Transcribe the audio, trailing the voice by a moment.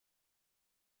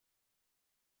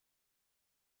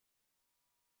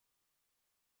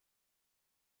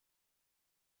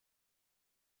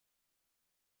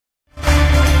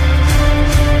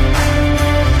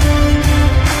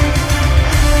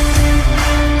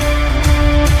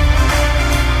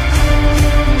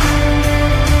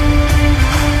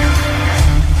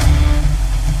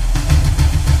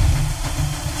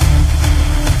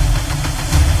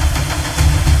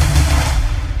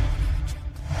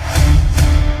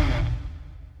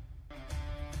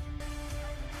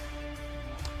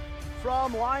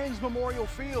from Lions Memorial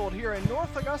Field here in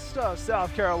North Augusta,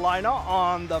 South Carolina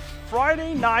on the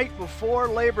Friday night before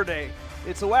Labor Day.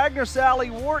 It's the Wagener Salley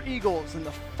War Eagles and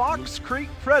the Fox Creek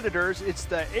Predators. It's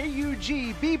the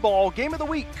AugBball Game of the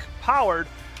Week, powered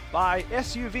by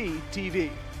SUVtv.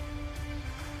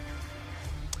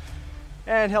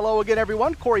 And hello again,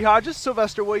 everyone. Corey Hodges,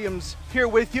 Sylvester Williams here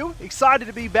with you. Excited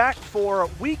to be back for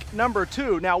week number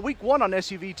 2. Now, week 1 on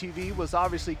SUVtv was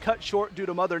obviously cut short due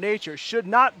to Mother Nature. Should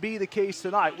not be the case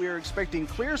tonight. We are expecting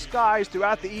clear skies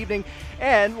throughout the evening,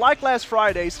 and like last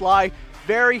Friday, Sly,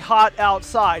 very hot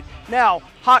outside. Now,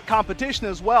 hot competition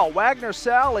as well. Wagener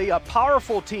Salley, a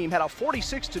powerful team, had a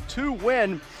 46-2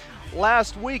 win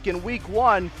last week in week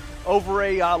 1 over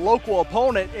a local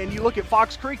opponent, and you look at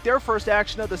Fox Creek, their first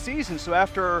action of the season. So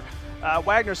after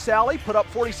Wagener Salley put up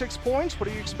 46 points, what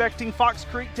are you expecting Fox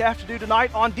Creek to have to do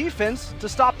tonight on defense to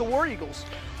stop the War Eagles?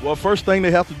 Well, first thing they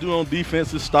have to do on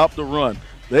defense is stop the run.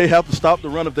 They have to stop the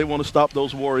run if they want to stop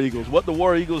those War Eagles. What the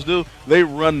War Eagles do, they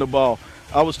run the ball.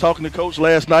 I was talking to Coach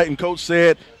last night, and Coach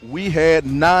said we had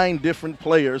 9 different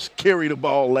players carry the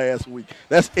ball last week.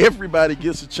 That's everybody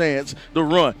gets a chance to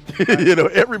run. You know,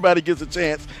 everybody gets a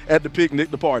chance at the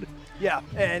picnic, the party. Yeah,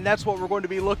 and that's what we're going to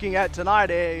be looking at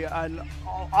tonight, an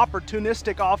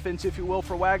opportunistic offense, if you will,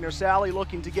 for Wagener Salley,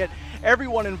 looking to get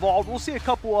everyone involved. We'll see a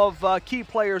couple of key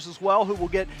players as well who will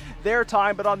get their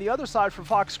time, but on the other side for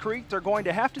Fox Creek, they're going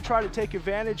to have to try to take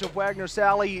advantage of Wagener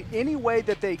Salley any way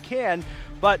that they can,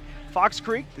 but Fox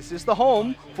Creek, this is the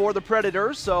home for the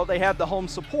Predators, so they have the home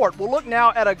support. We'll look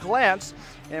now at a glance,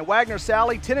 and Wagener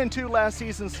Salley 10-2 last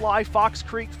season, Sly. Fox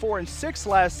Creek 4-6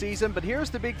 last season, but here's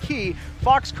the big key.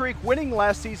 Fox Creek winning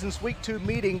last season's week 2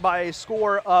 meeting by a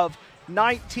score of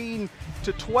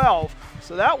 19-12.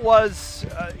 So that was,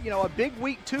 a big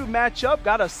week 2 matchup.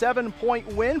 Got a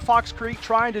 7-point win. Fox Creek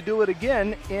trying to do it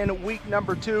again in week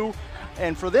number 2,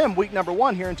 and for them, week number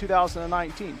 1 here in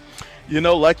 2019. You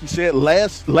know, like you said,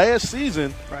 last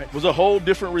season was a whole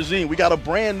different regime. We got a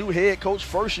brand new head coach,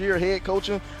 first year head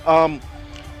coaching.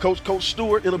 Coach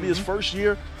Stewart, it'll be his first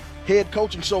year head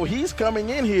coaching. So he's coming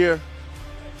in here.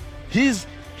 He's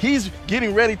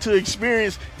getting ready to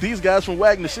experience these guys from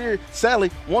Wagener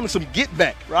Salley wanting some get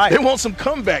back. Right. They want some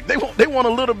comeback. They want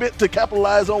a little bit to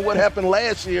capitalize on what happened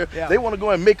last year. Yeah. They want to go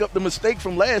and make up the mistake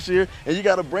from last year, and you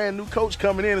got a brand new coach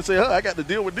coming in and say, I got to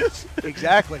deal with this.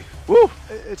 Exactly. Woo.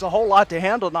 It's a whole lot to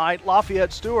handle tonight.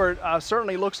 Lafayette Stewart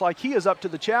certainly looks like he is up to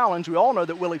the challenge. We all know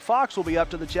that Willie Fox will be up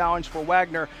to the challenge for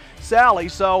Wagener Salley.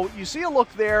 So you see a look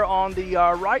there on the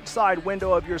right side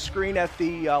window of your screen at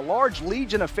the large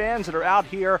legion of fans that are out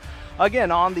here.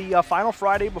 Again, on the final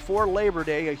Friday before Labor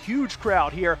Day, a huge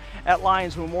crowd here at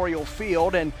Lions Memorial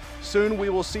Field, and soon we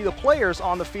will see the players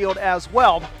on the field as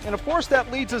well. And of course, that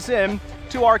leads us in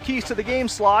to our keys to the game,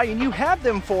 Sly, and you have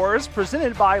them for us,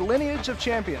 presented by Lineage of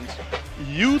Champions.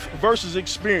 Youth versus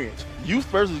experience. Youth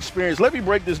versus experience. Let me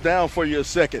break this down for you a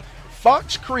second.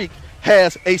 Fox Creek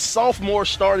has a sophomore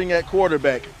starting at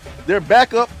quarterback. Their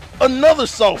backup, another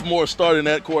sophomore starting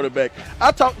at quarterback.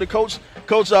 I talked to Coach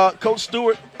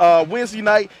Stewart Wednesday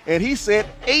night, and he said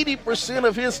 80%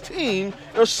 of his team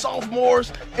are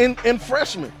sophomores and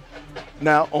freshmen.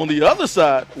 Now, on the other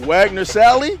side, Wagener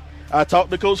Salley, I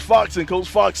talked to Coach Fox, and Coach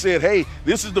Fox said, hey,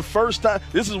 this is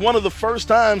one of the first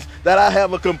times that I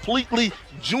have a completely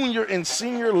junior and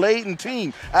senior laden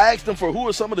team. I asked him for who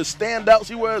are some of the standouts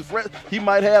he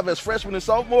might have as freshman and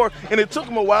sophomore, and it took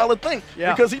him a while to think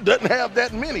because he doesn't have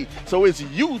that many. So it's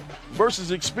youth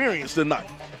versus experience tonight.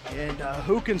 And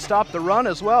who can stop the run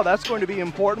as well? That's going to be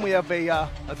important. We have a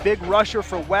big rusher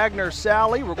for Wagener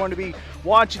Salley. We're going to be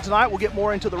watching tonight. We'll get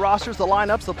more into the rosters, the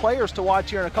lineups, the players to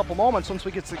watch here in a couple moments once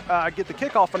we get the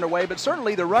kickoff underway. But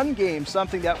certainly the run game,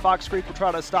 something that Fox Creek will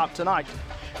try to stop tonight.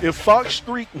 If Fox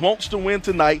Creek wants to win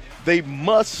tonight, they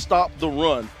must stop the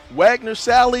run. Wagener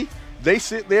Salley, they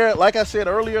sit there, like I said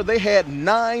earlier, they had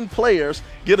 9 players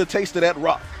get a taste of that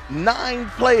rock. 9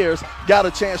 players got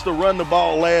a chance to run the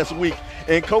ball last week.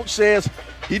 And Coach says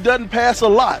he doesn't pass a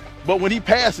lot, but when he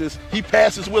passes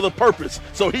with a purpose.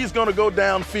 So he's going to go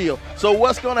downfield. So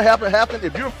what's going to happen?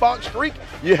 If you're Fox Creek,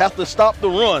 you have to stop the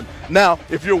run. Now,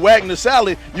 if you're Wagener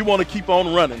Salley, you want to keep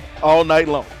on running all night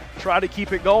long. Try to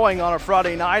keep it going on a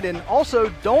Friday night, and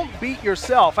also don't beat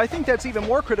yourself. I think that's even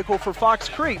more critical for Fox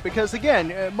Creek because,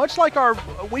 again, much like our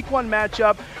week 1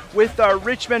 matchup with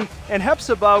Richmond and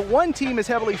Hephzibah, one team is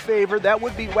heavily favored. That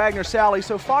would be Wagener Salley.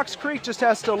 So Fox Creek just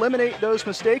has to eliminate those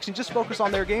mistakes and just focus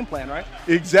on their game plan, right?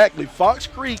 Exactly. Fox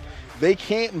Creek, they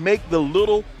can't make the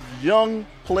little young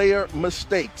player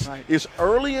mistakes. Right. It's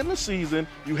early in the season.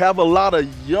 You have a lot of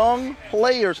young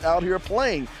players out here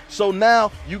playing. So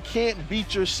now you can't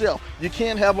beat yourself. You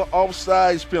can't have an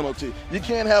offsides penalty. You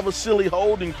can't have a silly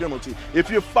holding penalty. If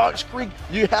you're Fox Creek,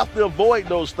 you have to avoid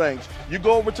those things. You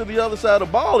go over to the other side of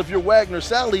the ball. If you're Wagener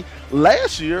Salley,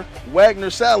 last year,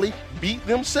 Wagener Salley beat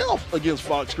themselves against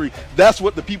Fox Creek. That's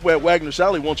what the people at Wagener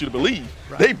Salley want you to believe.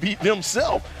 Right. They beat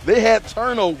themselves. They had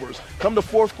turnovers. Come the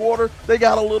fourth quarter, they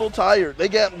got a little tired. They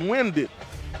got winded.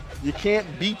 You can't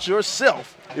beat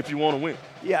yourself if you want to win.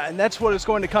 Yeah, and that's what it's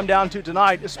going to come down to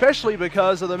tonight, especially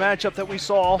because of the matchup that we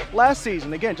saw last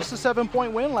season. Again, just a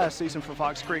 7-point win last season for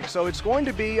Fox Creek. So it's going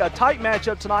to be a tight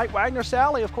matchup tonight. Wagener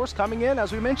Salley, of course, coming in,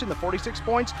 as we mentioned, the 46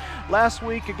 points last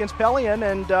week against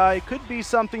Pellion, and it could be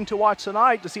something to watch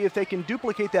tonight to see if they can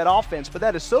duplicate that offense. But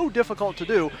that is so difficult to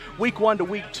do week 1 to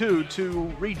week 2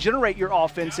 to regenerate your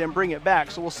offense and bring it back.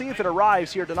 So we'll see if it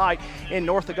arrives here tonight in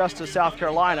North Augusta, South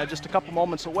Carolina, just a couple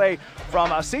moments away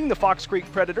from seeing the Fox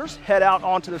Creek Predators head out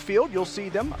onto the field. You'll see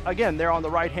them again there on the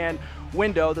right-hand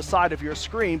window, the side of your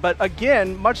screen. But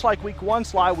again, much like week 1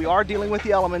 slide, we are dealing with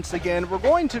the elements again. We're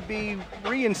going to be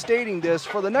reinstating this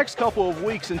for the next couple of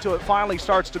weeks until it finally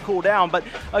starts to cool down. But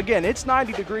again, it's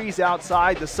 90 degrees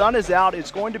outside. The sun is out.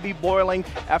 It's going to be boiling.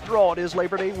 After all, it is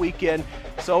Labor Day weekend.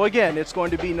 So again, it's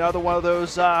going to be another one of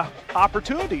those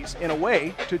opportunities in a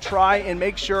way to try and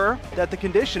make sure that the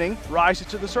conditioning rises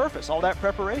to the surface, all that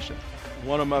preparation.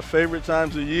 One of my favorite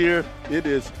times of year, it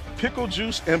is pickle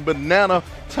juice and banana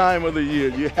time of the year.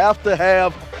 You have to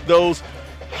have those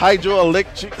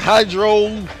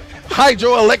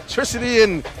hydroelectricity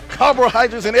and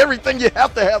carbohydrates and everything. You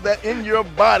have to have that in your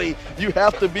body. You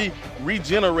have to be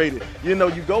regenerated. You know,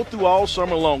 you go through all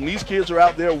summer long. These kids are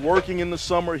out there working in the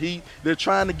summer heat. They're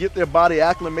trying to get their body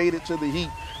acclimated to the heat.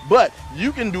 But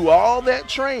you can do all that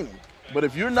training. But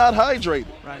if you're not hydrated,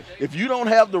 right, if you don't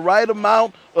have the right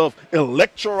amount of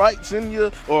electrolytes in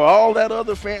you or all that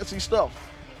other fancy stuff,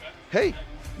 hey,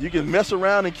 you can mess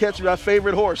around and catch my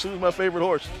favorite horse. Who's my favorite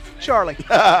horse? Charlie.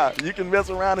 You can mess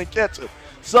around and catch him.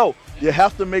 So you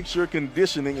have to make sure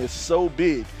conditioning is so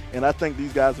big, and I think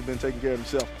these guys have been taking care of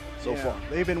themselves so far.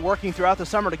 They've been working throughout the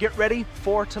summer to get ready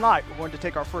for tonight. We're going to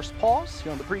take our first pause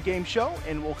here on the pregame show,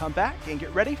 and we'll come back and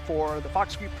get ready for the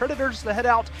Fox Creek Predators, the head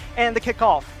out, and the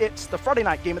kickoff. It's the Friday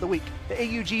night game of the week, the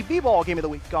AugBball Game of the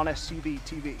Week on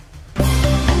SUVtv.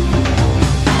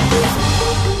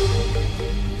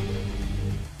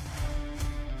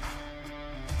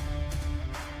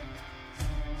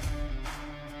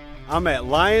 I'm at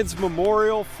Lions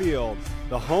Memorial Field,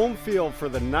 the home field for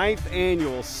the 9th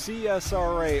annual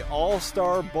CSRA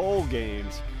All-Star Bowl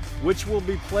Games, which will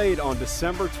be played on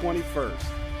December 21st.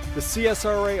 The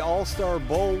CSRA All-Star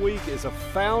Bowl Week is a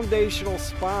foundational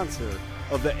sponsor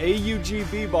of the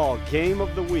AugBball Game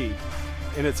of the Week,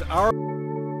 and it's our...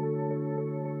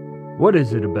 What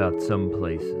is it about some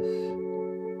places?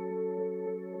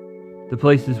 The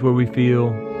places where we feel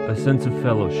a sense of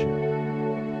fellowship,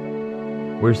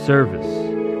 where service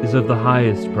is of the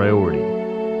highest priority,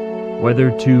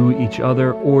 whether to each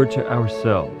other or to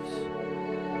ourselves.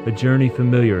 A journey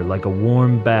familiar like a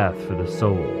warm bath for the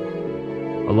soul.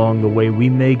 Along the way we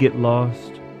may get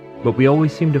lost, but we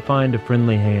always seem to find a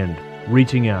friendly hand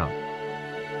reaching out,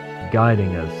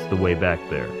 guiding us the way back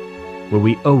there, where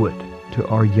we owe it to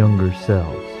our younger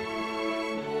selves.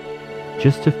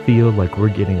 Just to feel like we're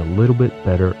getting a little bit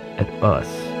better at us.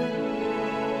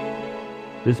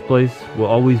 This place will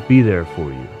always be there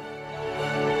for you.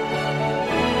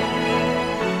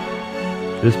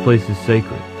 This place is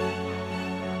sacred.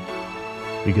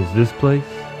 Because this place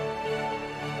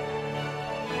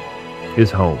is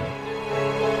home.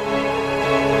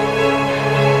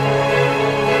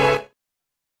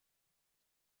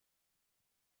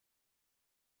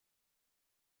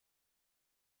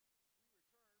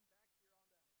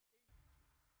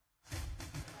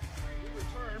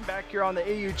 Back here on the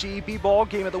AugBball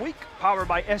Game of the Week, powered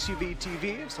by SUVtv.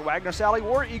 It's the Wagener Salley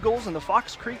War Eagles and the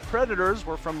Fox Creek Predators.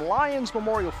 We're from Lions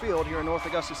Memorial Field here in North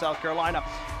Augusta, South Carolina.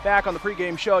 Back on the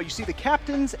pregame show, you see the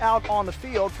captains out on the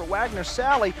field for Wagener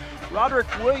Salley. Roderick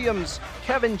Williams,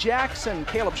 Kevin Jackson,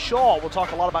 Caleb Shaw. We'll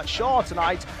talk a lot about Shaw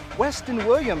tonight. Weston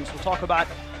Williams, we'll talk about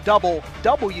double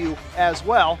W as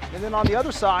well. And then on the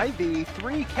other side, the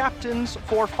 3 captains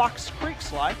for Fox Creek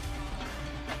slide.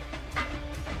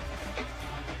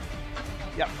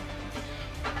 Yep.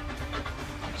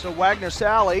 So Wagener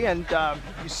Salley, and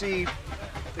you see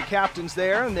the captains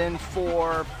there, and then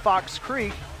for Fox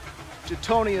Creek,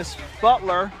 Jatonius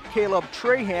Butler, Caleb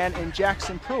Trahan, and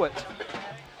Jackson Pruitt.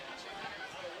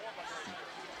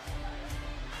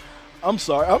 I'm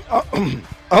sorry.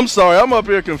 I'm sorry. I'm up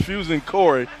here confusing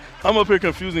Corey. I'm up here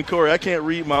confusing Corey. I can't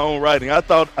read my own writing. I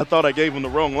thought I gave him the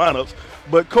wrong lineups.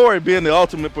 But Corey, being the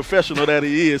ultimate professional that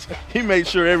he is, he made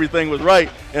sure everything was right.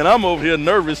 And I'm over here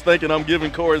nervous thinking I'm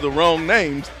giving Corey the wrong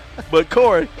names. But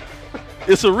Corey,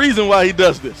 it's a reason why he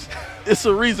does this. It's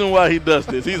a reason why he does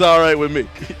this. He's all right with me.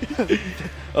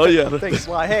 Oh, yeah. Thanks,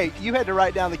 Sly. Hey, you had to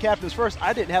write down the captains first.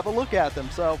 I didn't have a look at them,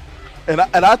 so. And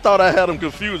I thought I had him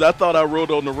confused. I thought I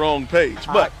wrote on the wrong page.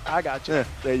 But I got you. Yeah,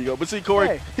 there you go. But see,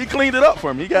 Corey, he cleaned it up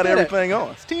for me. He got everything on.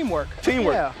 It's teamwork.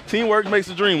 Teamwork. Yeah. Teamwork makes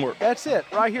the dream work. That's it,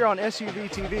 right here on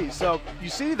SUVtv. So you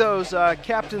see those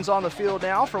captains on the field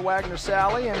now for Wagener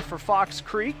Salley and for Fox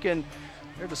Creek, and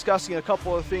they're discussing a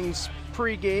couple of things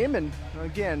pre-game, and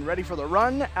again, ready for the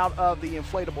run out of the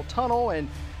inflatable tunnel, and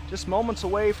just moments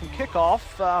away from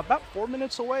kickoff, about 4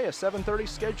 minutes away, a 7:30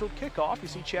 scheduled kickoff. You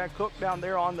see Chad Cook down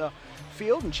there on the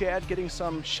field, and Chad getting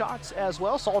some shots as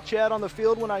well. Saw Chad on the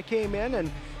field when I came in, and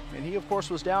he, of course,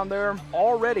 was down there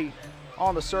already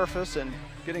on the surface and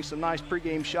getting some nice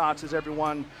pregame shots as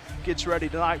everyone gets ready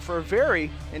tonight for a very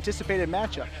anticipated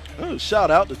matchup. Oh,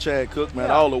 shout out to Chad Cook,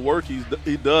 man, all the work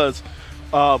he does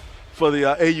for the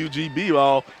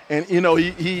AugBball ball. And, you know,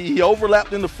 he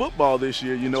overlapped into football this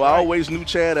year. You know, I always knew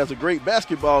Chad as a great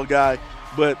basketball guy,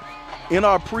 but in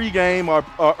our pregame,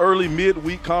 our early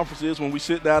midweek conferences, when we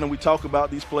sit down and we talk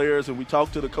about these players and we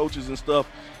talk to the coaches and stuff,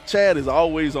 Chad is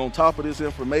always on top of this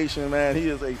information, man. He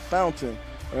is a fountain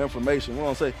of information. We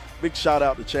want to say big shout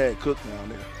out to Chad Cook down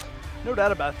there. No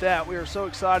doubt about that. We are so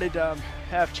excited to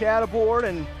have Chad aboard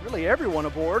and really everyone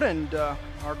aboard, and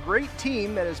our great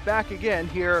team that is back again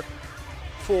here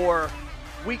for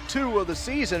week 2 of the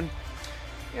season.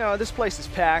 You know, this place is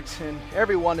packed and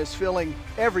everyone is filling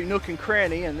every nook and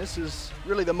cranny, and this is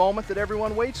really the moment that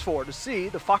everyone waits for, to see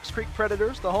the Fox Creek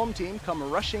Predators, the home team, come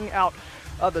rushing out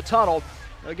of the tunnel.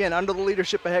 Again, under the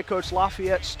leadership of head coach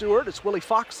Lafayette Stewart. It's Willie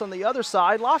Fox on the other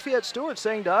side. Lafayette Stewart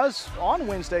saying to us on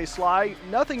Wednesday, Sly,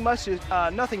 nothing much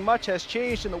has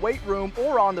changed in the weight room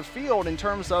or on the field in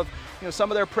terms of, you know,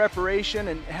 some of their preparation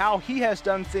and how he has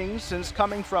done things since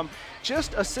coming from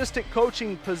just assistant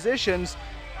coaching positions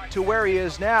to where he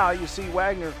is now. You see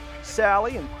Wagener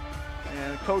Salley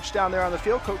and coach down there on the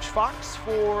field, Coach Fox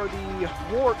for the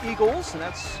War Eagles, and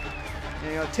that's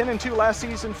 10-2 last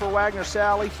season for Wagener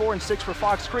Salley, 4-6 for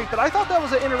Fox Creek. But I thought that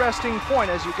was an interesting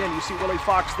point, as you see Willie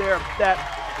Fox there, that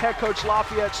head coach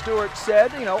Lafayette Stewart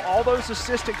said, you know, all those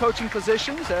assistant coaching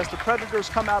positions as the Predators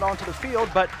come out onto the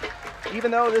field, but even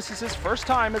though this is his first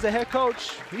time as a head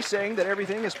coach, he's saying that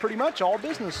everything is pretty much all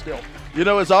business still. You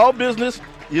know, it's all business.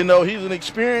 You know, he's an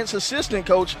experienced assistant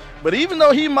coach, but even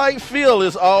though he might feel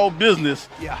it's all business,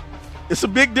 it's a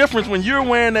big difference when you're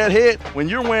wearing that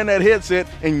headset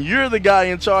and you're the guy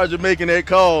in charge of making that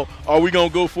call. Are we gonna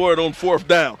go for it on 4th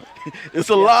down? It's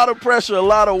a lot of pressure, a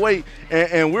lot of weight,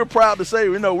 and we're proud to say,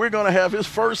 you know, we're gonna have his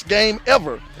first game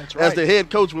ever as the head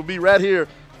coach. Will be right here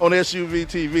on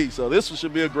SUVtv. So this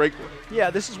should be a great one.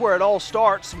 Yeah, this is where it all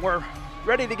starts. We're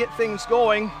ready to get things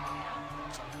going.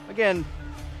 Again,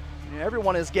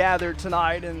 everyone is gathered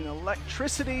tonight, and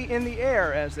electricity in the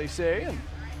air, as they say. And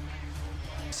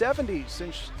 70s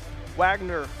since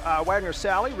Wagener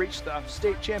Salley reached the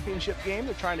state championship game.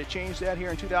 They're trying to change that here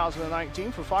in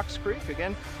 2019 for Fox Creek.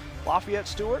 Again, Lafayette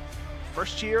Stewart,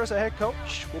 first year as a head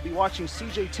coach. We'll be watching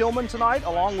CJ Tillman tonight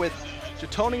along with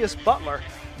Jatonius Butler.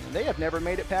 And they have never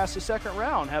made it past the 2nd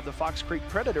round, have the Fox Creek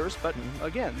Predators, but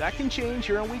again, that can change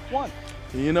here in week 1.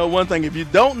 You know one thing, if you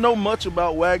don't know much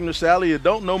about Wagener Salley, you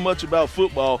don't know much about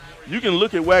football, you can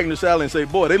look at Wagener Salley and say,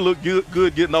 boy, they look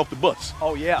good getting off the bus.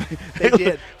 Oh, yeah, they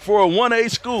did. For a 1A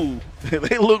school,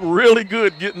 they look really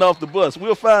good getting off the bus.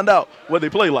 We'll find out what they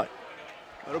play like.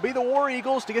 It'll be the War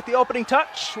Eagles to get the opening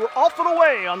touch. We're off and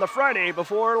away on the Friday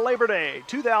before Labor Day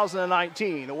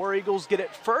 2019. The War Eagles get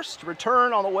it first,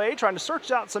 return on the way, trying to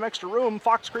search out some extra room.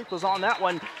 Fox Creek was on that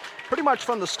one pretty much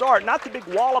from the start. Not the big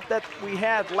wallop that we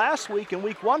had last week in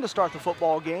week 1 to start the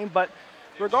football game, but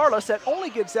regardless, that only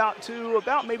gets out to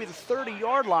about maybe the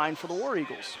 30-yard line for the War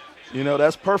Eagles. You know,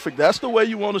 that's perfect. That's the way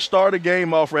you want to start a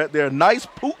game off right there. Nice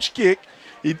pooch kick.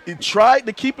 He tried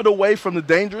to keep it away from the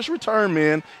dangerous return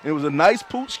man. It was a nice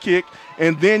pooch kick,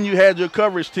 and then you had your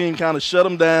coverage team kind of shut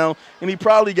him down, and he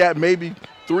probably got maybe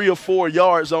 3 or 4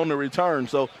 yards on the return.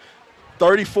 So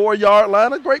 34-yard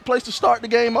line, a great place to start the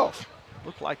game off.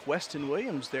 Looked like Weston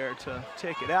Williams there to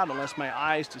take it out, unless my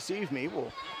eyes deceive me.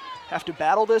 We'll have to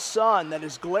battle this sun that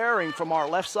is glaring from our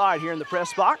left side here in the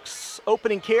press box.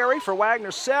 Opening carry for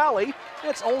Wagener Salley.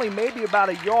 It's only maybe about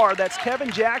a yard. That's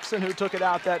Kevin Jackson who took it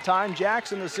out that time.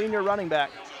 Jackson, the senior running back.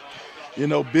 You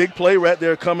know, big play right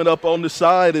there coming up on the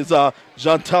side is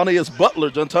Jontanius Butler.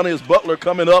 Jontanius Butler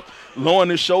coming up,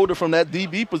 lowering his shoulder from that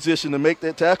DB position to make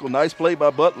that tackle. Nice play by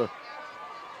Butler.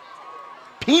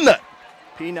 Peanut.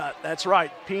 Peanut, that's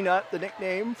right. Peanut, the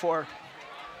nickname for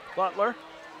Butler.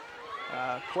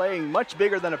 Playing much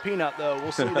bigger than a peanut, though.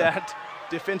 We'll see that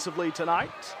defensively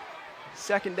tonight.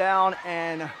 2nd down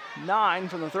and 9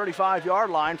 from the 35-yard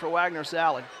line for Wagener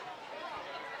Salley.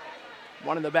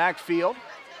 One in the backfield.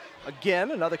 Again,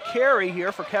 another carry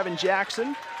here for Kevin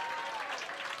Jackson.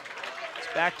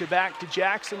 It's back-to-back to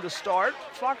Jackson to start.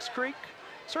 Fox Creek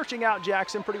searching out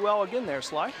Jackson pretty well again there,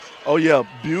 Sly. Oh, yeah,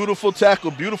 beautiful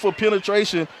tackle, beautiful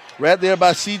penetration right there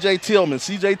by C.J. Tillman.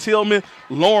 C.J. Tillman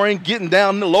lowering, getting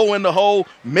down low in the hole,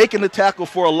 making the tackle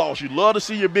for a loss. You love to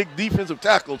see your big defensive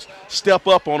tackles step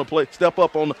up on a play, step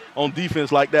up on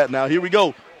defense like that. Now, here we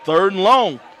go, 3rd and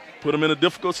long. Put them in a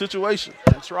difficult situation.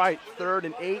 That's right, 3rd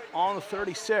and 8 on the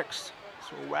 36.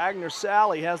 So Wagener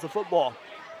Salley has the football.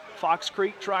 Fox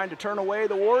Creek trying to turn away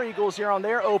the War Eagles here on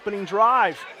their opening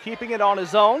drive. Keeping it on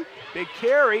his own. Big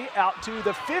carry out to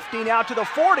the 50, now to the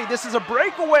 40. This is a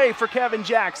breakaway for Kevin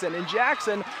Jackson. And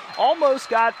Jackson almost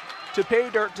got to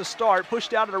pay dirt to start,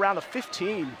 pushed out at around the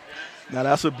 15. Now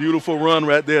that's a beautiful run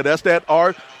right there. That's that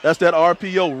RPO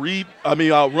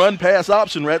run pass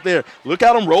option right there. Look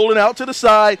at him rolling out to the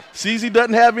side. Sees he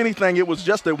doesn't have anything. It was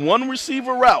just a one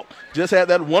receiver route. Just had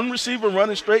that one receiver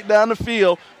running straight down the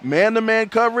field. Man-to-man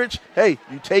coverage. Hey,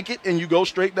 you take it and you go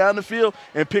straight down the field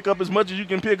and pick up as much as you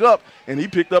can pick up. And he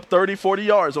picked up 30, 40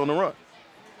 yards on the run.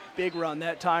 Big run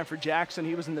that time for Jackson.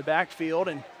 He was in the backfield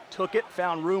and took it,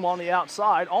 found room on the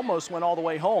outside, almost went all the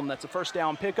way home. That's a 1st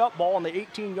down pickup, ball on the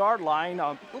 18-yard line,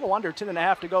 a little under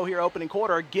 10.5 to go here opening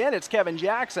quarter. Again, it's Kevin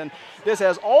Jackson. This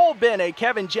has all been a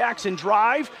Kevin Jackson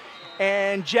drive,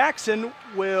 and Jackson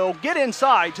will get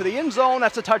inside to the end zone.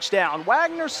 That's a touchdown.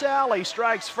 Wagener Salley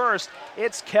strikes first.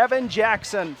 It's Kevin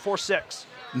Jackson for 6.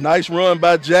 Nice run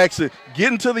by Jackson,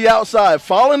 getting to the outside,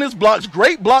 following his blocks.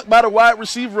 Great block by the wide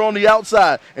receiver on the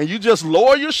outside. And you just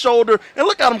lower your shoulder, and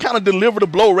look at him kind of deliver the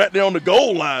blow right there on the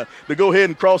goal line to go ahead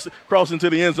and cross into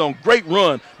the end zone. Great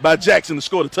run by Jackson to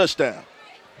score the touchdown.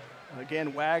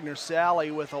 Again, Wagener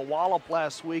Salley with a wallop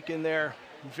last week in their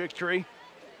victory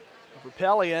over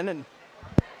Pelion, and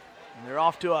they're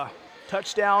off to a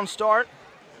touchdown start.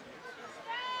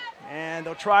 And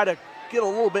they'll try to get a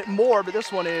little bit more, but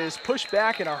this one is pushed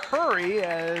back in a hurry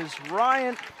as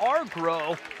Ryan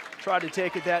Argro tried to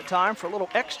take it that time for a little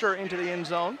extra into the end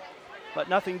zone, but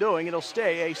nothing doing. It'll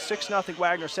stay a 6-0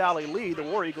 Wagener Salley lead. The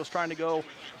War Eagles trying to go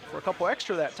for a couple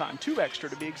extra that time, 2 extra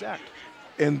to be exact.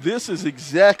 And this is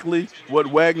exactly what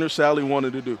Wagener Salley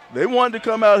wanted to do. They wanted to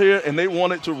come out here and they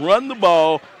wanted to run the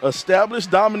ball, establish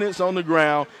dominance on the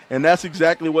ground, and that's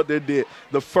exactly what they did.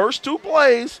 The first 2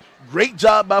 plays, great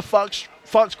job by Fox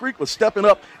Creek was stepping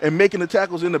up and making the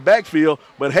tackles in the backfield.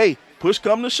 But, hey, push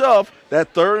come to shove,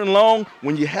 that 3rd and long,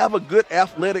 when you have a good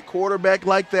athletic quarterback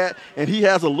like that and he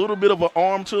has a little bit of an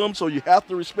arm to him, so you have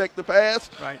to respect the pass,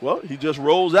 right. Well, he just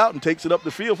rolls out and takes it up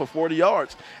the field for 40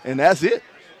 yards. And that's it,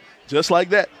 just like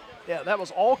that. Yeah, that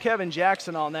was all Kevin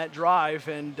Jackson on that drive,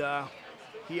 and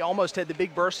he almost had the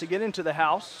big burst to get into the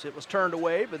house. It was turned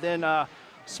away, but then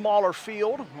smaller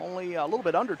field, only a little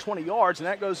bit under 20 yards, and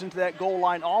that goes into that goal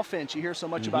line offense. You hear so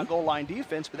much about goal line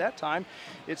defense, but that time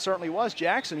it certainly was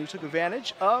Jackson who took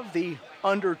advantage of the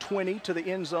under 20 to the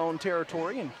end zone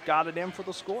territory and got it in for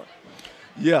the score.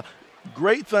 Yeah,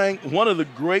 great thing. One of the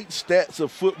great stats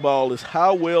of football is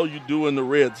how well you do in the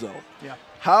red zone. Yeah.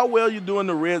 How well you do in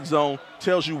the red zone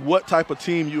tells you what type of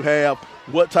team you have,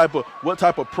 what type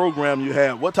of program you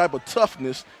have, what type of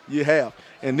toughness you have.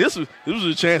 And this was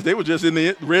a chance. They were just in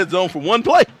the red zone for one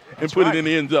play and put it in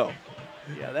the end zone.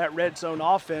 Yeah, that red zone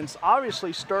offense,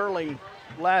 obviously Sterling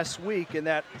last week in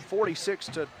that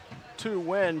 46-2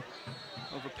 win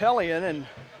over Pelion, and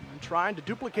trying to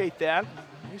duplicate that.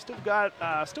 He still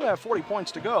have 40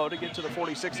 points to go to get to the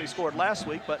 46 they scored last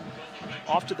week, but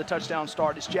off to the touchdown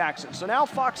start is Jackson. So now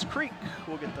Fox Creek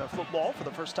will get the football for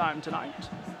the first time tonight.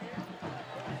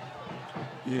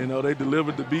 You know, they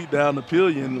delivered the beat down to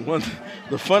Pelion.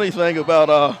 The funny thing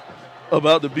about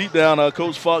the beat down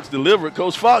Coach Fox delivered,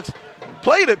 Coach Fox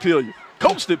played at Pelion,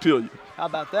 coached at Pelion. How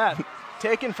about that?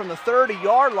 Taken from the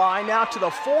 30-yard line now to the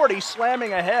 40,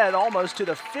 slamming ahead almost to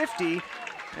the 50.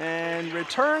 And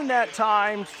return that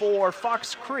time for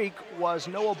Fox Creek was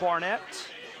Noah Barnett.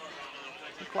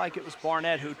 Looked like it was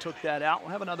Barnett who took that out.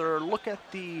 We'll have another look at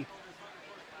the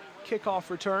kickoff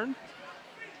return.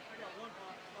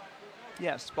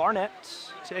 Yes, Barnett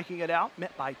taking it out,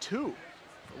 met by 2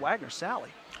 for Wagener Salley.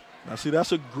 Now, see,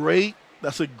 that's a great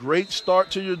That's a great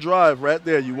start to your drive right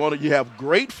there. You have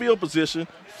great field position,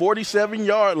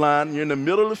 47-yard line. You're in the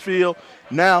middle of the field.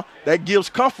 Now that gives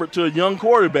comfort to a young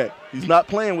quarterback. He's not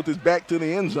playing with his back to the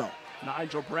end zone.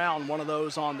 Nigel Brown, one of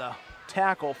those on the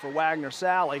tackle for Wagener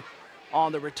Salley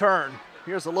on the return.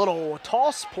 Here's a little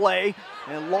toss play,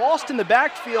 and lost in the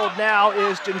backfield now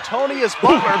is Gentonius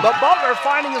Butler, but Butler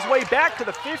finding his way back to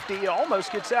the 50,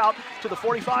 almost gets out to the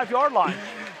 45-yard line.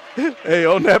 Hey,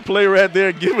 on that play right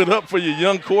there, give it up for your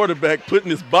young quarterback, putting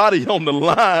his body on the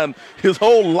line, his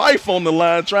whole life on the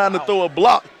line, trying to throw a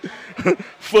block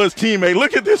for his teammate.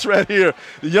 Look at this right here.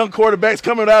 The young quarterback's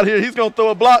coming out here. He's going to throw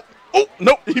a block. Oh,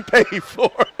 nope, he paid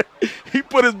for it. He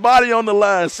put his body on the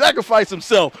line, sacrificed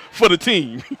himself for the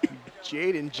team.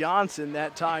 Jaden Johnson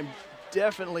that time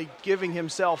definitely giving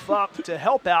himself up to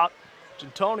help out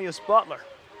Gentonius Butler.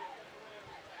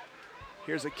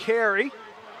 Here's a carry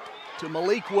to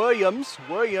Malik Williams.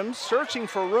 Williams searching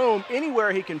for room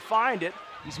anywhere he can find it.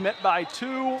 He's met by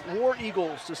 2 War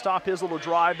Eagles to stop his little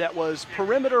drive that was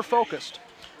perimeter focused.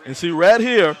 And see right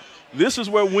here, this is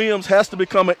where Williams has to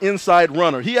become an inside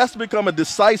runner. He has to become a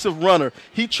decisive runner.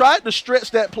 He tried to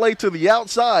stretch that play to the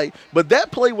outside, but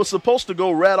that play was supposed to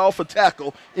go right off a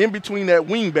tackle in between that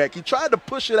wingback. He tried to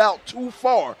push it out too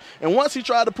far, and once he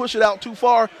tried to push it out too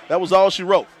far, that was all she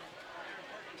wrote.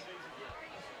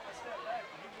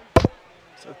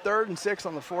 So 3rd and 6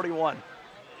 on the 41.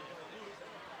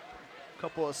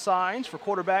 Couple of signs for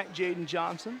quarterback Jaden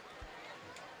Johnson.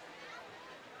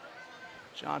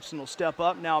 Johnson will step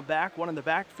up, now back, one in the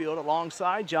backfield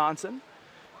alongside Johnson.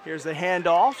 Here's the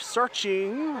handoff,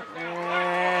 searching,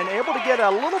 and able to get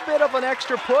a little bit of an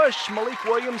extra push. Malik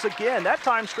Williams again, that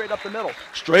time straight up the middle.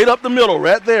 Straight up the middle,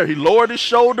 right there. He lowered his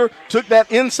shoulder, took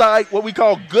that inside, what we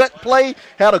call gut play,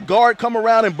 had a guard come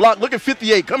around and block. Look at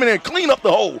 58, come in there and clean up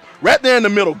the hole. Right there in the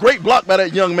middle, great block by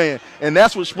that young man. And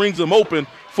that's what springs him open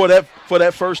for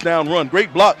that first down run.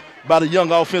 Great block by the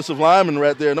young offensive lineman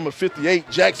right there, number 58,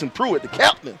 Jackson Pruitt, the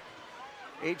captain.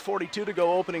 8:42 to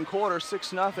go opening quarter,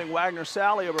 6-0 Wagener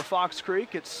Salley over Fox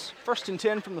Creek. It's 1st and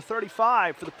 10 from the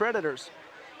 35 for the Predators.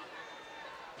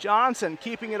 Johnson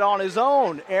keeping it on his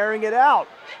own, airing it out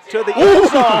to the end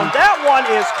zone. That one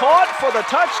is caught for the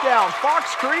touchdown.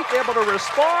 Fox Creek able to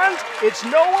respond. It's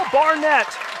Noah Barnett.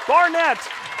 Barnett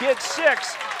gets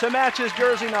 6 to match his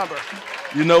jersey number.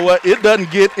 You know what? It doesn't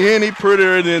get any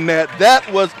prettier than that. That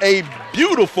was a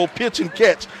beautiful pitch and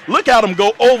catch. Look at him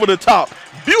go over the top.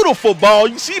 Beautiful ball.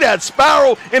 You see that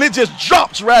spiral, and it just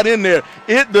drops right in there.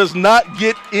 It does not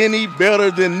get any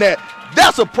better than that.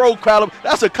 That's a pro caliber,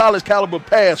 that's a college caliber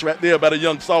pass right there by the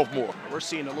young sophomore. We're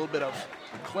seeing a little bit of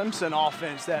Clemson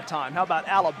offense that time. How about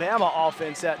Alabama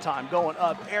offense that time? Going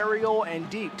up aerial and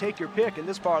deep. Take your pick in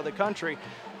this part of the country.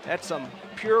 That's some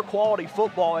pure quality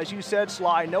football, as you said,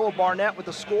 Sly. Noah Barnett with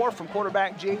the score from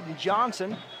quarterback Jaden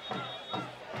Johnson.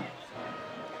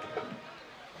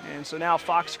 And so now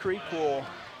Fox Creek will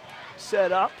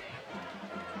set up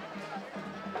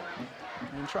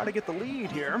and try to get the lead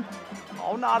here.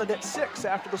 All knotted at 6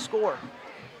 after the score.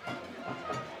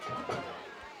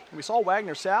 We saw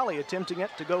Wagener Salley attempting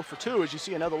it to go for 2 as you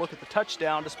see another look at the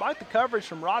touchdown. Despite the coverage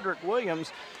from Roderick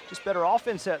Williams, just better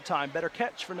offense that time, better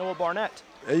catch for Noah Barnett.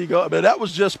 There you go. But that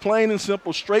was just plain and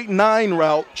simple, straight 9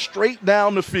 route, straight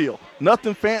down the field.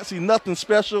 Nothing fancy, nothing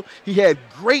special. He had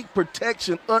great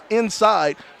protection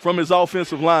inside from his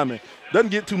offensive lineman. Doesn't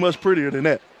get too much prettier than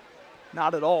that.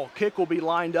 Not at all. Kick will be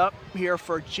lined up here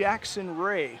for Jackson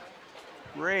Ray.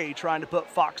 Ray trying to put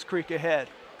Fox Creek ahead.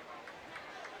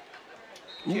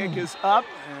 Kick is up,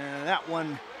 and that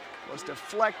one was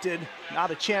deflected.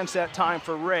 Not a chance that time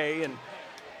for Ray, and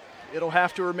it'll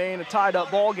have to remain a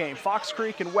tied-up ball game. Fox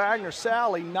Creek and Wagener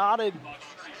Salley knotted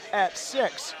at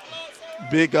 6.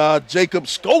 Big Jacob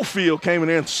Schofield came in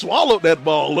there and swallowed that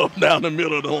ball up down the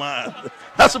middle of the line.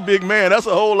 That's a big man. That's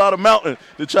a whole lot of mountain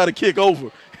to try to kick over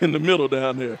in the middle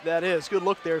down there. That is. Good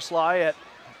look there, Sly, at,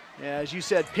 as you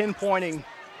said, pinpointing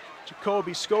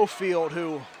Jacoby Schofield,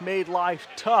 who made life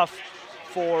tough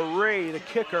for Ray, the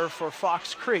kicker for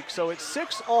Fox Creek. So it's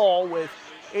 6-all with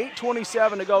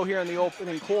 8:27 to go here in the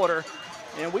opening quarter.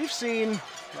 And we've seen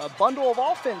a bundle of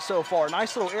offense so far.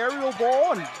 Nice little aerial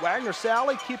ball, and Wagener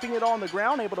Salley keeping it on the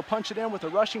ground, able to punch it in with a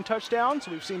rushing touchdown.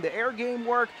 So we've seen the air game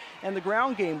work and the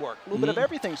ground game work. A little bit of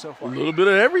everything so far. A little bit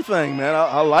of everything, man.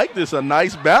 I like this. A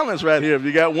nice balance right here. If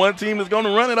you got one team that's going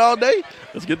to run it all day,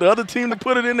 let's get the other team to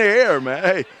put it in the air, man.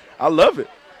 Hey, I love it.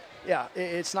 Yeah,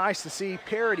 it's nice to see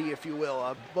parity, if you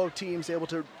will. Both teams able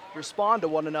to respond to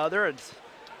one another. And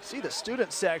see the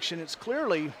student section. It's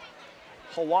clearly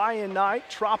Hawaiian night,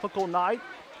 tropical night.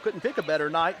 Couldn't pick a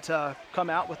better night to come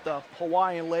out with the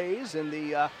Hawaiian leis and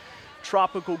the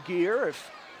tropical gear.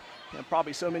 If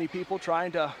probably so many people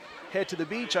trying to head to the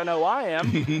beach, I know I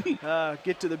am,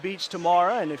 get to the beach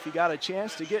tomorrow, and if you got a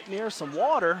chance to get near some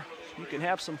water, you can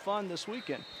have some fun this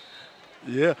weekend.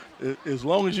 Yeah, as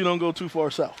long as you don't go too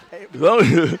far south. Hey,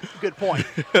 good point.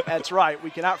 That's right.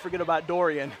 We cannot forget about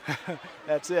Dorian.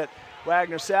 That's it.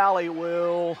 Wagener Salley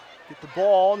will get the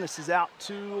ball, and this is out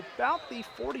to about the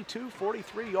 42,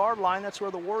 43-yard line. That's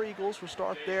where the War Eagles will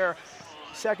start their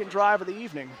second drive of the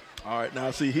evening. All right,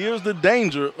 now see, here's the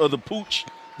danger of the pooch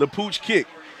kick.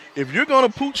 If you're going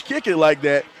to pooch kick it like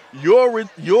that, your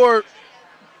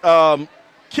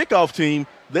kickoff team,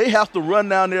 they have to run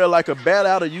down there like a bat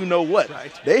out of you-know-what.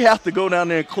 Right. They have to go down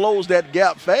there and close that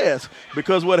gap fast,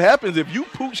 because what happens if you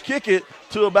pooch kick it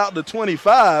to about the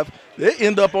 25, they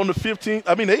end up on the 15.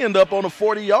 I mean, they end up on the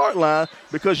 40-yard line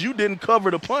because you didn't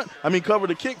cover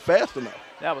the kick fast enough.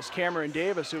 That was Cameron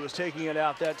Davis who was taking it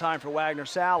out that time for Wagener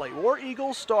Salley. War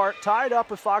Eagles start tied up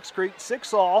with Fox Creek,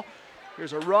 6-all.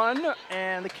 Here's a run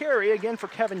and the carry again for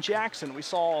Kevin Jackson. We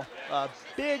saw a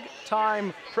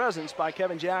big-time presence by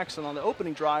Kevin Jackson on the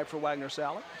opening drive for Wagener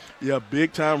Salley. Yeah,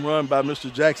 big-time run by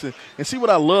Mr. Jackson. And see what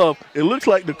I love? It looks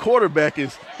like the quarterback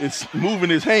is moving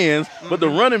his hands, but the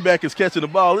running back is catching the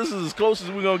ball. This is as close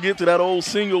as we're going to get to that old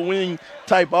single-wing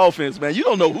type offense, man. You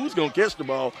don't know who's going to catch the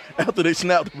ball after they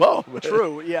snap the ball, man.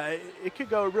 True, yeah. It could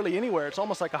go really anywhere. It's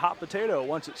almost like a hot potato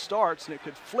once it starts, and it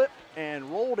could flip and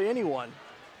roll to anyone.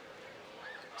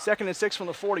 2nd and 6 from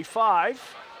the 45.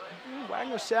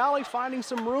 Wagener Salley finding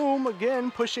some room,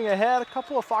 again pushing ahead. A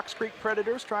couple of Fox Creek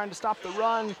Predators trying to stop the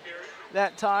run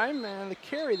that time, and the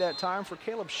carry that time for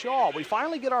Caleb Shaw. We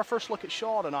finally get our first look at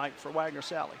Shaw tonight for Wagener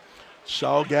Salley.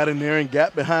 Shaw got in there and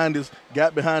got behind his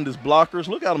blockers.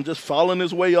 Look at him just following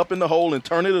his way up in the hole and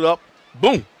turning it up.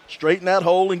 Boom, straight in that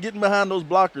hole and getting behind those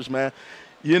blockers, man.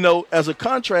 You know, as a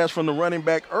contrast from the running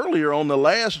back earlier on the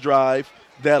last drive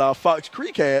that Fox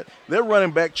Creek had, their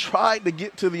running back tried to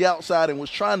get to the outside and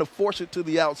was trying to force it to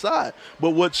the outside.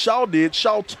 But what Shaw did,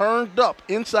 Shaw turned up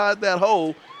inside that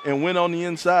hole and went on the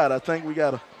inside. I think we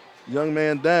got a young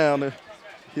man down there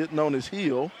hitting on his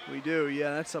heel. We do,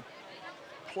 yeah. That's a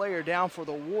player down for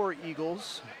the War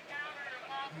Eagles.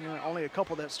 Only a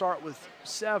couple that start with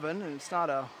 7, and it's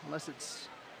not unless it's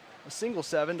a single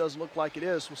 7, doesn't look like it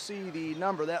is. We'll see the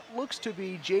number. That looks to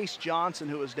be Jace Johnson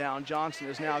who is down. Johnson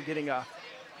is now getting a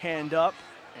hand up,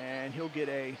 and he'll get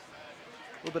a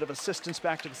little bit of assistance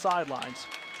back to the sidelines.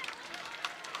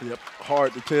 Yep,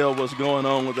 hard to tell what's going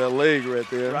on with that leg right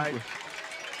there. Right.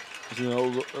 You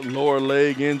know, lower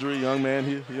leg injury, young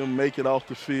man, he'll make it off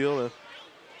the field.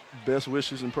 Best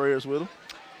wishes and prayers with him.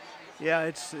 Yeah,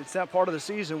 it's that part of the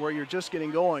season where you're just getting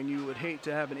going. You would hate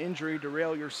to have an injury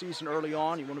derail your season early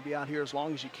on. You want to be out here as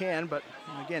long as you can. But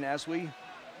again, as we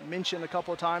mentioned a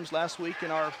couple of times last week in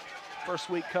our first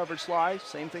week coverage slide,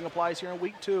 same thing applies here in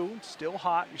week 2. It's still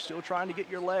hot. You're still trying to get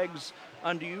your legs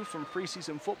under you from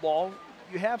preseason football.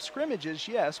 You have scrimmages,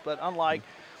 yes, but unlike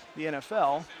the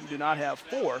NFL, you do not have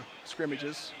 4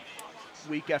 scrimmages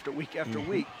week after week after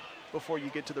week before you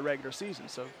get to the regular season.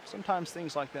 So sometimes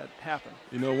things like that happen.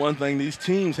 You know, one thing, these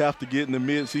teams have to get in the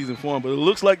mid-season form, but it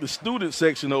looks like the student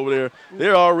section over there,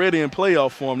 they're already in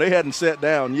playoff form. They hadn't sat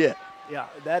down yet. Yeah,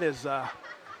 that is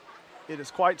it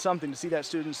is quite something to see that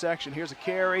student section. Here's a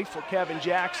carry for Kevin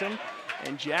Jackson,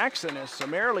 and Jackson is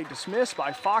summarily dismissed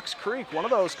by Fox Creek. One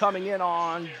of those coming in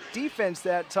on defense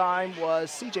that time was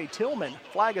C.J. Tillman.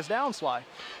 Flag is down, Sly.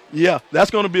 Yeah,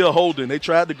 that's going to be a holding. They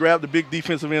tried to grab the big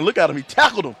defensive end. Look at him. He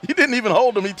tackled him. He didn't even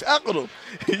hold him. He tackled him.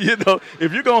 You know,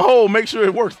 if you're going to hold, make sure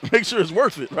it works. Make sure it's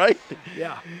worth it, right?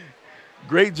 Yeah.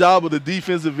 Great job of the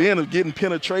defensive end of getting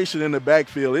penetration in the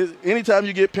backfield. Anytime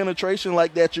you get penetration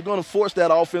like that, you're going to force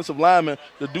that offensive lineman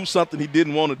to do something he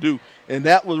didn't want to do. And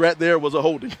that was right there was a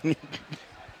holding.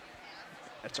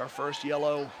 That's our first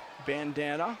yellow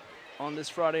bandana on this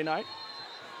Friday night.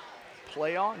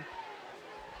 Play on.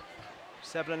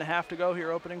 7.5 to go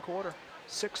here, opening quarter.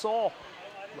 6-all.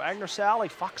 Wagener Salley,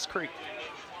 Fox Creek.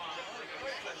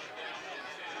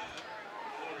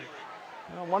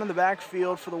 One in the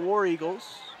backfield for the War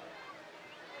Eagles.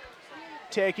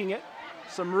 Taking it,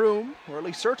 some room, or at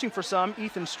least searching for some,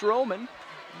 Ethan Stroman.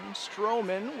 And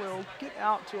Stroman will get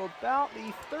out to about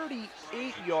the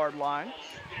 38-yard line.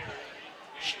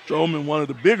 Stroman, one of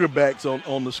the bigger backs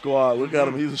on the squad. Look at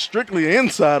him. He's a strictly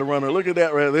inside runner. Look at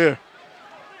that right there.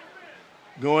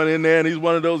 Going in there, and he's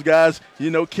one of those guys,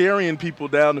 you know, carrying people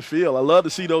down the field. I love to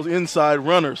see those inside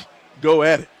runners go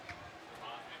at it.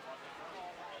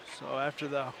 So after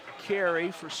the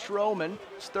carry for Stroman,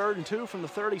 it's 3rd and 2 from the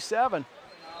 37.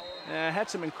 Had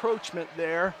some encroachment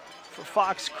there for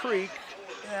Fox Creek.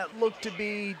 That looked to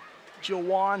be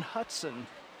Jawan Hudson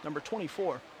number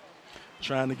 24.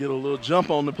 Trying to get a little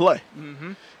jump on the play.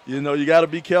 Mm-hmm. You know, you got to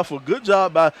be careful. Good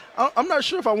job by – I'm not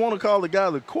sure if I want to call the guy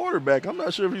the quarterback. I'm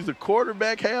not sure if he's a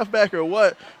quarterback, halfback, or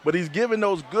what, but he's giving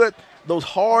those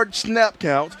hard snap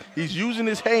counts. He's using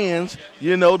his hands,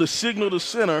 you know, to signal the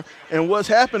center. And what's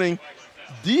happening,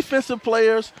 defensive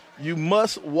players, you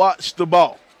must watch the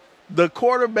ball. The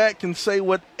quarterback can say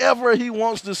whatever he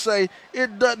wants to say.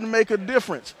 It doesn't make a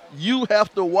difference. You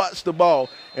have to watch the ball,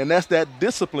 and that's that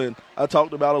discipline I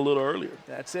talked about a little earlier.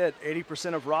 That's it.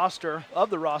 80% of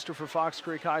the roster for Fox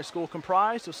Creek High School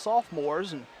comprised of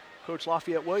sophomores, and Coach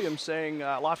Lafayette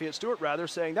Stewart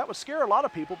saying that would scare a lot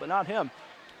of people, but not him.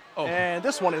 Oh. And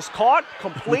this one is caught,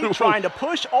 complete, trying to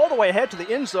push all the way ahead to the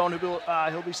end zone.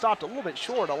 He'll be stopped a little bit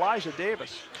short. Elijah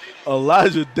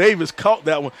Davis caught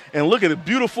that one. And look at the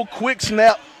beautiful quick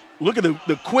snap. Look at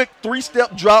the quick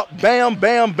three-step drop. Bam,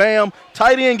 bam, bam.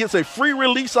 Tight end gets a free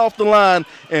release off the line,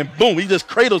 and boom, he just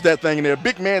cradles that thing in there.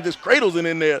 Big man just cradles it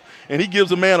in there, and he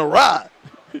gives a man a ride.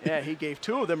 Yeah, he gave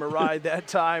two of them a ride that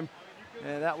time.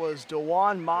 And that was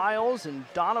DeJuan Miles and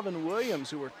Donovan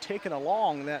Williams who were taken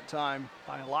along that time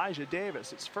by Elijah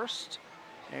Davis. It's 1st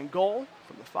and goal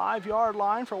from the 5-yard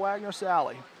line for Wagener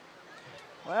Salley.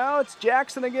 Well, it's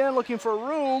Jackson again looking for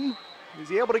room. Is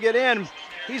he able to get in?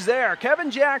 He's there. Kevin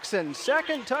Jackson,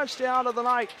 2nd touchdown of the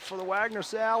night for the Wagener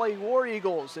Salley War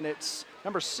Eagles. And it's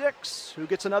number 6 who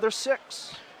gets another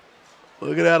 6.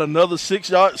 Look at that, another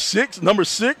 6-yard, number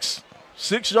 6,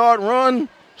 6-yard run,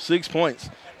 6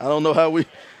 points. I don't know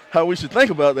how we should think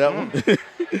about that one.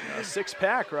 A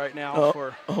 6-pack right now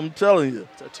I'm telling you.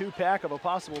 It's a 2-pack of a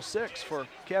possible 6 for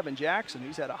Kevin Jackson.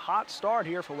 He's had a hot start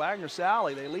here for Wagener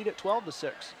Salley. They lead at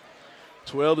 12-6.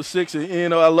 12-6, and you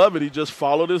know, I love it. He just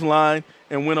followed his line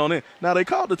and went on in. Now, they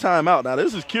called the timeout. Now,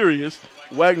 this is curious.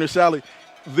 Wagener Salley,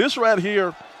 this right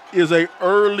here is a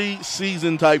early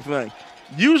season type thing.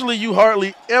 Usually you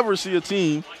hardly ever see a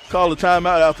team call a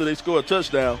timeout after they score a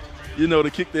touchdown, you know, to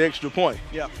kick the extra point.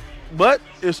 Yeah. But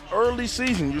it's early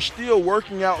season. You're still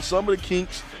working out some of the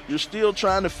kinks. You're still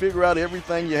trying to figure out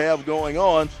everything you have going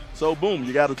on. So, boom,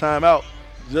 you got a timeout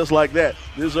just like that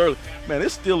this early. Man,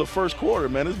 it's still the first quarter,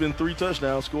 man. There's been 3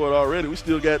 touchdowns scored already. We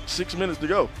still got 6 minutes to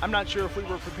go. I'm not sure if we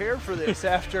were prepared for this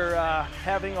after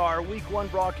having our Week 1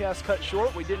 broadcast cut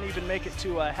short. We didn't even make it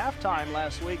to halftime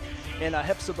last week in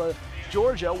Hephzibah,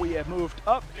 Georgia. We have moved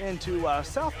up into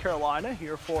South Carolina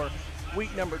here for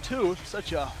week number 2.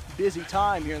 Such a busy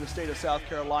time here in the state of South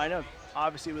Carolina,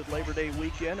 obviously with Labor Day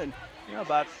weekend, and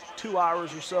about 2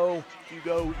 hours or so you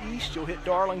go east, you'll hit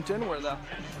Darlington, where the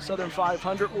Southern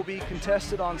 500 will be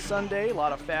contested on Sunday. A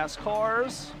lot of fast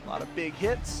cars, a lot of big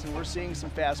hits, and we're seeing some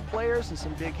fast players and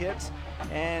some big hits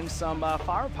and some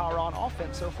firepower on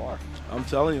offense so far. I'm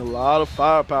telling you, a lot of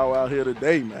firepower out here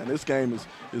today, man. This game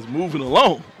is moving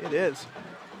along. It is.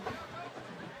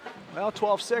 Well,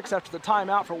 12-6 after the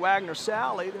timeout for Wagener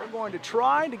Salley. They're going to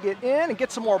try to get in and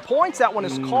get some more points. That one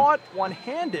is caught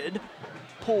one-handed,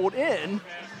 pulled in.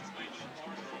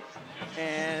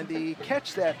 And the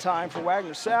catch that time for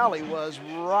Wagener Salley was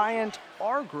Ryant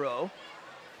Argro.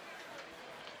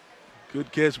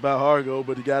 Good catch by Argo,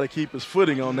 but he got to keep his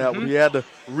footing on that one. He had to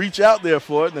reach out there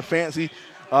for it in the fancy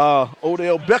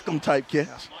Odell Beckham type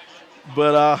catch.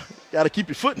 But got to keep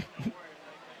your footing.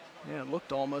 Yeah, it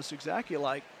looked almost exactly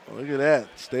like. Look at that.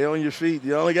 Stay on your feet.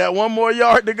 You only got 1 more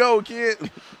yard to go,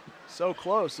 kid. So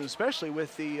close, and especially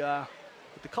with the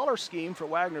color scheme for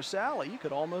Wagener Salley, you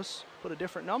could almost put a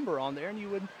different number on there, and you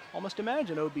would almost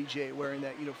imagine OBJ wearing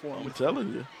that uniform. I'm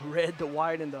telling you. Red, the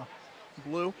white, and the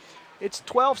blue. It's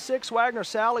 12-6 Wagener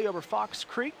Salley over Fox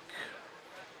Creek.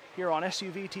 Here on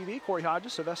SUVtv, Corey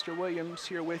Hodges, Sylvester Williams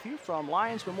here with you from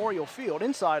Lions Memorial Field,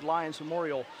 inside Lions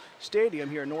Memorial Stadium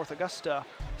here in North Augusta,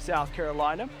 South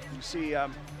Carolina. You see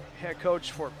head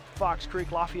coach for Fox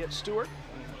Creek, Lafayette Stewart,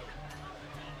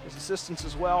 his assistants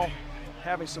as well,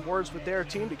 having some words with their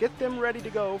team to get them ready to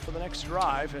go for the next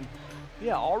drive. And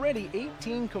yeah, already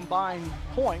 18 combined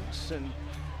points, and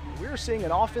we're seeing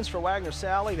an offense for Wagener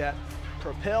Salley that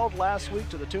propelled last week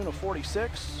to the tune of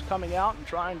 46, coming out and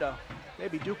trying to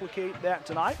maybe duplicate that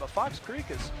tonight, but Fox Creek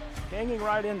is hanging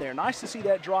right in there. Nice to see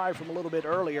that drive from a little bit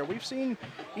earlier. We've seen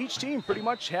each team pretty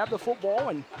much have the football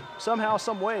and somehow,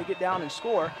 some way get down and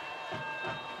score.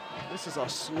 This is a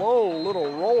slow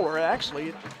little roller,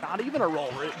 actually, not even a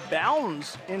roller. It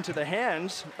bounds into the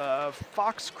hands of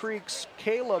Fox Creek's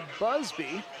Caleb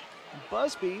Busby.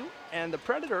 Busby and the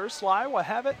Predators, Sly, will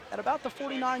have it at about the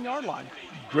 49-yard line.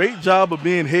 Great job of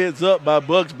being heads up by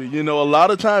Busby. You know, a lot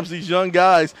of times these young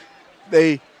guys,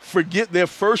 they forget their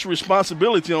first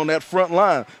responsibility on that front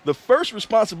line. The first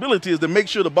responsibility is to make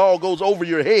sure the ball goes over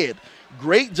your head.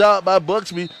 Great job by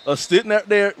Buxby of sitting out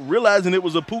there, realizing it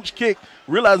was a pooch kick,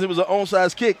 realizing it was an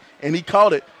onside kick, and he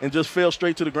caught it and just fell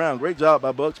straight to the ground. Great job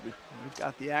by Buxby. We've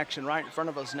got the action right in front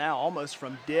of us now, almost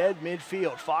from dead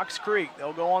midfield. Fox Creek,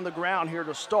 they'll go on the ground here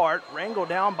to start. Wrangled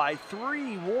down by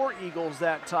 3 War Eagles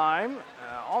that time.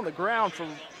 On the ground for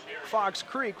Fox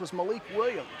Creek was Malik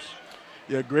Williams.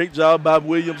 Yeah, great job by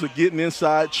Williams of getting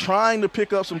inside, trying to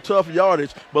pick up some tough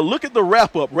yardage. But look at the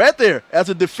wrap-up right there. As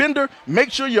a defender,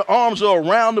 make sure your arms are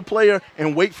around the player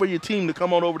and wait for your team to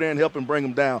come on over there and help and bring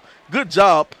them down. Good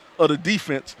job of the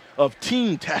defense of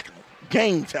team tackling,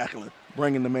 game tackling,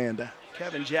 bringing the man down.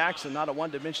 Kevin Jackson, not a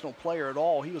one-dimensional player at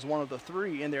all. He was one of the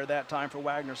 3 in there that time for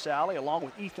Wagener Salley, along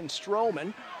with Ethan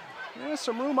Stroman. There's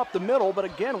some room up the middle, but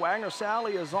again, Wagener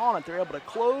Salley is on it. They're able to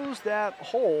close that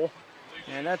hole.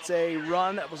 And that's a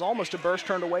run that was almost a burst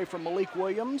turned away from Malik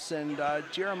Williams, and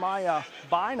Jeremiah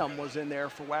Bynum was in there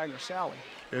for Wagener Salley.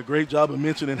 Yeah, great job of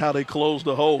mentioning how they closed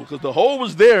the hole, because the hole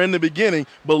was there in the beginning,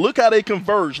 but look how they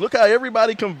converge. Look how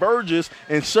everybody converges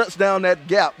and shuts down that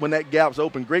gap when that gap's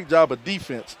open. Great job of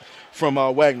defense from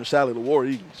Wagener Salley, the War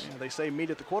Eagles. Yeah, they say meet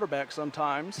at the quarterback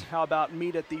sometimes. How about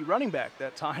meet at the running back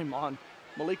that time on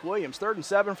Malik Williams? 3rd and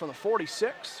 7 from the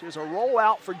 46. Here's a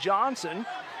rollout for Johnson.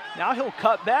 Now he'll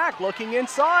cut back, looking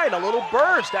inside, a little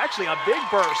burst, actually a big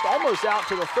burst, almost out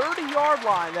to the 30-yard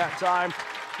line that time.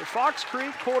 The Fox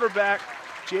Creek quarterback,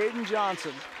 Jaden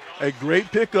Johnson. A great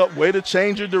pickup, way to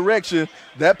change your direction.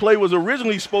 That play was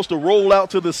originally supposed to roll out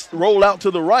to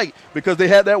the right because they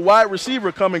had that wide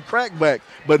receiver coming crackback,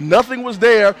 but nothing was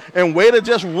there, and way to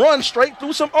just run straight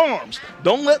through some arms.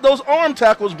 Don't let those arm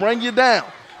tackles bring you down.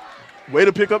 Way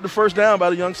to pick up the first down by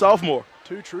the young sophomore.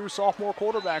 2 true sophomore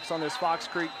quarterbacks on this Fox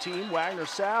Creek team. Wagener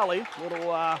Salley,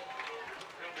 little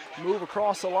move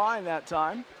across the line that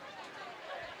time.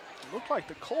 It looked like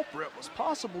the culprit was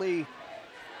possibly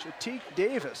Jatik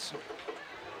Davis.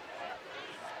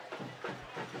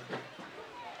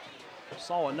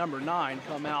 Saw a number 9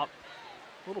 come out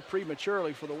a little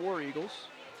prematurely for the War Eagles.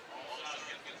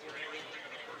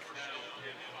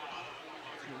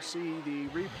 You'll see the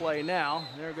replay now.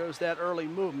 There goes that early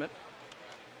movement.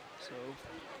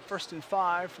 So 1st and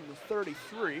 5 from the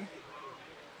 33.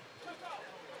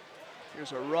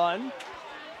 Here's a run.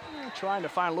 Trying to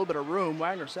find a little bit of room.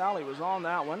 Wagener Salley was on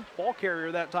that one. Ball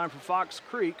carrier that time for Fox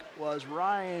Creek was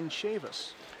Ryan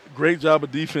Chavis. Great job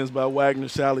of defense by Wagener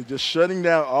Salley, just shutting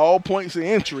down all points of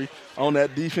entry on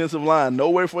that defensive line.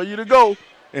 Nowhere for you to go.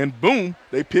 And boom,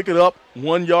 they pick it up.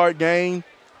 1-yard gain,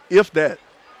 if that.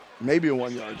 Maybe a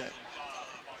 1-yard gain.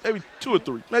 Maybe 2 or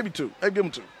 3. Maybe 2. Maybe give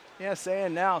them 2. Yeah,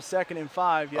 saying now 2nd and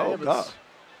 5. Yeah,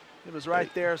 it was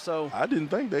right there. So I didn't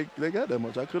think they got that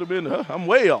much. I could have been. I'm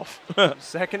way off.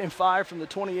 2nd and 5 from the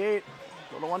 28.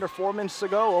 A little under 4 minutes to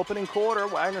go. Opening quarter.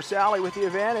 Wagener Salley with the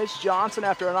advantage. Johnson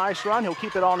after a nice run. He'll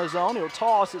keep it on his own. He'll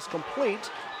toss. It's complete.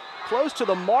 Close to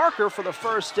the marker for the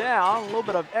first down. A little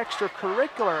bit of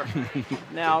extracurricular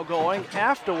now going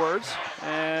afterwards.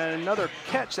 And another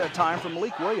catch that time from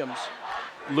Malik Williams.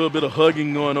 A little bit of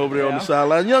hugging going over there on the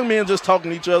sideline. Young men just talking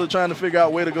to each other, trying to figure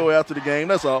out where to go after the game.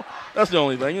 That's all. That's the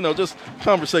only thing. You know, just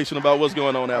conversation about what's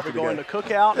going on after the game. Are we going to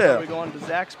Cookout? Yeah. Are we going to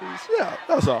Zaxby's? Yeah,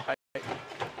 that's all.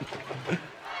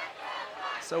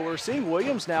 So we're seeing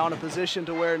Williams now in a position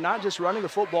to where not just running the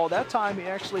football. That time he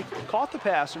actually caught the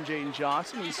pass from Jaden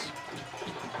Johnson. He's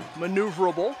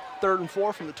maneuverable. 3rd and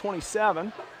 4 from the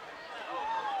 27.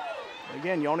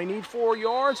 Again, you only need 4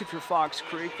 yards if you're Fox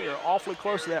Creek. They are awfully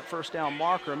close to that first down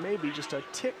marker, maybe just a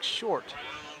tick short.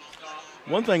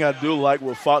 One thing I do like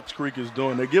what Fox Creek is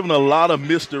doing, they're giving a lot of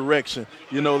misdirection.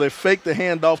 You know, they fake the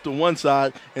handoff to one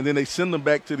side, and then they send them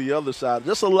back to the other side.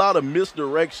 Just a lot of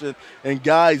misdirection and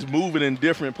guys moving in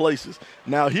different places.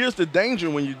 Now, here's the danger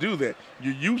when you do that.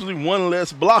 You're usually one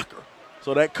less blocker.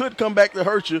 So that could come back to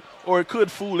hurt you, or it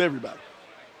could fool everybody.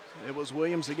 It was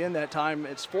Williams again that time.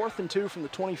 It's 4th and 2 from the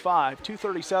 25.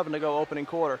 2:37 to go opening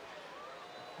quarter.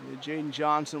 Jaden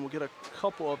Johnson will get a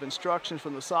couple of instructions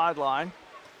from the sideline.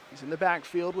 He's in the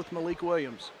backfield with Malik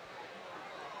Williams.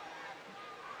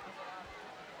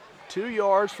 2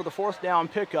 yards for the 4th down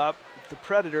pickup. If the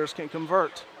Predators can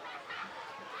convert.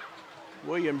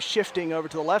 Williams shifting over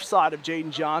to the left side of Jaden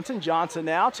Johnson. Johnson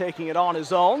now taking it on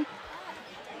his own.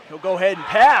 He'll go ahead and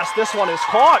pass. This one is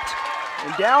caught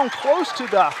and down close to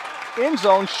the end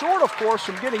zone. Short, of course,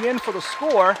 from getting in for the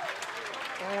score.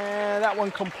 And that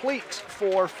one complete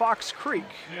for Fox Creek.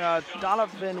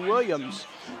 Donovan Williams.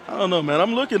 I don't know, man.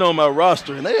 I'm looking on my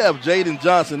roster, and they have Jaden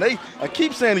Johnson. I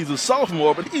keep saying he's a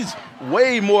sophomore, but he's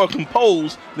way more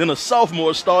composed than a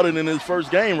sophomore starting in his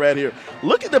first game right here.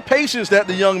 Look at the patience that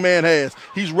the young man has.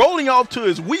 He's rolling off to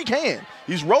his weak hand.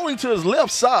 He's rolling to his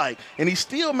left side, and he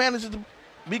still manages to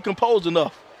be composed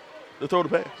enough to throw the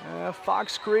pass.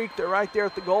 Fox Creek, they're right there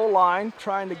at the goal line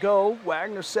trying to go.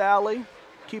 Wagener, Salley,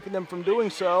 keeping them from doing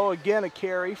so. Again, a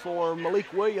carry for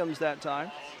Malik Williams that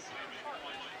time.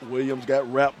 Williams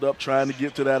got wrapped up trying to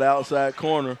get to that outside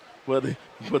corner, but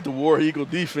the War Eagle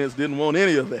defense didn't want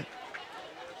any of that.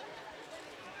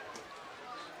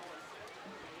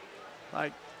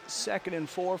 Like 2nd and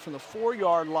 4 from the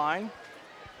 4-yard line.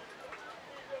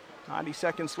 90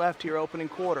 seconds left here, opening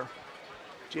quarter.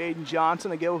 Jaden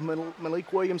Johnson again with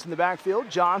Malik Williams in the backfield.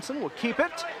 Johnson will keep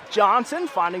it. Johnson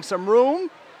finding some room.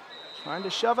 Trying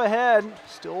to shove ahead.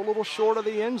 Still a little short of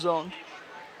the end zone.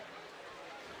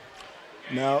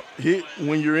 Now,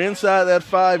 when you're inside that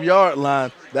 5-yard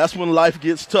line, that's when life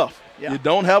gets tough. Yeah. You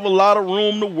don't have a lot of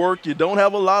room to work. You don't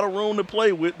have a lot of room to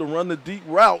play with to run the deep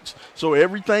routes, so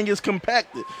everything is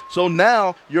compacted. So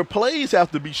now your plays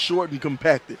have to be short and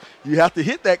compacted. You have to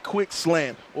hit that quick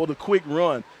slant or the quick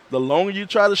run. The longer you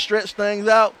try to stretch things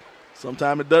out,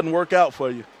 sometimes it doesn't work out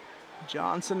for you.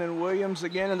 Johnson and Williams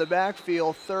again in the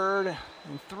backfield, 3rd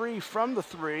and 3 from the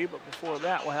 3, but before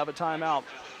that we'll have a timeout.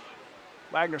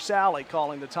 Wagener Salley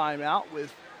calling the timeout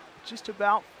with just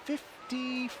about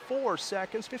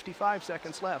 55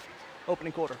 seconds left,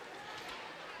 opening quarter.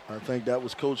 I think that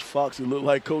was Coach Fox. It looked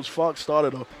like Coach Fox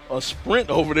started a sprint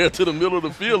over there to the middle of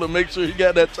the field to make sure he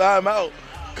got that timeout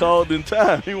called in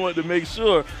time. He wanted to make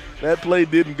sure that play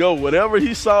didn't go. Whatever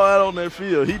he saw out on that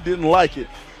field, he didn't like it,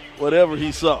 whatever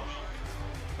he saw.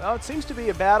 Well, it seems to be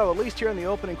a battle, at least here in the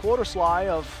opening quarter, Sly,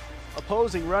 of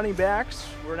opposing running backs.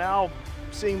 We're now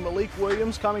seeing Malik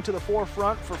Williams coming to the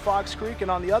forefront for Fox Creek,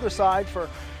 and on the other side for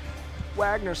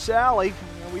Wagener Salley.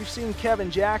 We've seen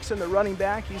Kevin Jackson, the running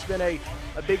back. He's been a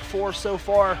big force so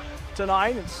far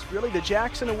tonight. It's really the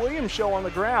Jackson and Williams show on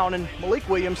the ground, and Malik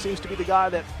Williams seems to be the guy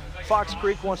that Fox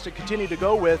Creek wants to continue to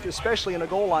go with, especially in a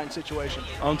goal line situation.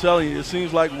 I'm telling you, it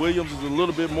seems like Williams is a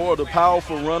little bit more of the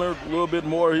powerful runner, a little bit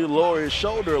more, he'll lower his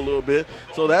shoulder a little bit.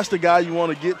 So that's the guy you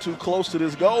want to get too close to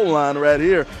this goal line right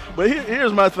here. But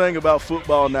here's my thing about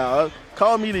football now.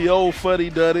 Call me the old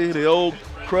fuddy-duddy, the old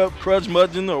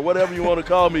crudge-mudgeon, or whatever you want to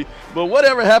call me. But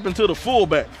whatever happened to the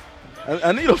fullback?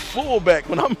 I need a fullback.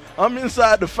 When I'm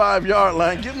inside the 5-yard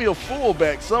line, give me a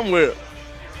fullback somewhere.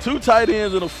 2 tight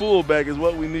ends and a fullback is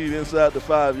what we need inside the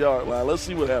 5-yard line. Let's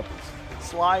see what happens.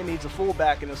 Sly needs a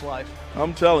fullback in his life.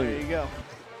 I'm telling you. There you go.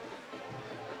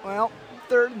 Well,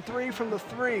 3rd and 3 from the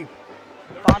 3.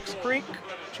 Fox Creek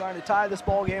trying to tie this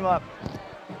ball game up.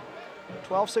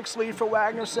 12-6 lead for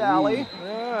Wagener Salley.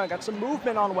 Got some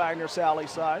movement on Wagener Salley's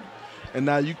side. And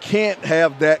now you can't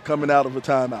have that coming out of a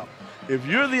timeout. If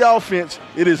you're the offense,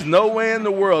 it is no way in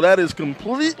the world. That is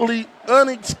completely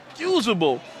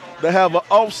unexcusable to have an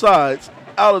offsides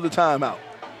out of the timeout.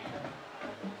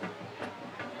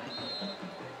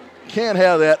 Can't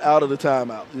have that out of the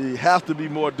timeout. You have to be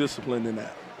more disciplined than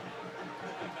that.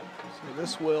 So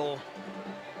this will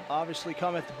obviously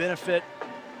come at the benefit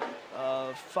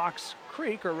of Fox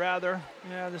Creek, or rather,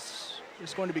 this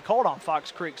is going to be called on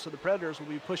Fox Creek, so the Predators will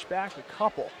be pushed back a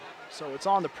couple. So it's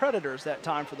on the Predators that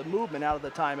time for the movement out of the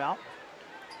timeout.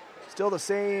 Still the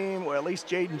same, or at least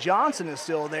Jaden Johnson is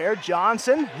still there.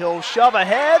 Johnson, he'll shove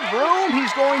ahead, room.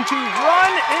 He's going to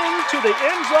run into the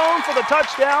end zone for the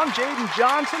touchdown. Jaden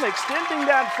Johnson extending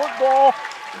that football,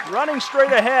 running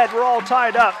straight ahead. We're all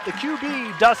tied up. The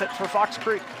QB does it for Fox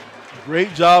Creek.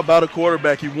 Great job by the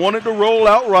quarterback. He wanted to roll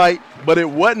out right, but it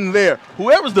wasn't there.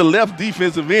 Whoever's the left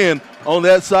defensive end on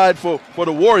that side for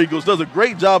the War Eagles does a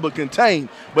great job of contain.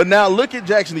 But now look at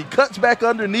Jackson. He cuts back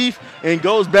underneath and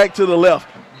goes back to the left.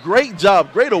 Great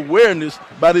job, great awareness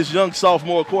by this young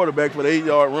sophomore quarterback for the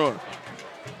 8-yard run.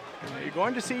 You're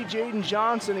going to see Jaden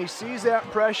Johnson. He sees that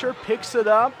pressure, picks it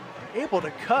up, able to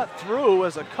cut through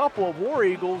as a couple of War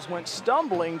Eagles went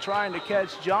stumbling trying to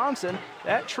catch Johnson.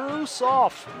 That true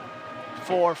soft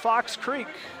for Fox Creek,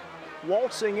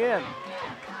 waltzing in.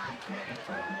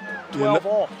 12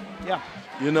 all. Yeah.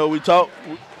 You know, we talked,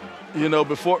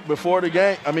 before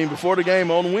the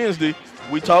game on Wednesday,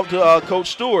 we talked to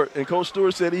Coach Stewart, and Coach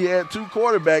Stewart said he had 2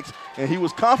 quarterbacks, and he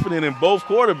was confident in both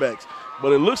quarterbacks.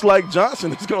 But it looks like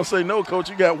Johnson is going to say, no, Coach,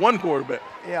 you got 1 quarterback.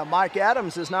 Yeah, Mike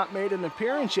Adams has not made an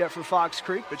appearance yet for Fox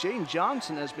Creek, but Jaden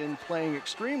Johnson has been playing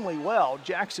extremely well.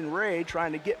 Jackson Ray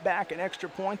trying to get back an extra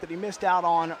point that he missed out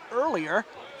on earlier.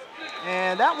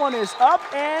 And that one is up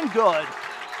and good.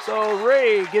 So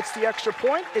Ray gets the extra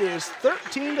point. It is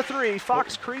 13-3,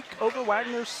 Fox Creek over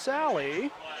Wagener Salley.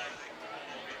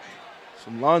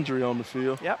 Some laundry on the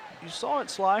field. Yep, you saw it,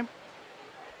 Sly.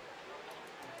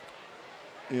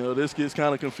 You know, this gets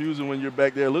kind of confusing when you're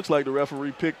back there. It looks like the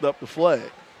referee picked up the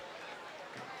flag.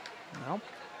 Well,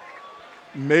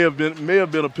 may have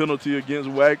been a penalty against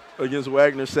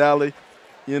Wagener Salley.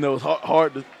 You know, it's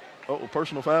hard to. Oh,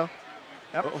 personal foul.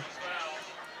 Yep.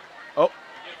 Oh.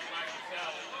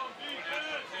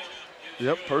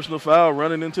 Yep, personal foul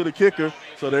running into the kicker.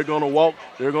 So they're going to walk.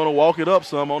 They're going to walk it up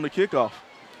some on the kickoff.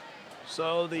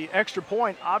 So the extra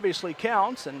point obviously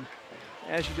counts, and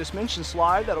as you just mentioned,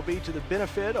 Sly, that'll be to the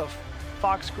benefit of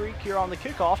Fox Creek here on the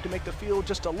kickoff to make the field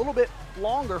just a little bit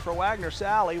longer for Wagener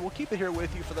Salley. We'll keep it here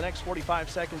with you for the next 45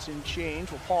 seconds and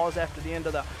change. We'll pause after the end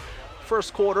of the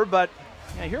first quarter, but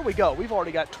yeah, here we go. We've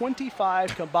already got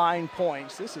 25 combined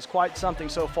points. This is quite something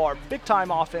so far.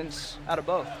 Big-time offense out of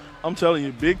both. I'm telling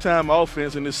you, big-time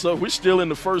offense, and we're still in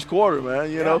the first quarter,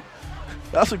 man. You know,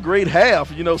 that's a great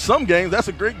half. You know, some games, that's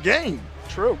a great game.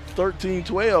 True.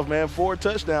 13-12, man, 4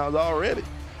 touchdowns already.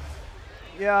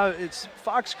 Yeah, it's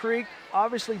Fox Creek,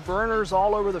 obviously burners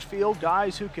all over the field,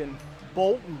 guys who can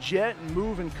bolt and jet and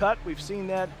move and cut. We've seen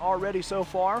that already so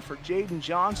far for Jaden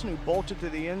Johnson, who bolted to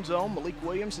the end zone. Malik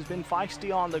Williams has been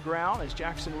feisty on the ground as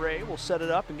Jackson Ray will set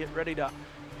it up and get ready to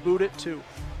boot it to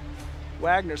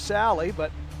Wagener Salley.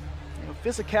 But you know,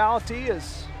 physicality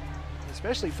is,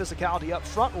 especially physicality up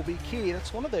front, will be key.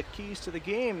 That's one of the keys to the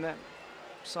game that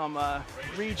some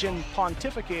region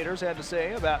pontificators had to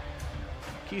say about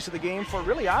keys to the game for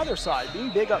really either side.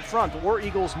 Being big up front, the War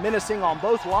Eagles menacing on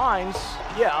both lines.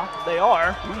 Yeah, they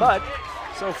are, but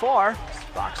so far,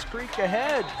 Fox Creek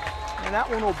ahead. And that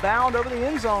one will bound over the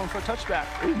end zone for a touchback.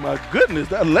 Oh my goodness,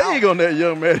 that leg on that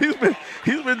young man.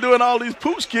 He's been doing all these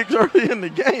pooch kicks early in the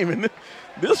game. And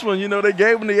this one, you know, they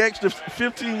gave him the extra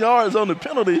 15 yards on the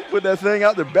penalty, put that thing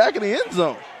out the back of the end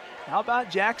zone. How about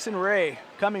Jackson Ray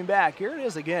coming back? Here it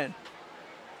is again.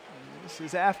 This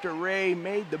is after Ray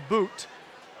made the boot.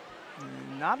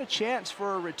 Not a chance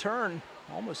for a return,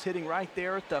 almost hitting right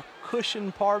there at the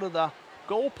cushion part of the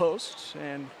goalpost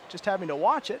and just having to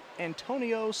watch it.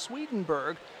 Antonio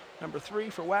Swedenberg, number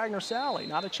 3 for Wagener Salley.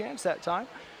 Not a chance that time.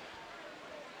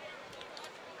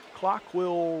 Clock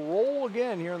will roll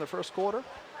again here in the first quarter.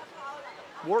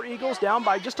 War Eagles down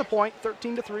by just a point,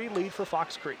 13-3 lead for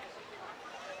Fox Creek.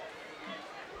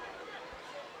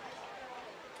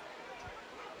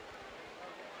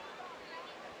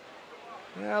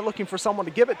 Looking for someone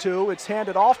to give it to. It's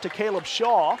handed off to Caleb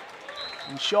Shaw.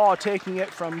 And Shaw taking it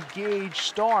from Gage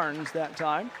Starnes that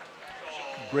time.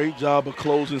 Great job of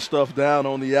closing stuff down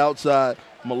on the outside.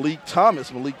 Malik Thomas,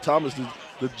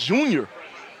 the junior,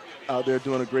 out there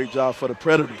doing a great job for the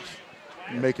Predators,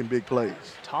 making big plays.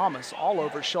 Thomas all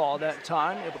over Shaw that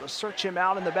time, able to search him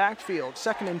out in the backfield.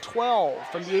 2nd and 12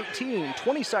 from the 18,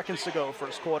 20 seconds to go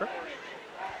first quarter.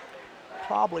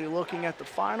 Probably looking at the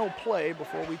final play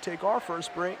before we take our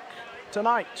first break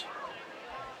tonight.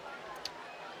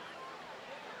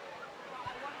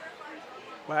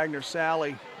 Wagener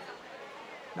Salley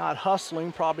not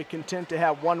hustling, probably content to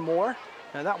have one more.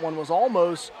 And that one was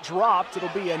almost dropped. It'll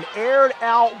be an aired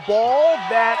out ball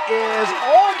that is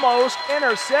almost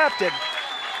intercepted.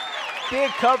 Big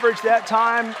coverage that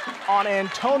time on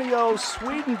Antonio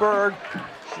Swedenberg.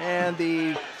 And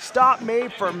the stop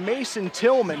made for Mason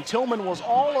Tillman. Tillman was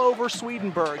all over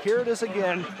Swedenberg. Here it is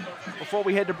again before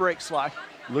we head to break, Sly.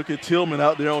 Look at Tillman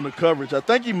out there on the coverage. I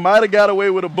think he might have got away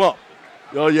with a bump.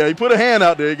 Oh, yeah, he put a hand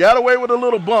out there. He got away with a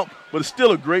little bump, but it's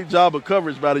still a great job of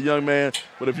coverage by the young man.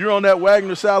 But if you're on that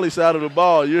Wagener Salley side of the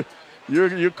ball,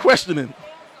 you're questioning.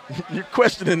 You're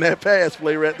questioning that pass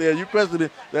play right there. You're questioning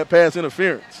that pass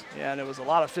interference. Yeah, and there was a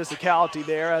lot of physicality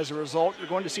there as a result. You're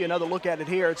going to see another look at it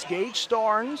here. It's Gage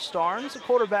Starnes. Starnes, the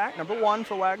quarterback, number 1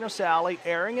 for Wagener Salley,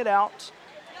 airing it out.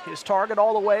 His target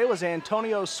all the way was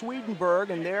Antonio Swedenberg,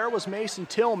 and there was Mason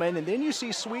Tillman. And then you see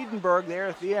Swedenberg there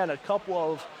at the end, a couple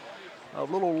of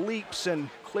little leaps and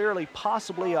clearly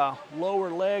possibly a lower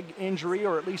leg injury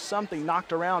or at least something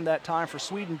knocked around that time for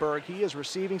Swedenberg. He is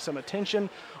receiving some attention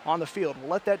on the field.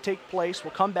 We'll let that take place.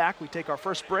 We'll come back. We take our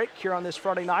first break here on this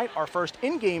Friday night, our first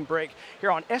in-game break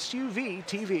here on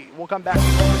SUVtv. We'll come back.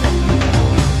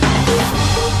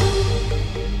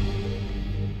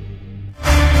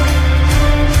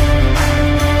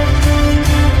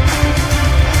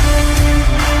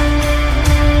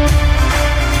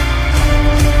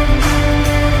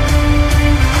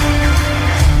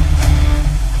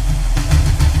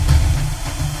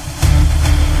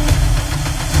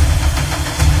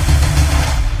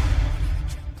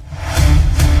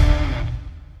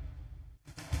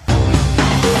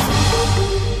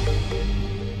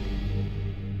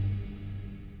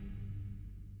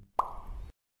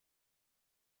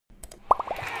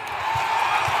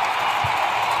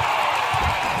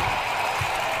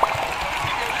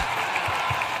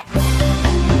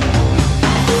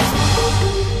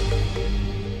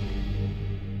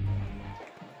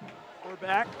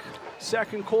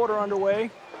 second quarter underway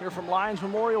here from Lions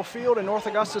Memorial Field in North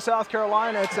Augusta, South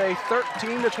Carolina. It's a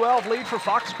 13-12 lead for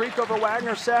Fox Creek over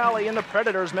Wagener Salley, and the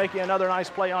Predators making another nice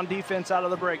play on defense out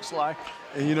of the break, Sly.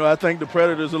 And, you know, I think the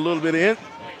Predators a little bit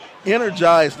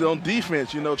energized on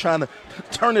defense, you know, trying to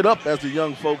turn it up, as the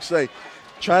young folks say,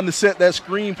 trying to set that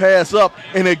screen pass up,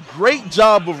 and a great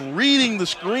job of reading the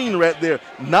screen right there,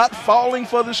 not falling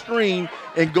for the screen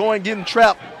and getting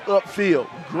trapped upfield.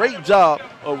 Great job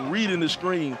of reading the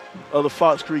screen of the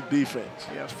Fox Creek defense.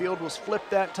 Yeah, field was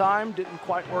flipped that time. Didn't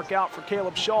quite work out for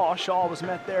Caleb Shaw. Shaw was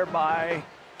met there by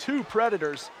 2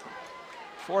 Predators.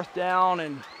 4th down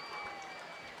and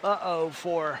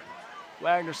for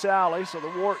Wagener Salley. So the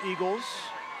War Eagles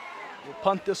will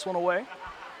punt this one away.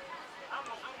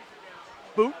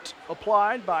 Boot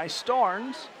applied by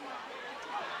Starnes.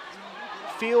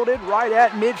 Fielded right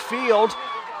at midfield.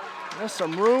 There's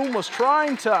some room, was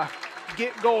trying to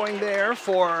get going there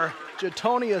for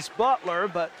Jatonius Butler,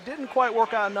 but didn't quite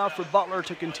work out enough for Butler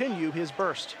to continue his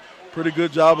burst. Pretty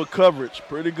good job of coverage.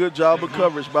 Pretty good job of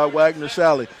coverage by Wagener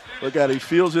Salley. Look at it, he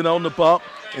fields it on the bump,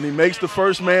 and he makes the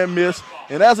first man miss.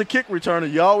 And as a kick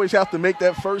returner, you always have to make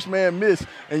that first man miss,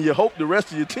 and you hope the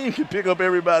rest of your team can pick up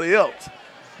everybody else.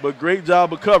 But great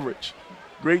job of coverage.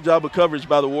 Great job of coverage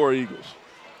by the War Eagles.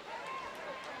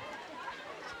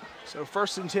 So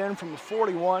 1st and 10 from the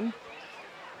 41.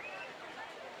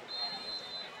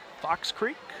 Fox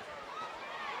Creek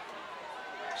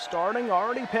starting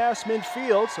already past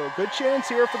midfield, so a good chance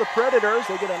here for the Predators.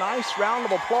 They get a nice round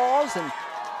of applause and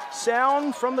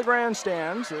sound from the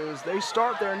grandstands as they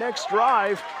start their next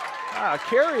drive.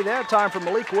 Carry that time for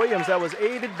Malik Williams. That was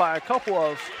aided by a couple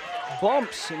of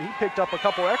bumps, and he picked up a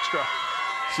couple extra.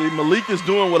 See, Malik is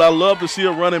doing what I love to see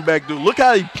a running back do. Look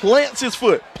how he plants his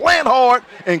foot, plant hard,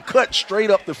 and cut straight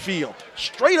up the field.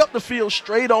 Straight up the field,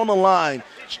 straight on the line.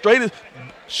 Straight as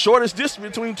shortest distance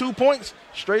between 2 points,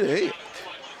 straight ahead.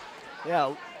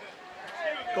 Yeah,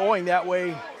 going that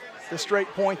way, the straight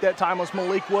point that time was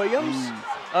Malik Williams.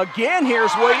 Again,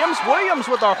 here's Williams. Williams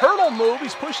with a hurdle move.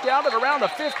 He's pushed out at around the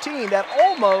 15. That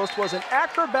almost was an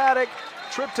acrobatic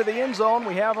trip to the end zone.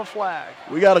 We have a flag.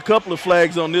 We got a couple of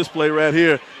flags on this play right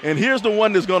here, and here's the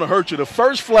one that's going to hurt you. The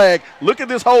first flag, look at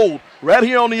this hold right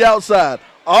here on the outside.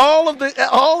 All of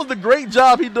the great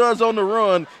job he does on the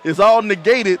run is all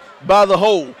negated by the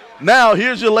hold. Now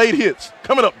here's your late hits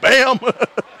coming up. Bam.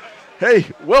 Hey,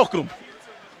 welcome.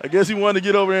 I guess he wanted to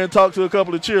get over there and talk to a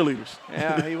couple of cheerleaders.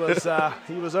 Yeah,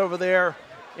 he was over there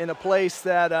in a place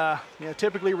that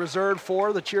typically reserved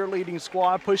for the cheerleading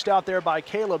squad, pushed out there by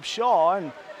Caleb Shaw,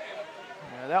 and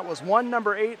that was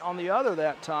number 8 on the other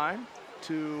that time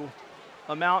to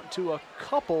amount to a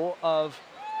couple of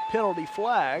penalty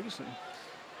flags, and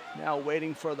now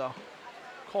waiting for the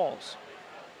calls.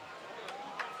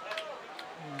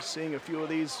 And seeing a few of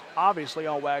these obviously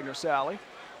on Wagener Salley.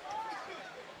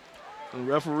 The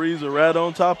referees are right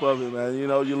on top of it, man. You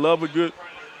know, you love a good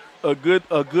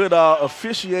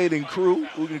officiating crew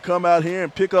who can come out here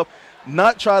and pick up,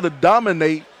 not try to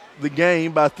dominate the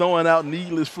game by throwing out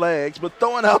needless flags, but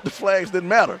throwing out the flags that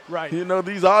matter. Right. You know,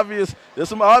 there's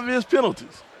some obvious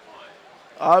penalties.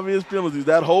 Obvious penalties.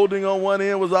 That holding on one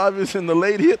end was obvious, and the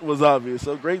late hit was obvious.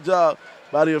 So great job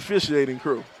by the officiating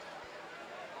crew.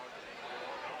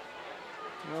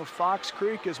 You know, Fox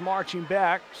Creek is marching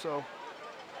back, so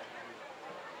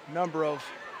number of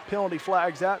penalty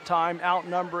flags that time,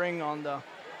 outnumbering on the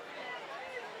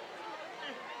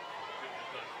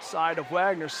side of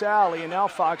Wagener Salley, and now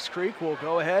Fox Creek will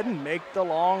go ahead and make the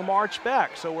long march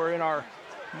back. So we're in our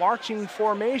marching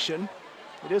formation.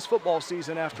 It is football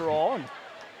season after all, and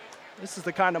this is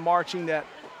the kind of marching that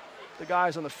the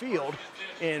guys on the field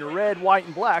in red, white,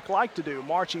 and black like to do,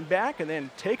 marching back and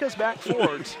then take us back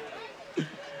forwards.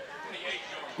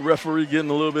 Referee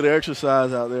getting a little bit of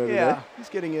exercise out there today. Yeah, he's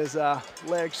getting his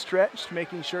legs stretched,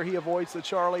 making sure he avoids the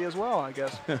Charlie as well, I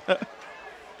guess.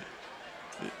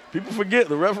 People forget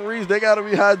the referees, they got to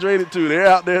be hydrated too. They're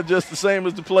out there just the same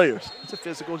as the players. It's a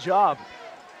physical job.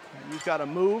 You've got to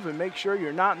move and make sure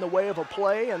you're not in the way of a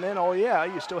play, and then, oh yeah,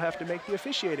 you still have to make the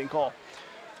officiating call.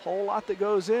 Whole lot that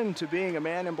goes into being a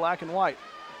man in black and white.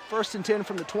 1st and 10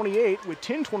 from the 28 with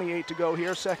 10:28 to go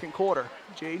here, second quarter.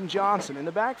 Jaden Johnson. In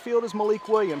the backfield is Malik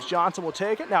Williams. Johnson will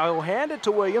take it. Now he'll hand it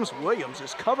to Williams. Williams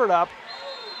is covered up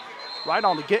right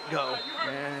on the get-go.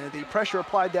 And the pressure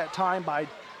applied that time by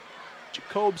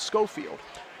Jacob Schofield.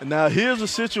 And now here's a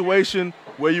situation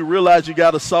where you realize you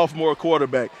got a sophomore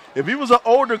quarterback. If he was an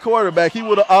older quarterback, he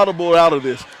would have audibled out of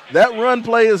this. That run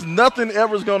play is nothing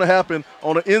ever is going to happen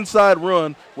on an inside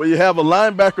run where you have a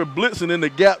linebacker blitzing in the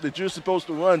gap that you're supposed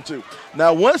to run to.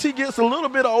 Now, once he gets a little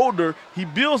bit older, he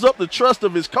builds up the trust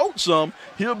of his coach some,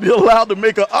 he'll be allowed to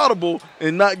make an audible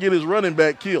and not get his running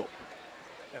back killed.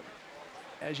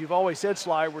 As you've always said,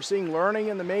 Sly, we're seeing learning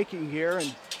in the making here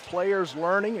and players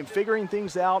learning and figuring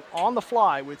things out on the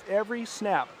fly with every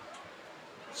snap.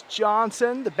 It's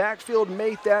Johnson, the backfield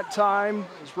mate that time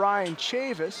is Ryan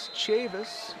Chavis.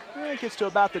 Chavis gets to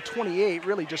about the 28,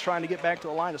 really just trying to get back to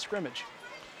the line of scrimmage.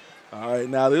 All right,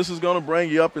 now this is going to bring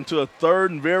you up into a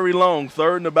third and very long,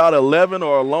 third and about 11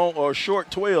 or a long or a short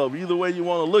 12, either way you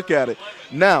want to look at it.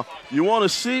 Now, you want to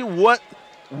see what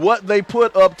they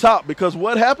put up top, because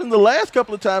what happened the last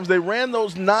couple of times, they ran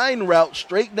those 9 routes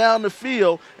straight down the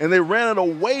field and they ran it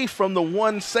away from the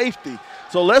one safety.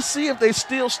 So let's see if they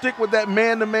still stick with that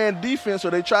man-to-man defense,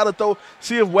 or they try to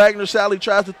see if Wagener Salley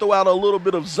tries to throw out a little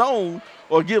bit of zone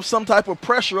or give some type of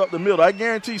pressure up the middle. I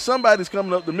guarantee somebody's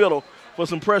coming up the middle for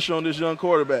some pressure on this young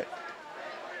quarterback.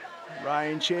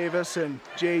 Ryan Chavis and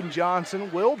Jaden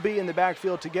Johnson will be in the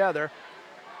backfield together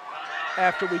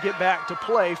after we get back to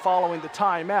play following the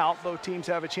timeout. Both teams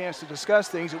have a chance to discuss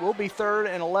things. It will be 3rd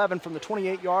and 11 from the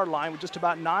 28-yard line with just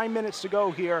about 9 minutes to go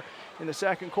here in the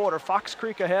second quarter. Fox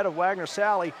Creek ahead of Wagener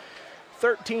Salley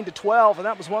 13-12, and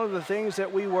that was one of the things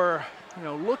that we were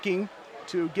looking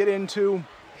to get into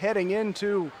heading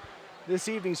into this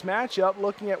evening's matchup,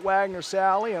 looking at Wagener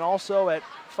Salley and also at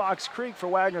Fox Creek for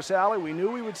Wagener Salley. We knew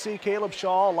we would see Caleb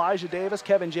Shaw, Elijah Davis,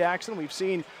 Kevin Jackson. We've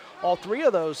seen all 3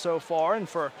 of those so far, and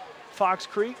for Fox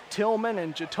Creek, Tillman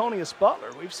and Jatonius Butler.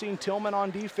 We've seen Tillman on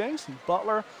defense and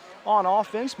Butler on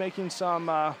offense making some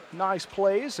nice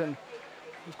plays. And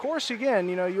of course, again,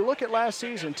 you look at last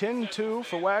season, 10-2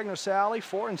 for Wagener Salley,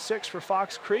 4-6 for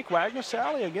Fox Creek. Wagener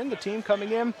Salley, again, the team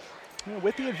coming in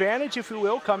with the advantage, if you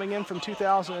will, coming in from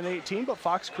 2018, but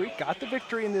Fox Creek got the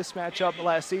victory in this matchup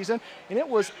last season, and it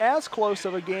was as close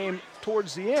of a game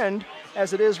towards the end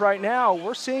as it is right now.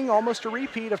 We're seeing almost a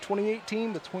repeat of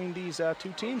 2018 between these 2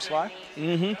 teams, Sly.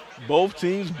 Both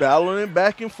teams battling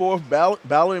back and forth,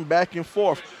 battling back and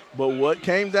forth. But what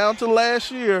came down to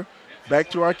last year, back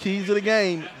to our keys of the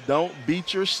game, don't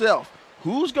beat yourself.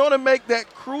 Who's going to make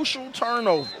that crucial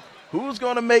turnover? Who's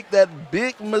going to make that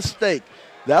big mistake?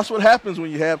 That's what happens when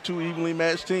you have 2 evenly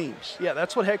matched teams. Yeah,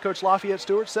 that's what head coach Lafayette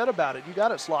Stewart said about it. You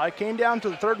got it, Sly. Came down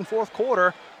to the 3rd and 4th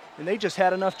quarter, and they just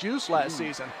had enough juice last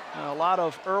season. And a lot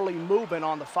of early movement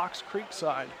on the Fox Creek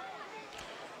side.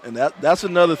 And that's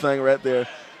another thing right there.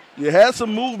 You had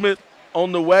some movement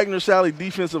on the Wagener Salley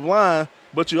defensive line,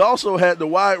 but you also had the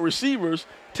wide receivers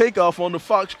take off on the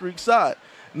Fox Creek side.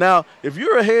 Now, if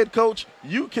you're a head coach,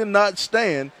 you cannot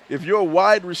stand if your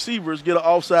wide receivers get an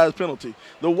offsides penalty.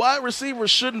 The wide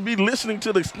receivers shouldn't be listening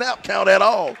to the snap count at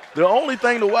all. The only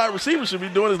thing the wide receivers should be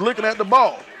doing is looking at the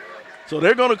ball. So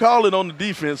they're going to call it on the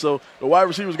defense, so the wide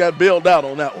receivers got bailed out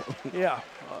on that one. Yeah,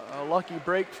 a lucky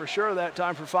break for sure that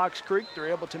time for Fox Creek. They're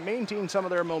able to maintain some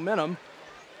of their momentum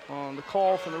on the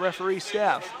call from the referee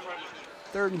staff.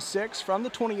 3rd and 6 from the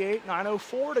 28,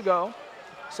 9:04 to go.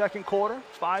 Second quarter,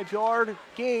 5-yard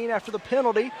gain after the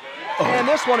penalty. And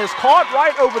this one is caught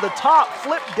right over the top,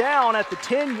 flipped down at the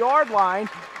 10-yard line.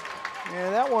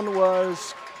 And that one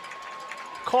was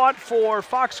caught for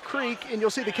Fox Creek, and you'll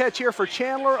see the catch here for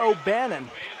Chandler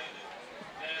O'Bannon.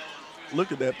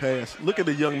 Look at that pass. Look at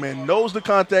the young man. Knows the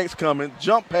contact's coming,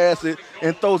 jump past it,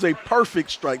 and throws a perfect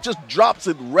strike. Just drops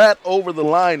it right over the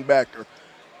linebacker.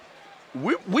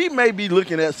 We may be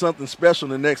looking at something special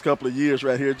in the next couple of years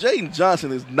right here. Jaden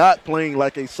Johnson is not playing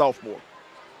like a sophomore.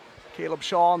 Caleb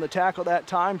Shaw on the tackle that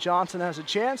time. Johnson has a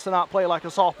chance to not play like a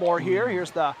sophomore here.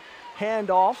 Here's the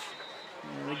handoff.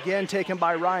 And again taken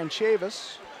by Ryan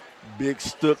Chavis. Big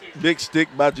stick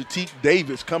by Jatik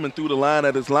Davis coming through the line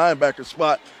at his linebacker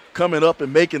spot, coming up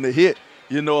and making the hit.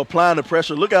 Applying the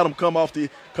pressure. Look at him come up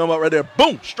right there.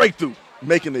 Boom, straight through,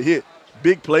 making the hit.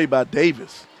 Big play by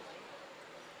Davis.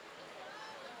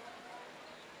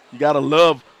 You got to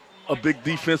love a big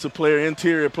defensive player,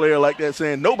 interior player like that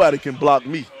saying, nobody can block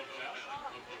me.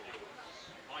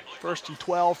 1st and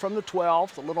 12 from the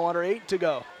 12, a little under 8 to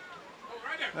go.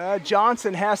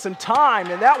 Johnson has some time,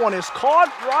 and that one is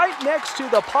caught right next to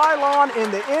the pylon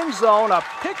in the end zone. A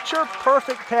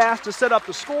picture-perfect pass to set up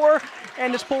the score,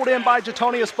 and it's pulled in by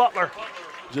Jatonius Butler.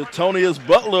 Jatonius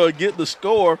Butler get the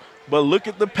score. But look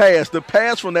at the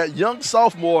pass from that young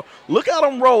sophomore. Look at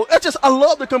him roll. I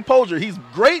love the composure. He's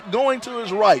great going to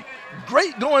his right,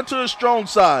 great going to his strong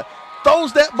side.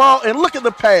 Throws that ball, and look at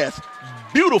the pass.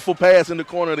 Beautiful pass in the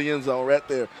corner of the end zone right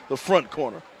there, the front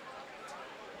corner.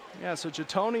 Yeah, so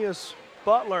Jatonius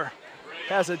Butler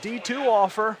has a D2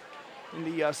 offer in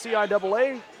the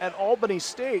CIAA at Albany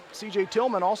State. C.J.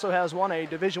 Tillman also has won a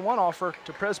Division I offer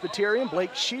to Presbyterian.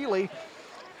 Blake Shealy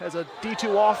has a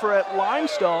D2 offer at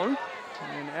Limestone.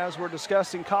 And as we're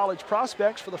discussing college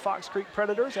prospects for the Fox Creek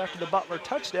Predators after the Butler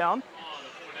touchdown.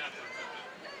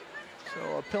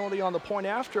 So a penalty on the point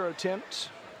after attempt.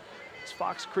 It's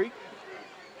Fox Creek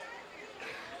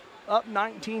up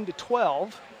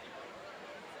 19-12.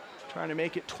 Trying to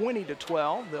make it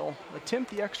 20-12. They'll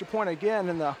attempt the extra point again,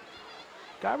 and the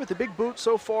guy with the big boot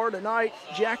so far tonight,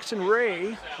 Jackson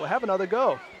Ray, will have another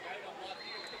go.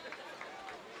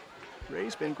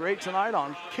 Ray's been great tonight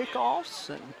on kickoffs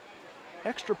and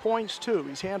extra points too.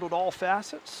 He's handled all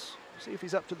facets. See if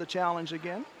he's up to the challenge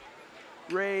again.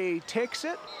 Ray takes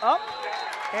it up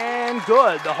and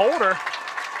good. The holder,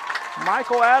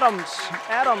 Michael Adams.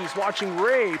 Adams watching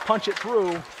Ray punch it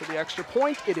through for the extra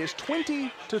point. It is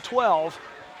 20-12.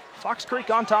 Fox Creek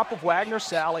on top of Wagener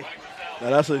Salley. Now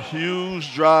that's a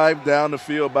huge drive down the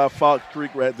field by Fox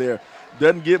Creek right there.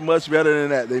 Doesn't get much better than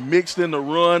that. They mixed in the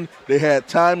run. They had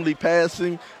timely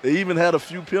passing. They even had a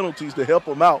few penalties to help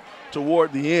them out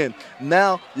toward the end.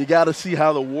 Now you got to see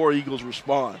how the War Eagles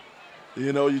respond.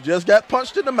 You know, you just got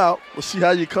punched in the mouth. Let's see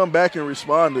how you come back and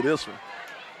respond to this one.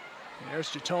 There's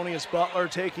Jatonius Butler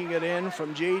taking it in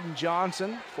from Jaden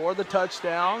Johnson for the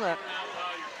touchdown. That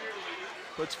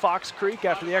puts Fox Creek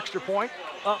after the extra point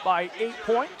up by 8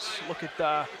 points. Look at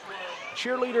the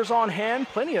cheerleaders on hand.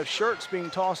 Plenty of shirts being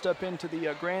tossed up into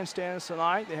the grandstands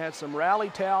tonight. They had some rally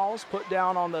towels put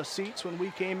down on the seats when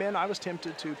we came in. I was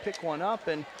tempted to pick one up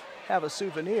and have a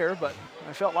souvenir, but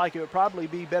I felt like it would probably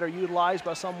be better utilized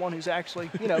by someone who's actually,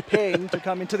 you know, paying to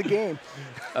come into the game.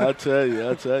 I tell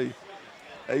you.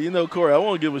 Hey, you know, Corey, I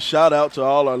want to give a shout out to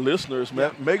all our listeners,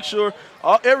 man. Yeah. Make sure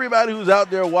everybody who's out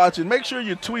there watching, make sure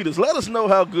you tweet us. Let us know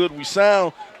how good we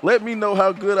sound. Let me know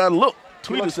how good I look.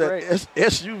 Tweet us at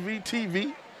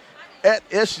SUVtv, at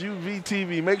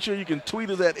SUVtv. Make sure you can tweet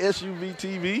us at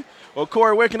SUVtv. Or,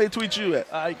 Corey, where can they tweet you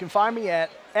at? You can find me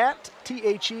at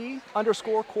THE_Corey,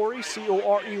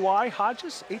 COREY,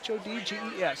 Hodges,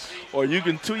 HODGES. Or you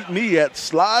can tweet me at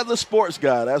Sly the Sports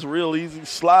Guy. That's real easy,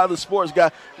 Sly the Sports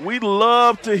Guy. We'd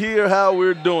love to hear how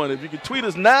we're doing. If you can tweet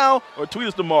us now or tweet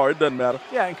us tomorrow, it doesn't matter.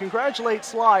 Yeah, and congratulate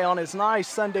Sly on his nice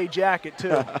Sunday jacket,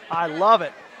 too. I love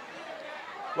it.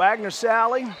 Wagener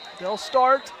Salley, they'll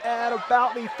start at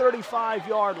about the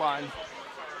 35-yard line.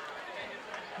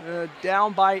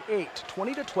 Down by 8,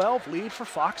 20-12 lead for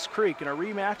Fox Creek in a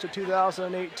rematch of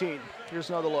 2018. Here's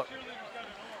another look.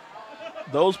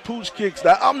 Those pooch kicks,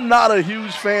 I'm not a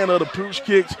huge fan of the pooch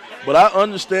kicks, but I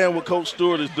understand what Coach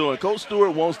Stewart is doing. Coach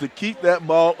Stewart wants to keep that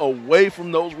ball away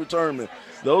from those returnmen.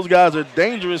 Those guys are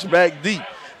dangerous back deep.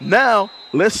 Now,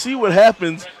 let's see what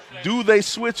happens. Do they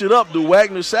switch it up? Do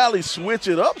Wagener Salley switch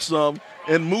it up some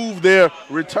and move their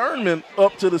returnmen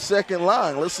up to the second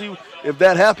line? Let's see if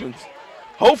that happens.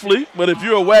 Hopefully, but if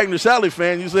you're a Wagener Salley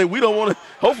fan, you say we don't want to,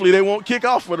 hopefully they won't kick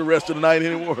off for the rest of the night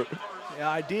anymore. Yeah,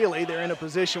 ideally they're in a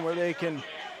position where they can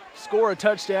score a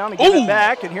touchdown and give it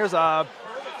back, and here's a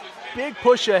big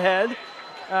push ahead.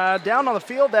 Down on the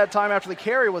field that time after the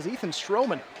carry was Ethan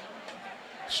Stroman.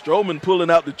 Stroman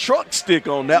pulling out the truck stick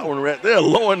on that one right there,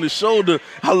 lowering the shoulder.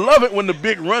 I love it when the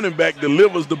big running back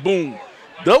delivers the boom.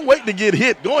 Don't wait to get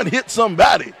hit. Go and hit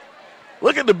somebody.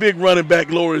 Look at the big running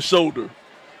back lower his shoulder.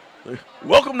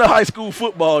 Welcome to high school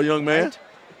football, young man. Right.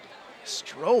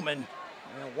 Stroman.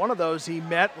 One of those he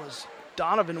met was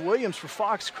Donovan Williams for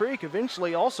Fox Creek.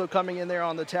 Eventually also coming in there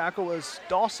on the tackle was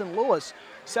Dawson Lewis.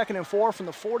 2nd and 4 from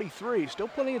the 43. Still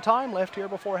plenty of time left here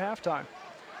before halftime.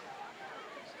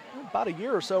 About a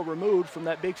year or so removed from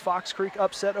that big Fox Creek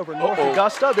upset over North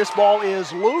Augusta. This ball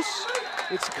is loose.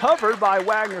 It's covered by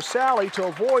Wagener Salley to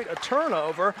avoid a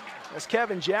turnover as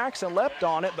Kevin Jackson leapt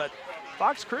on it, but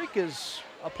Fox Creek is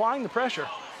applying the pressure.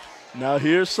 Now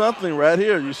here's something right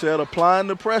here. You said applying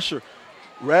the pressure.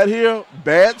 Right here,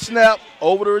 bad snap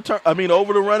over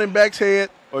the running back's head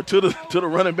or to the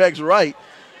running back's right.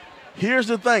 Here's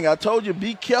the thing. I told you,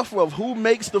 be careful of who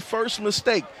makes the first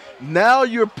mistake. Now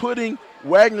you're putting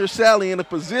Wagener Salley in a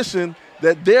position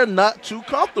that they're not too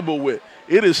comfortable with.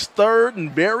 It is 3rd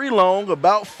and very long,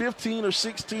 about 15 or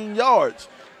 16 yards.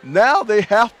 Now they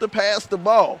have to pass the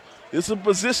ball. It's a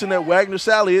position that Wagener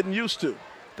Salley isn't used to.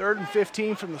 3rd and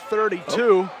 15 from the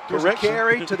 32. There's a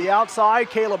carry to the outside.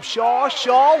 Caleb Shaw.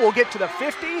 Shaw will get to the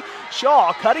 50.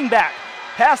 Shaw cutting back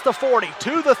past the 40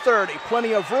 to the 30.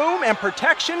 Plenty of room and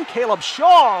protection. Caleb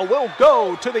Shaw will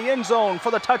go to the end zone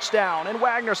for the touchdown. And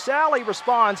Wagener Salley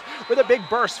responds with a big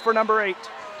burst for number 8.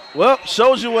 Well,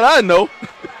 shows you what I know.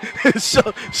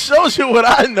 Shows you what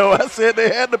I know. I said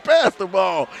they had to pass the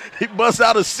ball. He busts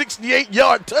out a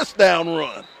 68-yard touchdown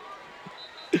run.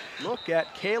 Look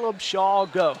at Caleb Shaw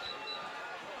go.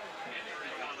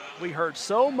 We heard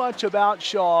so much about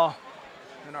Shaw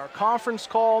in our conference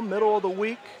call, middle of the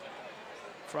week,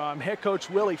 from head coach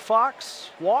Willie Fox.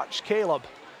 Watch Caleb.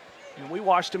 And we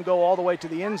watched him go all the way to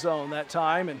the end zone that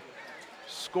time and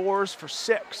scores for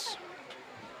 6.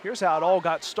 Here's how it all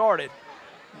got started.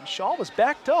 And Shaw was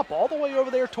backed up all the way over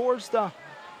there towards the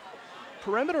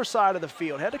perimeter side of the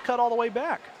field. Had to cut all the way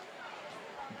back.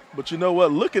 But you know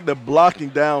what? Look at the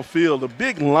blocking downfield. The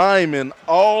big lineman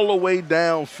all the way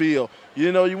downfield.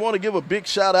 You know, you want to give a big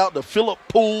shout out to Phillip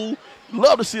Poole.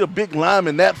 Love to see a big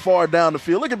lineman that far down the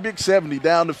field. Look at Big 70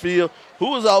 down the field.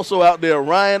 Who is also out there?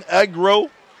 Ryan Agro,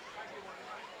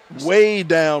 way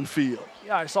downfield.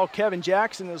 Yeah, I saw Kevin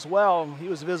Jackson as well. He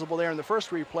was visible there in the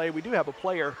first replay. We do have a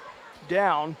player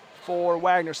down for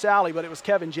Wagener Salley, but it was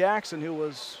Kevin Jackson who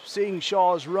was seeing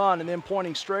Shaw's run and then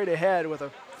pointing straight ahead with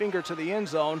a finger to the end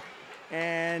zone.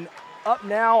 And up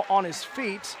now on his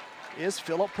feet is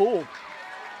Phillip Poole.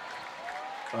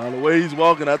 The way he's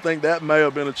walking, I think that may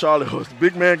have been a Charlie horse. The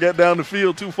big man got down the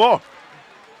field too far.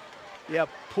 Yeah,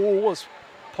 Poole was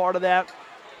part of that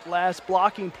last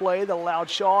blocking play that allowed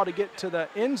Shaw to get to the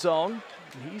end zone.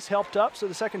 He's helped up, so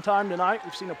the second time tonight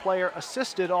we've seen a player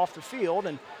assisted off the field.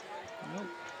 And you know,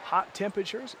 hot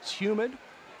temperatures, it's humid,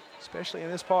 especially in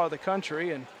this part of the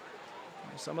country, and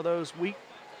some of those week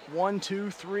 1, 2,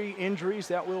 3 injuries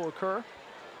that will occur.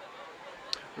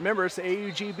 Remember, it's the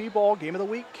AugBball Game of the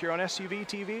Week here on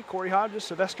SUVtv. Corey Hodges,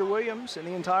 Sylvester Williams, and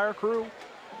the entire crew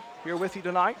here with you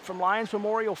tonight from Lions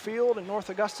Memorial Field in North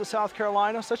Augusta, South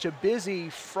Carolina. Such a busy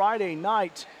Friday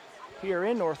night here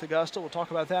in North Augusta. We'll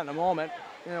talk about that in a moment.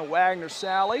 You know, Wagener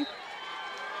Salley.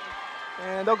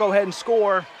 And they'll go ahead and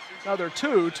score another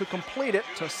 2 to complete it,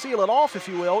 to seal it off, if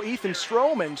you will. Ethan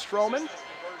Stroman.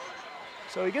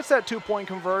 So he gets that 2-point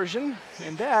conversion,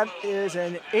 and that is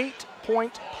an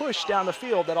 8-point push down the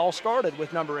field that all started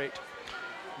with number 8.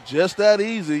 Just that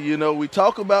easy. You know, we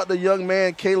talk about the young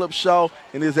man, Caleb Shaw,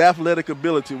 and his athletic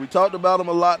ability. We talked about him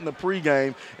a lot in the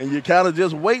pregame, and you're kind of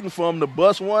just waiting for him to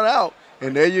bust one out.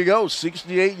 And there you go,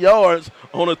 68 yards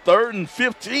on a 3rd and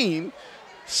 15,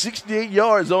 68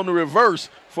 yards on the reverse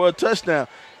for a touchdown.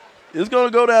 It's going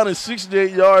to go down in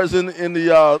 68 yards in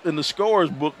the scorer's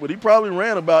book, but he probably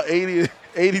ran about 80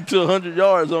 to 100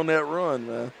 yards on that run,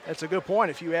 man. That's a good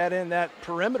point. If you add in that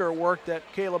perimeter work that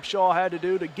Caleb Shaw had to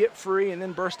do to get free and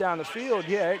then burst down the field,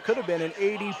 yeah, it could have been an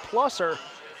 80-pluser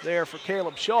there for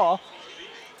Caleb Shaw.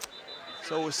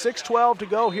 So with 6:12 to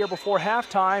go here before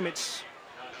halftime, it's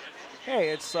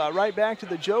right back to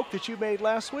the joke that you made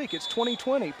last week. It's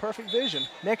 2020, perfect vision.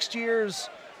 Next year's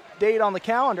date on the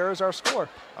calendar is our score.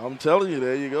 I'm telling you,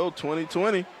 there you go,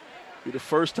 2020. Be the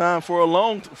first time in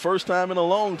a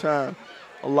long time.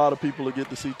 A lot of people will get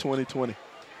to see 2020.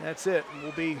 That's it.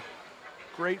 We'll be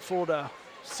grateful to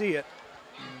see it.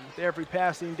 With every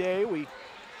passing day, we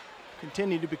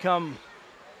continue to become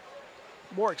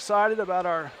more excited about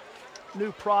our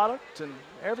new product and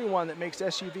everyone that makes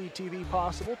SUVtv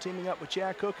possible, teaming up with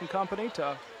Chad Cook and company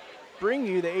to bring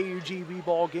you the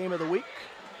AugBball Game of the Week.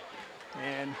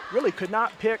 And really could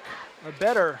not pick a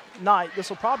better night. This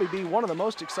will probably be one of the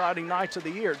most exciting nights of the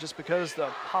year just because the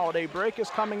holiday break is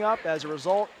coming up. As a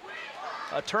result,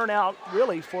 a turnout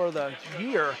really for the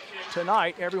year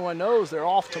tonight. Everyone knows they're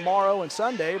off tomorrow and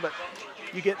Sunday, but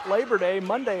you get Labor Day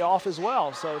Monday off as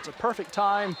well. So it's a perfect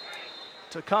time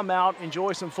to come out,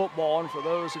 enjoy some football. And for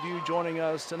those of you joining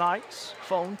us tonight,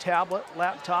 phone, tablet,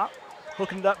 laptop,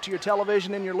 hooking it up to your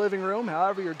television in your living room,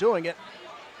 however you're doing it,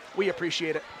 we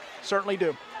appreciate it. Certainly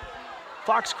do.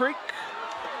 Fox Creek,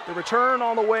 the return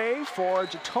on the way for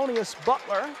Jatonius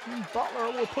Butler.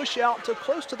 Butler will push out to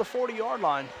close to the 40-yard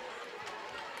line.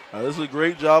 This is a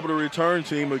great job of the return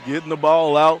team of getting the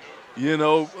ball out. You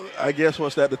know, I guess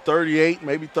what's that, the 38,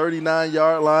 maybe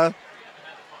 39-yard line.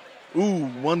 Ooh,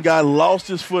 one guy lost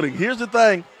his footing. Here's the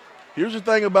thing. Here's the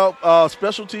thing about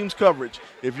special teams coverage.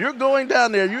 If you're going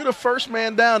down there, you're the first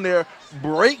man down there,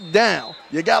 break down.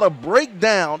 You got to break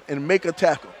down and make a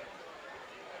tackle.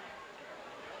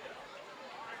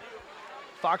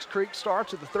 Fox Creek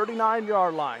starts at the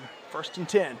 39-yard line, 1st and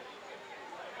 10.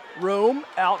 Room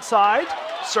outside,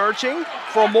 searching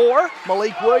for more.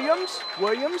 Malik Williams.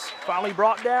 Williams finally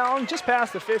brought down just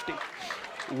past the 50.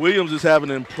 Williams is having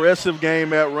an impressive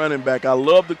game at running back. I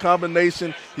love the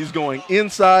combination. He's going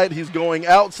inside. He's going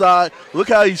outside. Look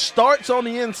how he starts on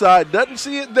the inside, doesn't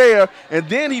see it there, and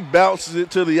then he bounces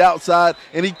it to the outside,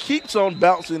 and he keeps on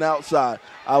bouncing outside.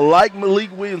 I like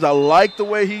Malik Williams. I like the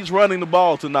way he's running the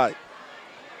ball tonight.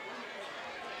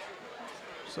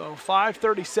 So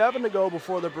 5:37 to go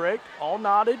before the break. All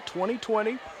knotted,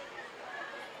 20-20.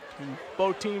 And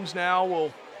both teams now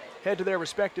will head to their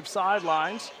respective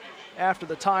sidelines. After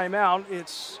the timeout,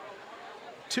 it's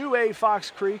 2A Fox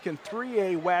Creek and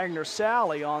 3A Wagener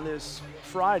Salley on this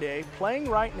Friday, playing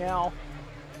right now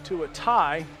to a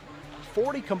tie.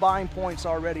 40 combined points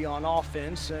already on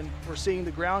offense, and we're seeing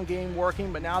the ground game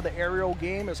working, but now the aerial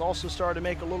game has also started to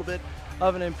make a little bit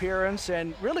of an appearance,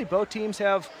 and really both teams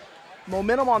have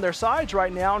momentum on their sides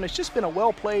right now, and it's just been a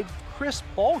well-played, crisp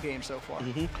ball game so far.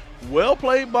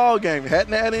 Well-played ball game.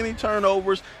 Hadn't had any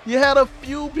turnovers. You had a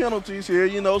few penalties here,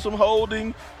 you know, some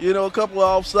holding, you know, a couple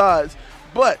of offsides.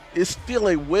 But it's still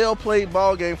a well-played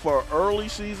ball game for an early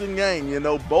season game. You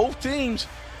know, both teams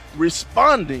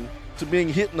responding to being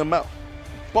hit in the mouth.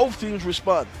 Both teams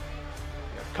responding.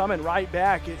 Coming right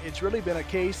back, it's really been a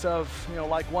case of, you know,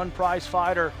 like one prize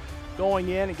fighter going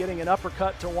in and getting an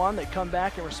uppercut to one. They come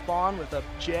back and respond with a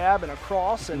jab and a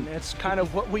cross, and it's kind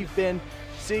of what we've been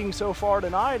seeing so far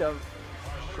tonight, a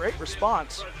great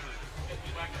response.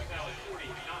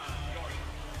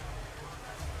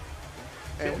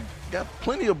 And we got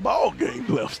plenty of ball game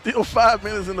left. Still 5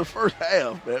 minutes in the first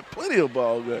half, man. Plenty of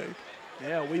ball game.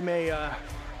 Yeah, we may,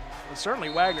 certainly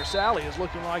Wagener Salley is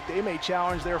looking like they may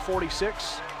challenge their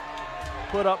 46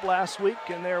 put up last week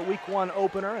in their week 1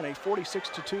 opener in a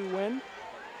 46-2 win.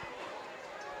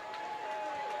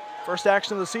 First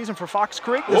action of the season for Fox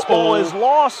Creek. This ball is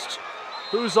lost.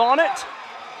 Who's on it?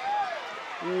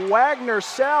 Wagener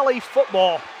Salley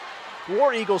football.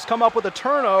 War Eagles come up with a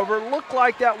turnover. Looked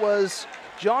like that was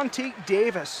John Teague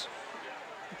Davis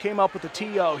who came up with the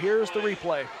TO. Here's the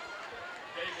replay.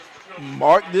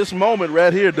 Mark this moment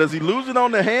right here. Does he lose it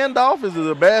on the handoff? Is it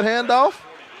a bad handoff?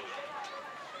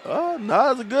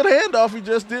 No, it's a good handoff. He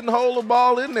just didn't hold the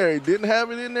ball in there. He didn't have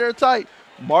it in there tight.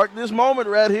 Mark this moment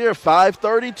right here.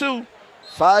 5:32.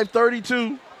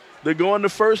 5:32. They're going to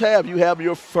first half. You have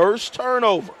your first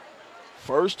turnover.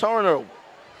 First turnover.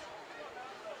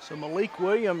 So Malik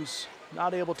Williams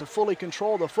not able to fully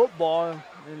control the football.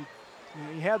 And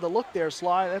he had the look there,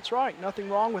 Sly. That's right. Nothing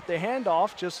wrong with the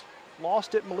handoff. Just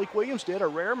lost it. Malik Williams did. A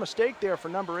rare mistake there for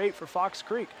number 8 for Fox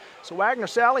Creek. So Wagener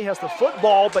Salley has the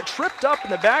football, but tripped up in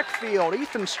the backfield.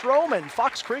 Ethan Stroman.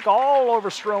 Fox Creek all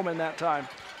over Stroman that time.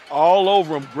 All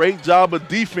over him. Great job of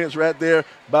defense right there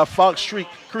by Fox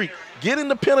Creek. Getting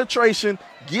the penetration,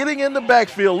 getting in the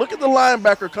backfield. Look at the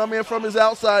linebacker come in from his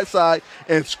outside side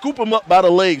and scoop him up by the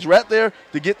legs right there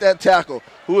to get that tackle.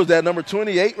 Who is that, number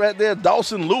 28 right there?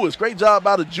 Dawson Lewis. Great job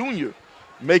by the junior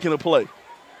making a play.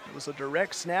 It was a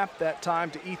direct snap that time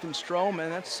to Ethan Stroman.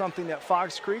 That's something that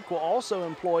Fox Creek will also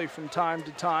employ from time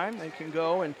to time. They can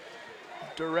go and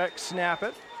direct snap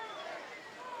it.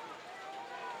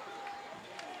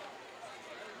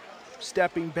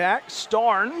 Stepping back,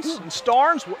 Starnes, and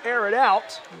Starnes will air it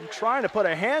out. And trying to put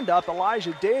a hand up,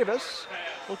 Elijah Davis.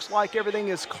 Looks like everything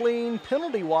is clean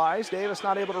penalty-wise. Davis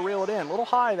not able to reel it in. A little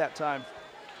high that time.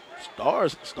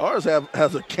 Stars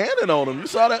has a cannon on him. You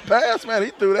saw that pass, man. He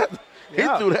threw that.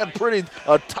 Yeah. He threw that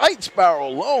a tight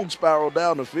spiral, long spiral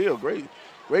down the field.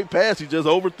 Great pass. He just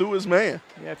overthrew his man.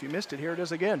 Yeah, if you missed it, here it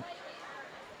is again.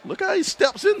 Look how he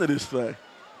steps into this thing.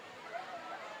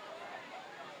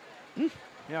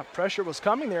 Yeah, pressure was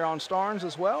coming there on Starnes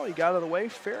as well. He got out of the way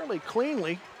fairly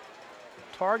cleanly.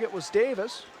 Target was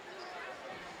Davis.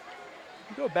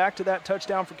 You go back to that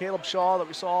touchdown for Caleb Shaw that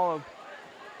we saw a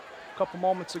couple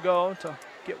moments ago to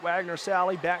get Wagener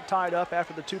Salley back tied up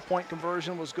after the 2-point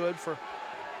conversion was good for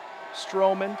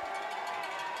Stroman.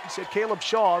 He said Caleb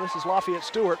Shaw, this is Lafayette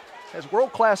Stewart, has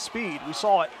world-class speed. We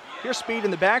saw it. Here's speed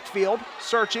in the backfield,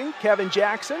 searching. Kevin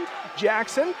Jackson.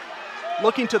 Jackson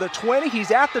looking to the 20.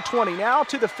 He's at the 20 now,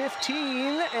 to the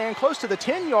 15 and close to the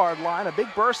 10-yard line. A big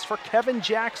burst for Kevin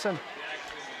Jackson.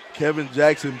 Kevin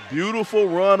Jackson, beautiful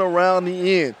run around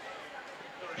the end.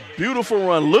 Beautiful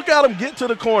run. Look at him get to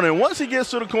the corner. And once he gets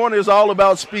to the corner, it's all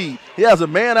about speed. He has a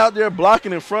man out there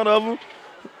blocking in front of him.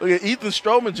 Look at Ethan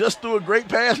Stroman just threw a great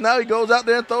pass. Now he goes out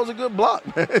there and throws a good block.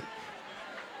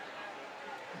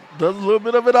 Does a little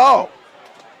bit of it all.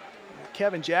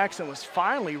 Kevin Jackson was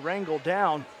finally wrangled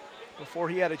down before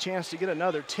he had a chance to get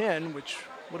another 10, which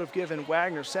would have given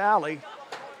Wagener Salley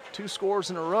 2 scores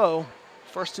in a row.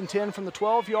 1st and 10 from the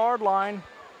 12-yard line.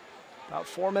 About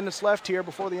 4 minutes left here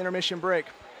before the intermission break.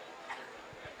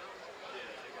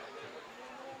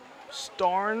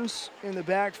 Starnes in the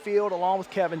backfield along with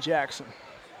Kevin Jackson.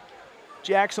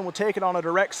 Jackson will take it on a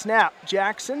direct snap.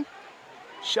 Jackson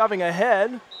shoving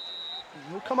ahead.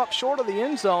 He'll come up short of the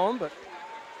end zone, but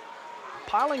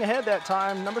piling ahead that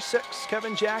time, number 6,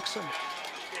 Kevin Jackson.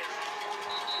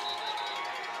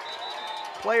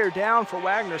 Player down for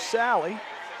Wagener Salley.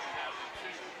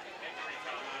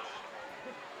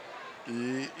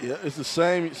 Yeah, it's the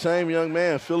same young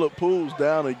man. Phillip Poole's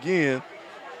down again.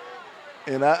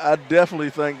 And I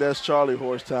definitely think that's Charlie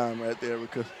Horse time right there,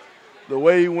 because the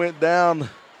way he went down,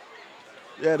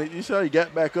 yeah, you saw he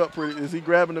got back up pretty. Is he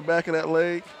grabbing the back of that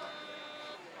leg?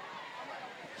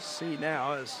 See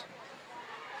now as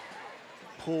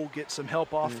Poole gets some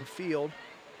help off the field.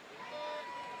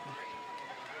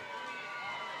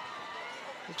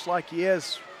 Looks like he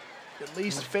is at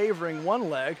least favoring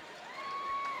one leg.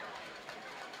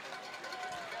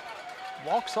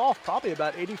 Walks off probably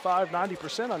about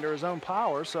 85–90% under his own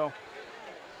power. So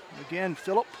again,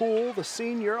 Phillip Poole, the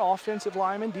senior offensive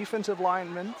lineman, defensive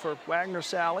lineman for Wagener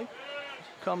Salley,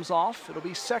 comes off. It'll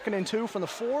be 2nd and 2 from the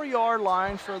 4-yard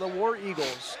line for the War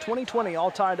Eagles. 20-20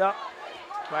 all tied up.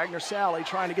 Wagener Salley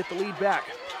trying to get the lead back.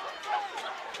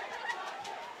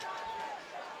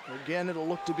 Again, it'll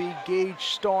look to be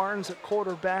Gage Starnes at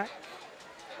quarterback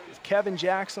with Kevin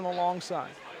Jackson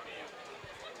alongside.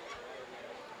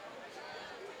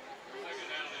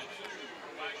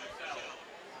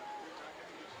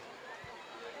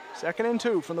 Second and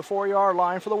 2 from the 4-yard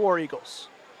line for the War Eagles.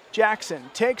 Jackson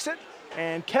takes it,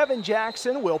 and Kevin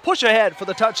Jackson will push ahead for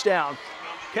the touchdown.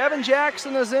 Kevin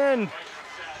Jackson is in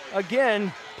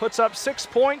again, puts up 6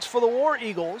 points for the War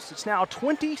Eagles. It's now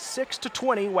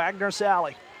 26-20, Wagener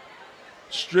Salley.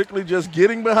 Strictly just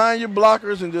getting behind your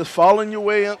blockers and just following your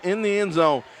way in the end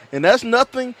zone. And that's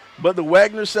nothing but the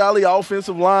Wagener Salley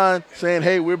offensive line saying,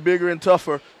 hey, we're bigger and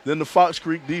tougher than the Fox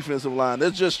Creek defensive line.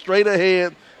 That's just straight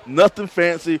ahead, nothing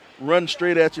fancy, run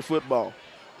straight at your football.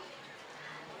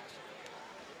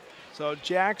 So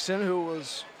Jackson, who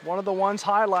was one of the ones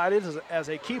highlighted as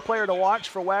a key player to watch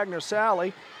for Wagener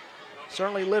Salley,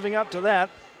 certainly living up to that.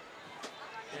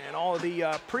 And all of the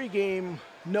pregame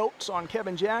notes on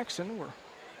Kevin Jackson, we're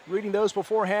reading those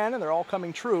beforehand, and they're all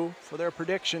coming true for their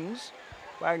predictions.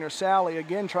 Wagener Salley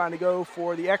again trying to go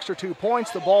for the extra 2 points.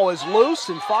 The ball is loose,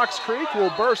 and Fox Creek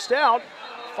will burst out.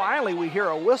 Finally, we hear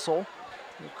a whistle.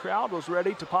 The crowd was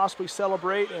ready to possibly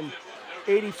celebrate an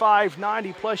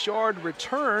 85-90-plus yard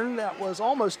return that was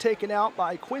almost taken out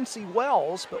by Quincy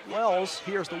Wells, but Wells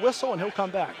hears the whistle, and he'll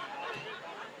come back.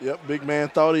 Yep, big man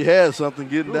thought he had something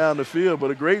getting down the field,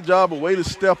 but a great job, a way to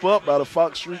step up by the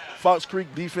Fox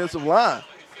Creek defensive line.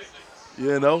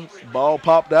 You know, ball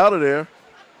popped out of there.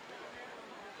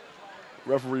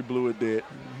 Referee blew it dead.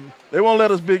 They won't let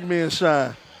us big men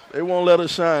shine. They won't let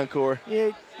us shine, Corey. Yeah,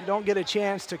 you don't get a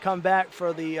chance to come back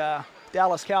for the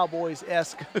Dallas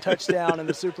Cowboys-esque touchdown in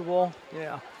the Super Bowl.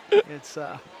 Yeah, it's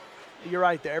you're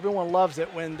right there. Everyone loves it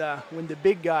when the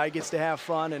big guy gets to have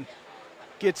fun and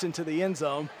gets into the end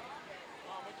zone.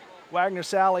 Wagener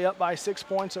Salley up by 6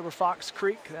 points over Fox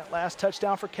Creek. That last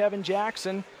touchdown for Kevin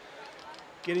Jackson,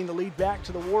 getting the lead back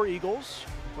to the War Eagles.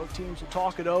 Both teams will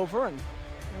talk it over, and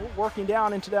we're working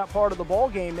down into that part of the ball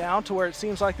game now to where it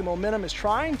seems like the momentum is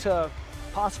trying to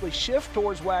possibly shift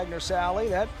towards Wagener Salley.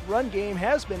 That run game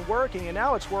has been working, and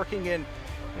now it's working in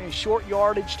short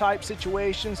yardage type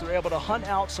situations. They're able to hunt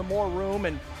out some more room,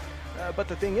 and but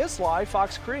the thing is,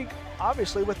 Fox Creek,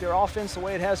 obviously with their offense the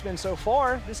way it has been so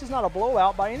far, this is not a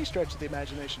blowout by any stretch of the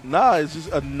imagination. Nah, it's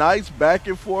just a nice back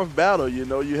and forth battle. You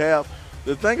know, you have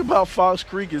the thing about Fox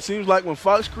Creek, it seems like when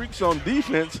Fox Creek's on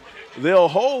defense, they'll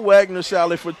hold Wagener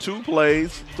Salley for 2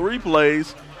 plays, 3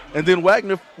 plays, and then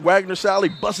Wagener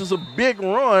Salley busts a big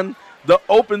run to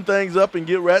open things up and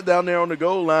get right down there on the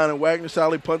goal line, and Wagener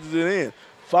Salley punches it in.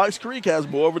 Fox Creek has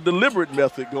more of a deliberate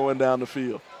method going down the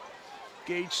field.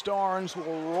 Gage Starnes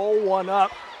will roll one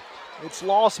up. It's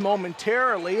lost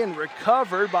momentarily and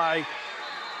recovered by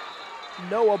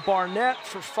Noah Barnett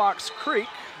for Fox Creek.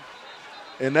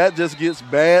 And that just gets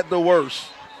bad to worse.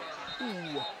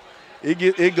 Ooh.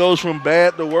 It goes from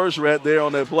bad to worse right there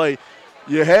on that play.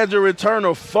 You had your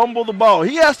returner fumble the ball.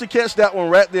 He has to catch that one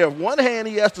right there. One hand,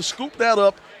 he has to scoop that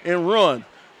up and run.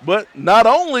 But not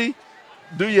only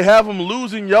do you have him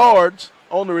losing yards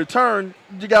on the return,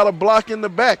 you got a block in the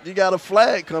back. You got a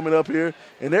flag coming up here,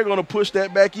 and they're going to push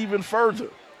that back even further.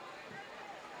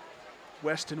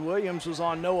 Weston Williams was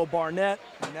on Noah Barnett,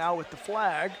 and now with the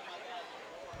flag,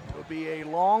 it'll be a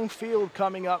long field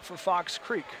coming up for Fox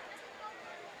Creek.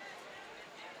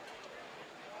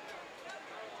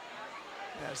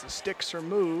 As the sticks are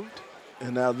moved.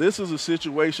 And now this is a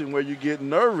situation where you get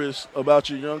nervous about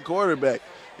your young quarterback.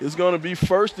 It's going to be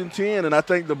 1st and 10, and I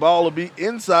think the ball will be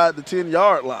inside the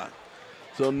 10-yard line.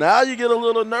 So now you get a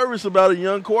little nervous about a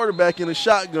young quarterback in a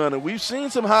shotgun, and we've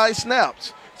seen some high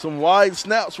snaps, some wide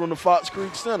snaps from the Fox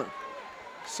Creek center.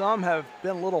 Some have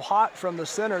been a little hot from the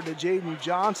center to Jaden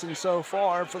Johnson so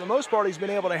far. For the most part, he's been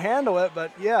able to handle it,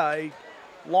 but yeah, a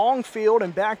long field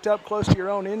and backed up close to your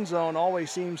own end zone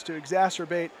always seems to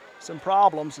exacerbate some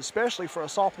problems, especially for a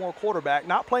sophomore quarterback.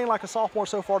 Not playing like a sophomore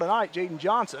so far tonight, Jaden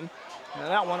Johnson. And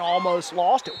that one almost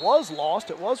lost. It was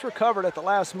lost. It was recovered at the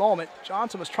last moment.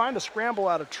 Johnson was trying to scramble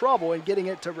out of trouble and getting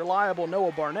it to reliable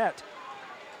Noah Barnett.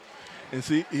 And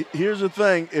see, here's the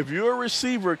thing. If you're a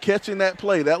receiver catching that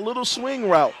play, that little swing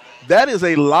route, that is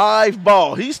a live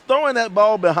ball. He's throwing that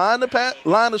ball behind the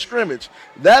line of scrimmage.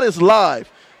 That is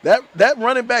live. That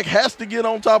running back has to get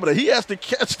on top of that. He has to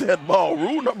catch that ball.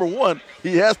 Rule number 1,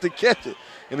 he has to catch it.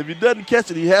 And if he doesn't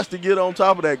catch it, he has to get on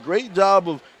top of that. Great job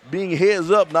of being heads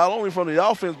up, not only from the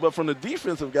offense, but from the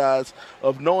defensive guys,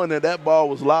 of knowing that that ball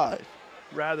was live.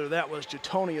 Rather, that was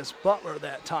Jatonius Butler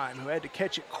that time, who had to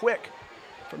catch it quick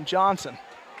from Johnson.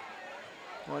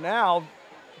 Well, now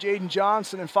Jaden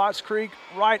Johnson and Fox Creek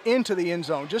right into the end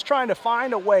zone, just trying to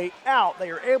find a way out.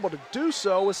 They are able to do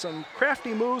so with some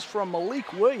crafty moves from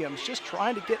Malik Williams, just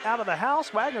trying to get out of the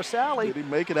house. Wagener Salley. Did he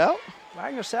make it out?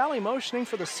 Wagener Salley motioning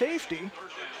for the safety.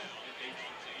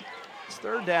 It's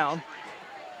 3rd down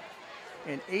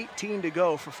and 18 to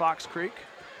go for Fox Creek.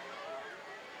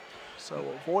 So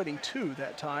avoiding 2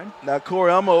 that time. Now,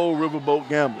 Corey, I'm an old riverboat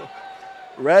gambler.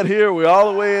 Right here, we're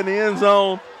all the way in the end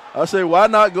zone. I say, why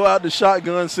not go out the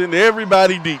shotgun, send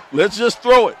everybody deep? Let's just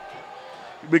throw it.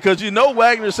 Because you know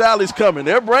Wagener Salley's coming.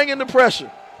 They're bringing the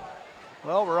pressure.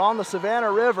 Well, we're on the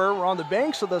Savannah River. We're on the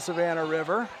banks of the Savannah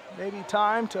River. Maybe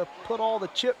time to put all the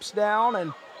chips down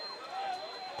and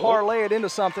parlay it into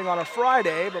something on a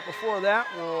Friday. But before that,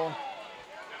 we'll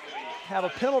have a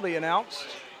penalty announced.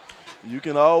 You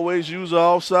can always use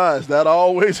offsides. That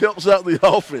always helps out the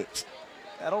offense.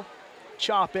 That'll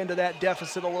chop into that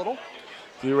deficit a little.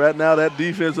 See, right now, that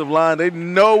defensive line, they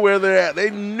know where they're at. They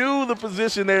knew the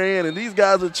position they're in, and these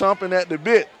guys are chomping at the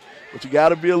bit. But you got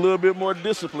to be a little bit more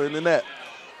disciplined than that.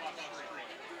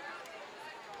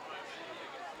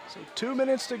 So 2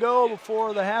 minutes to go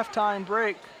before the halftime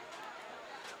break.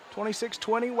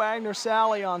 26-20, Wagener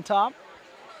Salley on top.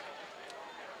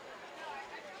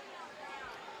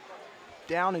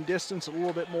 Down in distance a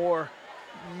little bit more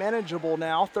manageable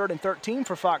now. 3rd and 13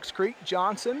 for Fox Creek.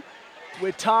 Johnson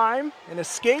with time, an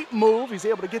escape move. He's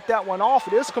able to get that one off.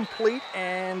 It is complete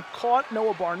and caught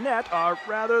Noah Barnett.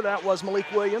 Rather, that was Malik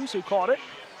Williams who caught it.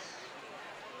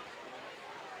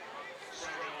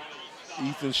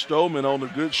 Ethan Stroman on a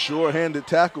good sure-handed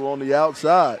tackle on the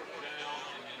outside.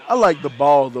 I like the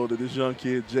ball, though, that this young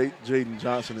kid, Jaden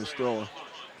Johnson, is throwing.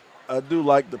 I do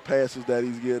like the passes that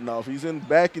he's getting off. He's in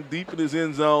back and deep in his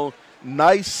end zone.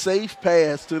 Nice, safe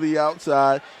pass to the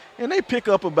outside. And they pick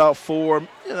up about 4,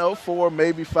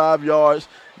 maybe 5 yards.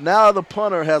 Now the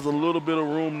punter has a little bit of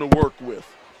room to work with.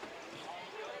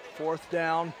 4th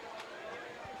down.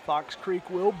 Fox Creek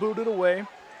will boot it away.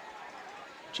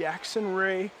 Jackson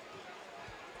Ray.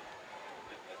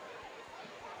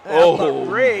 But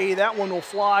Ray, that one will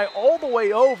fly all the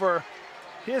way over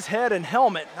his head and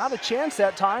helmet. Not a chance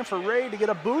that time for Ray to get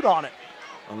a boot on it.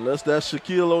 Unless that's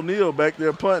Shaquille O'Neal back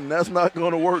there punting. That's not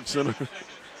going to work, Senator.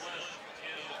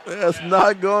 That's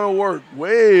not going to work.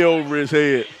 Way over his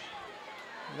head.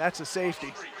 That's a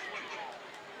safety.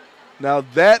 Now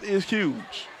that is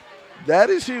huge.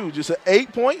 That is huge. It's an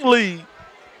 8-point lead.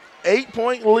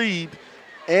 8-point lead.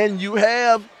 And you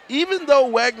have, even though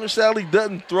Wagener Salley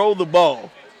doesn't throw the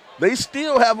ball, they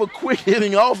still have a quick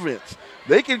hitting offense.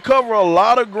 They can cover a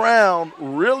lot of ground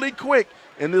really quick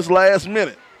in this last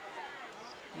minute.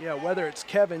 Yeah, whether it's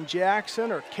Kevin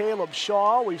Jackson or Caleb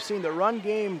Shaw, we've seen the run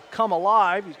game come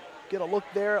alive. You get a look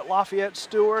there at Lafayette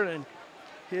Stewart and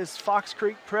his Fox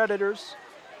Creek Predators.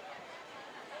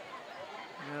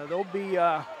 They'll be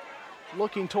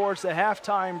looking towards the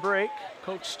halftime break.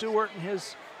 Coach Stewart and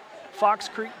his Fox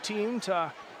Creek team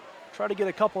to try to get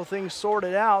a couple of things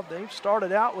sorted out. They've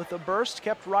started out with a burst,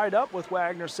 kept right up with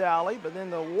Wagener Salley, but then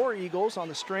the War Eagles, on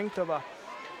the strength of a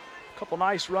couple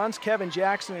nice runs, Kevin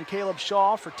Jackson and Caleb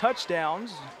Shaw for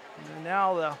touchdowns. And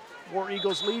now the War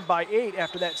Eagles lead by 8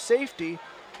 after that safety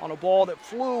on a ball that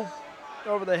flew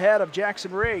over the head of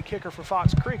Jackson Ray, kicker for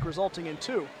Fox Creek, resulting in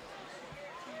 2.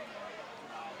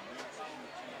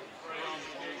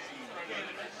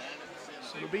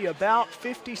 So it'll be about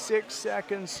 56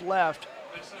 seconds left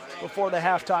before the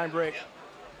halftime break.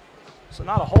 So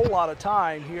not a whole lot of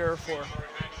time here for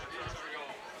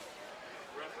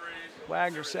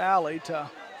Wagener Salley to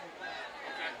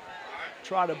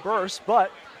try to burst, but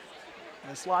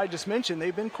as Sly just mentioned,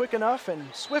 they've been quick enough and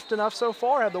swift enough so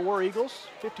far, have the War Eagles.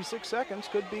 56 seconds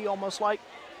could be almost like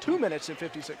 2 minutes and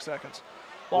 56 seconds.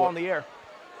 Ball in the air.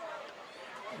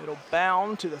 It'll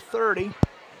bound to the 30.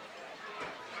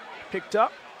 Picked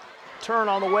up, turn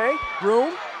on the way,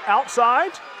 room,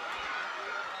 outside.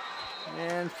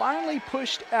 And finally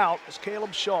pushed out is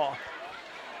Caleb Shaw.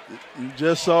 You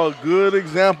just saw a good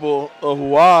example of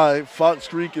why Fox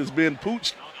Creek has been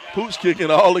pooch kicking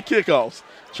all the kickoffs,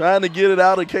 trying to get it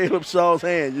out of Caleb Shaw's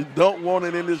hand. You don't want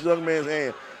it in this young man's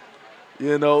hand.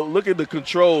 You know, look at the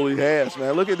control he has,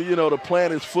 man. Look at the, to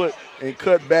plant his foot and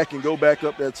cut back and go back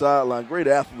up that sideline. Great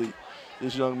athlete,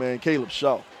 this young man, Caleb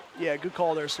Shaw. Yeah, good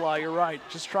call there, Sly. You're right.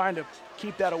 Just trying to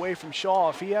keep that away from Shaw.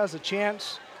 If he has a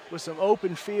chance with some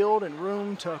open field and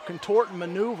room to contort and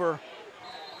maneuver,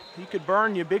 he could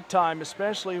burn you big time,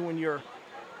 especially when you're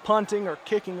punting or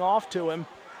kicking off to him.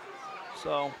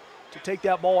 So to take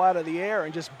that ball out of the air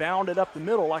and just bound it up the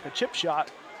middle like a chip shot,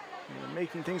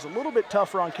 making things a little bit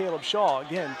tougher on Caleb Shaw.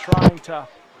 Again, trying to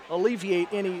alleviate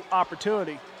any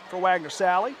opportunity for Wagener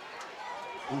Salley.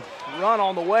 Run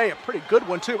on the way, a pretty good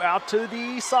one too, out to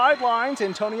the sidelines.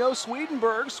 Antonio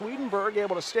Swedenberg. Swedenberg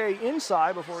able to stay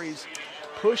inside before he's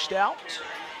pushed out.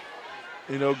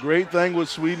 Great thing what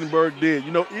Swedenberg did.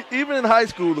 Even in high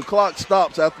school, the clock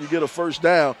stops after you get a first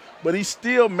down, but he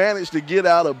still managed to get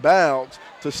out of bounds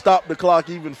to stop the clock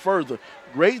even further.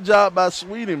 Great job by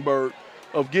Swedenberg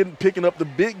of picking up the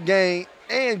big gain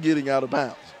and getting out of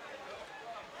bounds.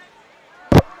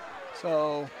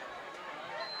 So,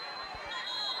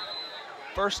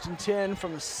 1st and 10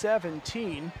 from the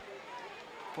 17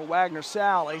 for Wagener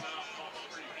Salley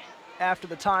after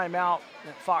the timeout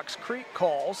that Fox Creek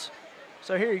calls.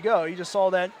 So here you go. You just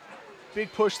saw that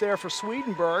big push there for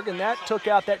Swedenberg, and that took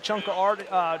out that chunk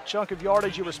of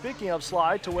yardage you were speaking of,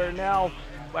 Sly, to where now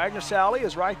Wagener Salley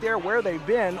is right there where they've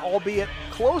been, albeit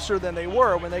closer than they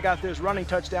were when they got those running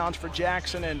touchdowns for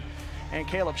Jackson and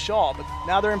Caleb Shaw. But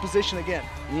now they're in position again.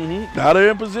 Now they're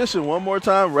in position one more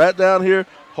time, right down here,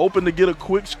 hoping to get a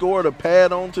quick score to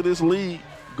pad on to this lead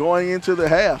going into the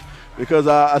half. Because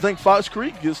I think Fox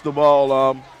Creek gets the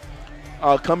ball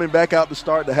coming back out to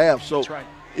start the half. So that's right.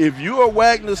 If you are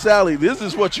Wagener Salley, this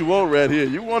is what you want right here.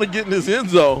 You want to get in this end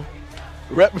zone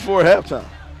right before halftime.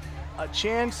 A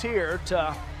chance here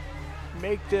to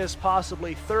make this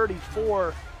possibly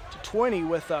 34-20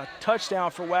 with a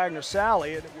touchdown for Wagener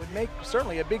Salley. It would make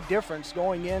certainly a big difference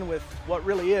going in with what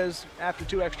really is, after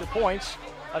 2 extra points,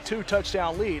 a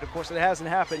 2-touchdown lead. Of course, it hasn't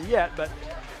happened yet, but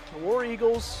the War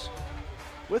Eagles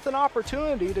with an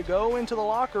opportunity to go into the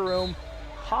locker room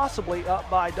possibly up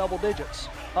by double digits,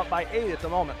 up by 8 at the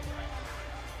moment.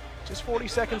 Just 40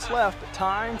 seconds left, but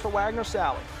time for Wagener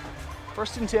Salley.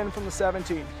 1st and 10 from the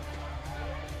 17.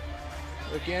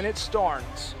 Again, it's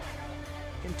Starnes.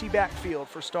 Empty backfield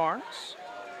for Starnes.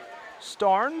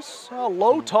 Starnes, a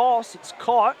low toss, it's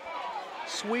caught.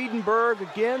 Swedenberg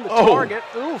again, the target.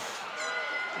 Oof.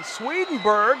 And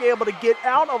Swedenberg able to get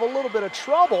out of a little bit of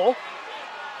trouble.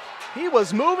 He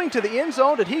was moving to the end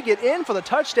zone. Did he get in for the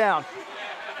touchdown?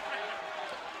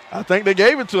 I think they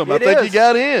gave it to him. I think he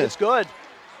got in. It's good.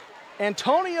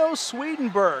 Antonio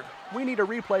Swedenberg. We need a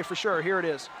replay for sure. Here it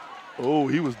is. Oh,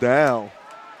 he was down.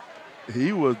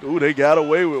 They got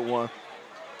away with one.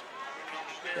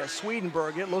 Yeah,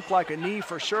 Swedenberg, it looked like a knee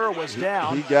for sure was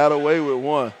down. He got away with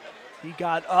one. He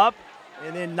got up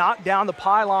and then knocked down the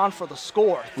pylon for the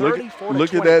score. 34-20.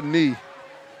 Look at that knee.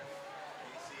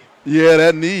 Yeah,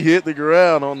 that knee hit the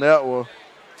ground on that one.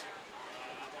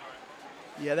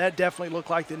 Yeah, that definitely looked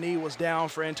like the knee was down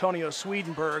for Antonio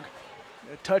Swedenberg.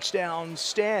 A touchdown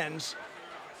stands.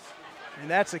 And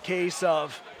that's a case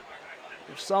of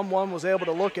if someone was able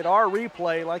to look at our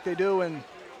replay like they do in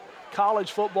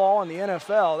college football and the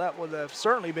NFL, that would have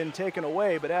certainly been taken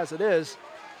away. But as it is,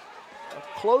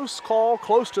 a close call,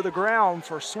 close to the ground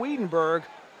for Swedenberg.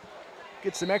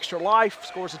 Gets some extra life,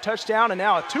 scores a touchdown, and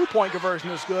now a 2-point conversion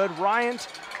is good. Ryant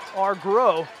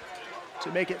Argro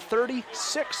to make it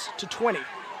 36-20.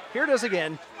 Here it is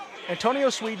again. Antonio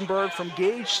Swedenberg from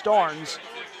Gage Starnes.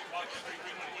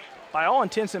 By all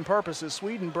intents and purposes,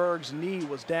 Swedenberg's knee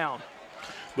was down.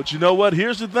 But you know what?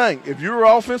 Here's the thing. If you're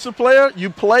an offensive player, you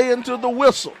play into the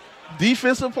whistle.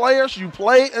 Defensive players, you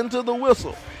play into the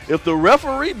whistle. If the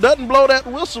referee doesn't blow that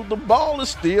whistle, the ball is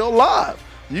still live.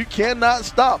 You cannot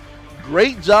stop.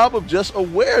 Great job of just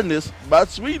awareness by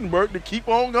Swedenberg to keep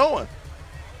on going.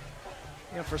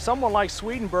 Yeah, for someone like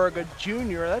Swedenberg, a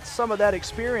junior, that's some of that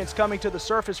experience coming to the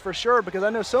surface for sure, because I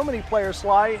know so many players,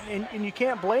 Sly, and you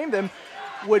can't blame them.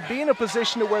 would be in a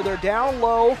position to where they're down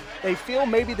low, they feel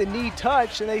maybe the knee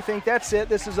touch, and they think that's it,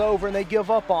 this is over, and they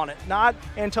give up on it. Not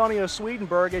Antonio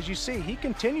Swedenberg, as you see. He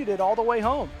continued it all the way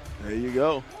home. There you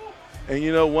go. And,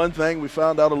 you know, one thing, we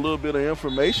found out a little bit of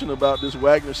information about this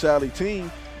Wagener Salley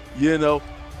team. You know,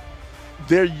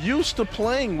 they're used to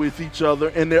playing with each other,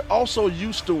 and they're also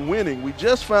used to winning. I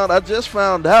just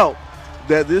found out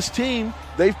that this team,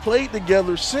 they've played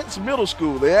together since middle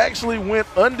school. They actually went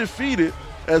undefeated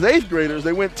as 8th graders.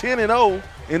 They went 10-0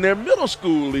 in their middle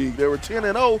school league. They were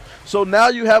 10-0. So now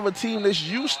you have a team that's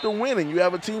used to winning. You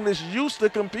have a team that's used to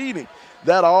competing.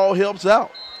 That all helps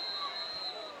out.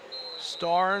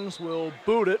 Starnes will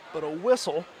boot it, but a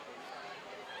whistle.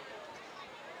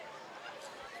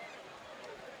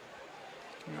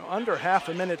 You know, under half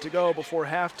a minute to go before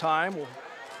halftime.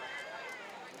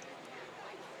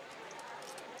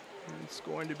 It's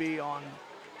going to be on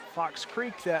Fox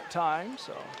Creek that time,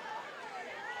 so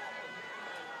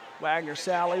Wagener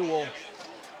Salley will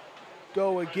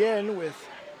go again with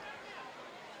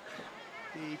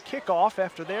the kickoff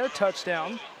after their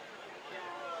touchdown.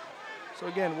 So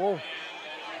again,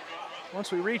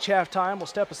 once we reach halftime, we'll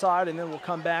step aside and then we'll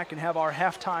come back and have our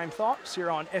halftime thoughts here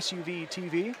on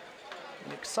SUVtv.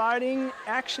 An exciting,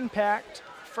 action-packed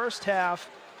first half,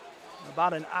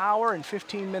 about an hour and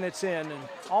 15 minutes in, and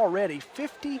already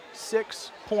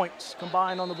 56 points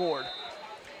combined on the board.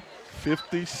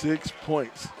 56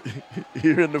 points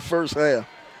here in the first half.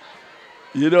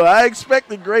 You know, I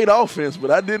expected great offense,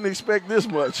 but I didn't expect this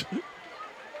much.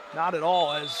 Not at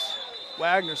all, as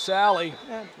Wagener Salley,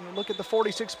 look at the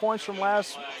 46 points from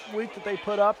last week that they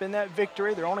put up in that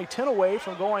victory. They're only 10 away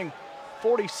from going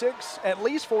 46, at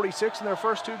least 46 in their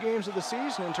first 2 games of the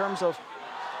season in terms of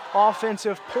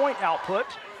offensive point output.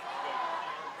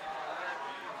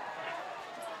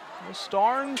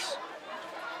 Starnes,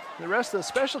 the rest of the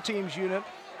special teams unit,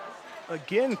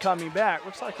 again coming back.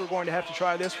 Looks like we're going to have to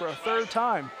try this for a 3rd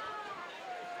time.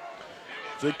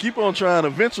 So keep on trying.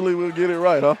 Eventually we'll get it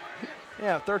right, huh?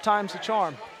 Yeah, 3rd time's the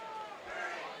charm.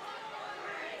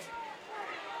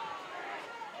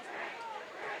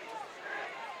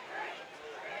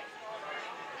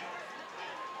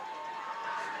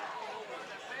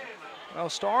 Well,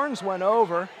 Starnes went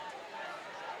over,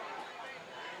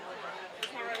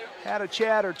 had a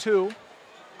chat or two.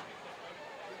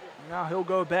 Now he'll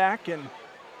go back and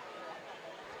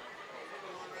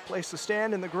place the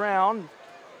stand in the ground,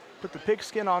 put the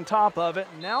pigskin on top of it.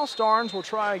 Now Starnes will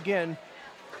try again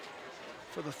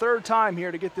for the 3rd time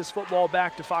here to get this football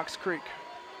back to Fox Creek.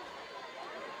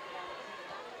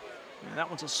 And that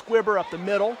one's a squibber up the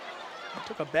middle. It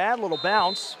took a bad little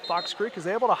bounce. Fox Creek is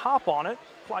able to hop on it.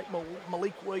 Like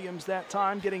Malik Williams that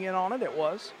time getting in on it, it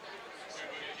was.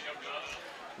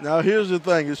 Now here's the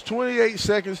thing, it's 28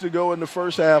 seconds to go in the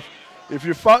first half. If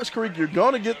you're Fox Creek, you're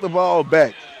going to get the ball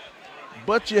back.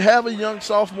 But you have a young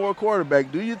sophomore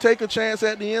quarterback. Do you take a chance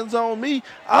at the end zone?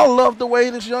 I love the way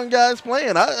this young guy's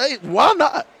playing. Hey, why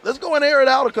not? Let's go and air it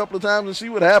out a couple of times and see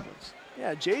what happens.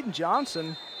 Yeah, Jaden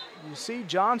Johnson, you see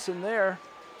Johnson there,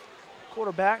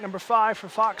 quarterback number 5 for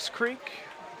Fox Creek.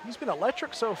 He's been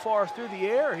electric so far through the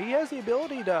air. He has the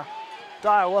ability to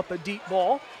dial up a deep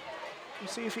ball. We'll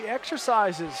see if he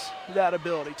exercises that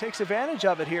ability, takes advantage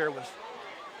of it here with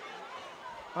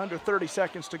under 30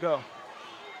 seconds to go.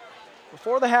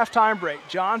 Before the halftime break,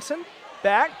 Johnson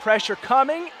back, pressure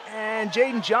coming, and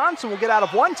Jaden Johnson will get out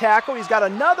of one tackle. He's got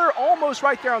another almost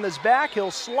right there on his back. He'll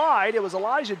slide. It was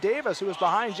Elijah Davis who was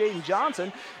behind Jaden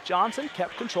Johnson. Johnson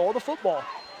kept control of the football.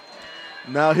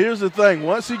 Now here's the thing,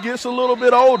 once he gets a little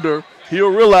bit older,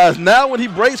 he'll realize now when he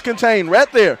breaks contain,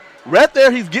 right there,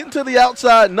 he's getting to the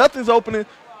outside, nothing's opening,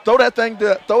 throw that thing,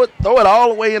 throw it all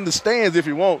the way in the stands if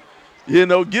you want. You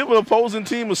know, give an opposing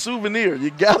team a souvenir. You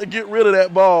got to get rid of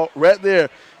that ball right there.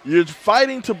 You're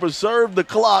fighting to preserve the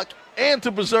clock and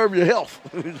to preserve your health.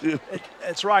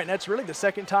 That's right, and that's really the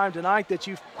 2nd time tonight that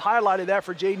you've highlighted that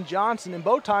for Jaden Johnson, and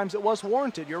both times it was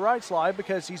warranted. You're right, Sly,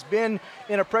 because he's been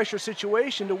in a pressure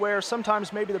situation to where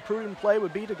sometimes maybe the prudent play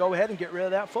would be to go ahead and get rid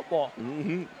of that football.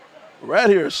 Mm-hmm. Right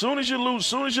here, as soon as you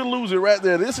lose it right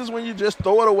there, this is when you just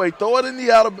throw it away, throw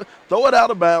it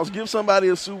out of bounds, give somebody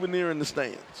a souvenir in the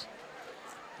stands.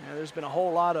 Yeah, there's been a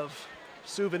whole lot of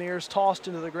souvenirs tossed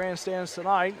into the grandstands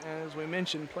tonight, and as we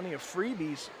mentioned, plenty of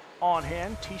freebies on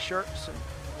hand, T-shirts and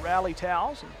rally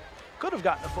towels, and could have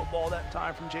gotten a football that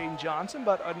time from Jaden Johnson,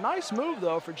 but a nice move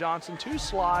though for Johnson to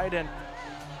slide and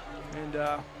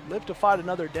live to fight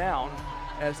another down,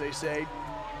 as they say.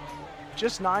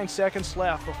 Just 9 seconds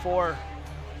left before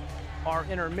our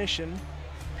intermission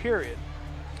period.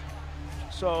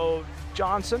 So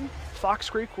Johnson, Fox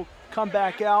Creek will come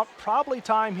back out, probably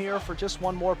time here for just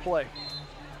one more play.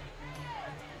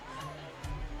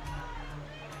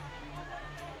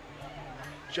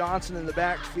 Johnson in the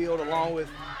backfield along with,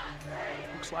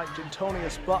 looks like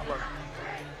Gentonius Butler.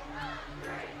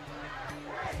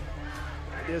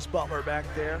 It is Butler back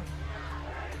there.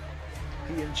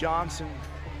 He and Johnson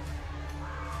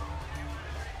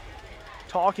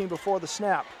talking before the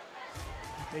snap,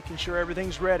 making sure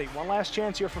everything's ready. One last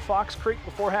chance here for Fox Creek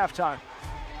before halftime.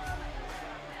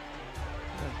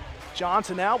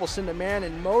 Johnson now will send a man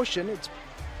in motion. It's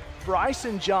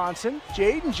Bryson Johnson,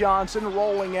 Jaden Johnson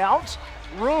rolling out.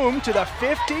 Room to the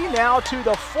 50, now to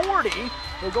the 40.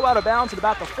 He'll go out of bounds at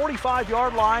about the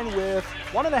 45-yard line with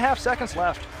 1.5 seconds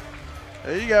left.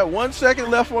 Hey, you got 1 second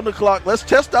left on the clock. Let's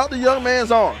test out the young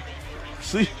man's arm.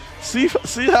 See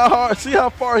how hard, see how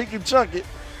far he can chunk it.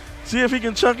 See if he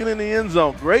can chunk it in the end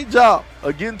zone. Great job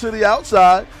of getting to the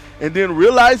outside and then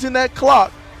realizing that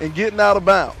clock and getting out of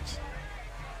bounds.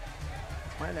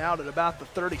 Went out at about the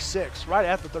 36, right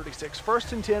at the 36.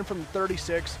 1st and 10 from the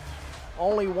 36.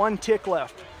 Only 1 tick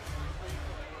left.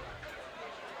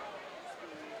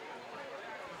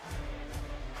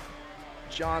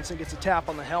 Johnson gets a tap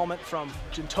on the helmet from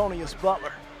Gentonius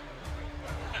Butler.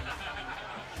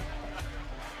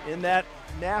 In that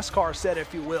NASCAR set,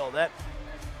 if you will, that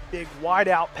big wide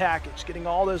out package, getting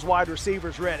all those wide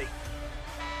receivers ready.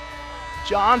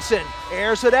 Johnson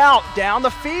airs it out down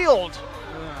the field.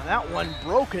 That one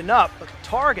broken up, but the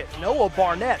target, Noah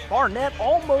Barnett. Barnett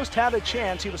almost had a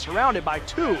chance. He was surrounded by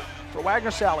 2 for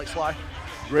Wagener Salley, Sly.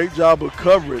 Great job of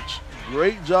coverage.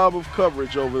 Great job of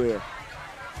coverage over there.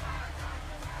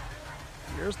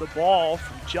 Here's the ball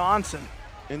from Johnson.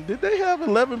 And did they have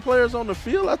 11 players on the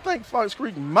field? I think Fox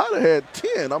Creek might have had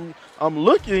 10. I'm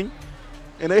looking,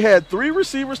 and they had 3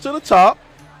 receivers to the top,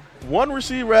 1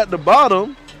 receiver at the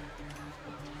bottom.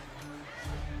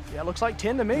 Yeah, looks like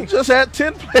 10 to me. You just had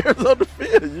 10 players on the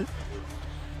field.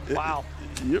 Wow.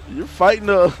 You're fighting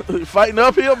an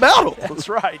uphill battle. That's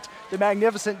right. The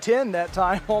magnificent 10 that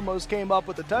time almost came up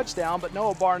with a touchdown, but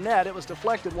Noah Barnett, it was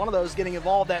deflected. One of those getting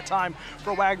involved that time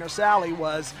for Wagener Salley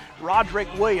was Roderick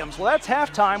Williams. Well, that's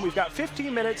halftime. We've got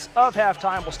 15 minutes of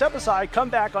halftime. We'll step aside, come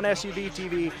back on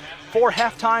SUVtv for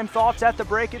halftime thoughts at the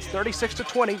break. It's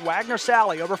 36-20, Wagener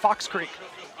Salley over Fox Creek.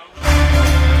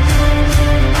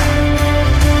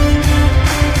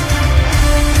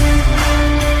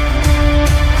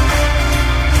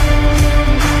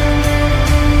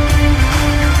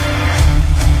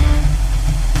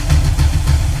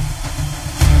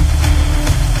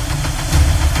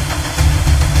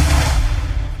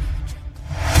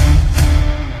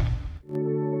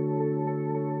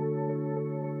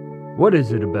 What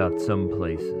is it about some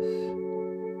places?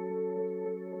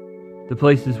 The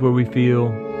places where we feel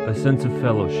a sense of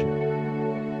fellowship,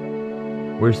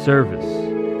 where service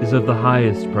is of the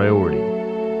highest priority,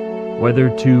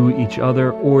 whether to each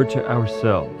other or to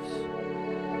ourselves,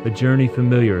 a journey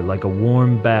familiar like a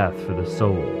warm bath for the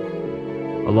soul.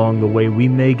 Along the way we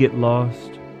may get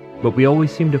lost, but we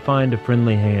always seem to find a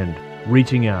friendly hand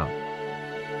reaching out,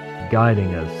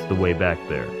 guiding us the way back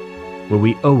there, where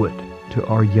we owe it to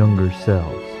our younger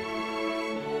selves,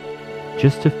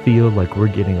 just to feel like we're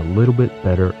getting a little bit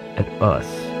better at us.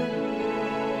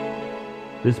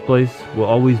 This place will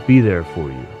always be there for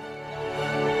you.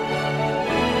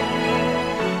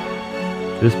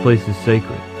 This place is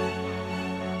sacred,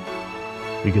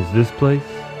 because this place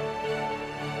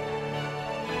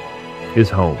is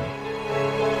home.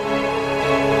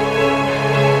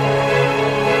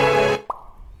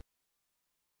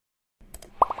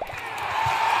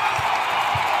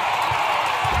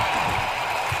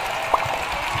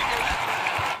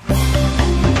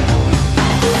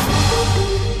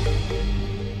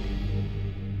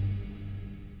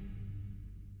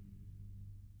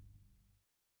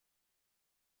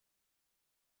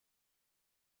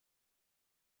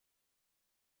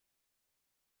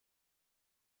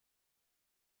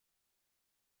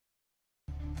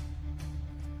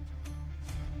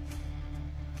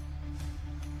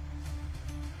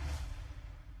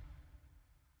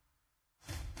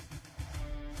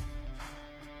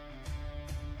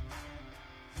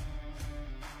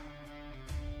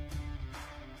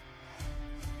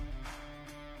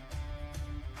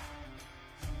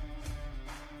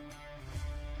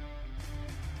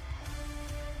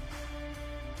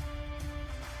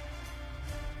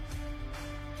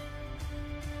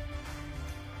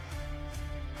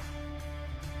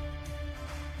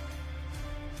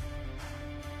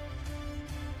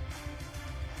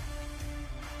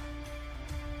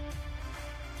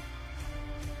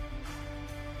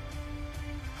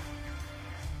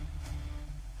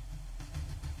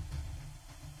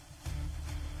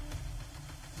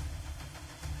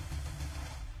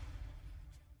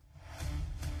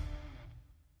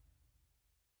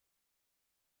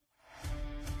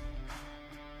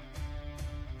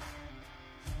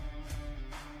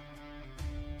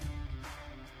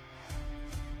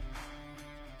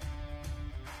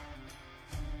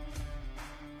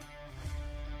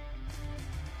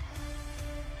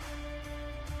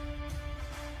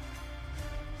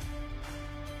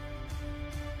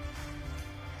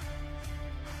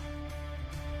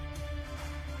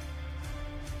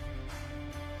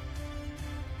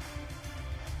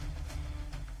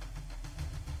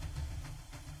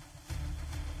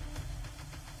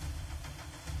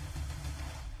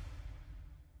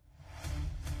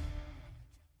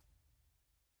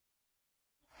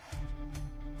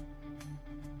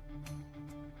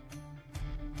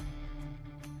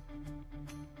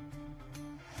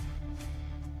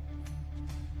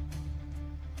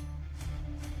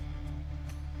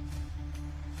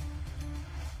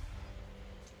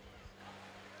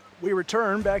 We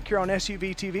return back here on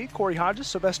SUVtv. Corey Hodges,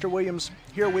 Sylvester Williams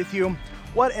here with you.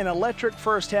 What an electric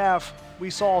first half we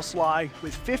saw, Sly,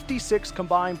 with 56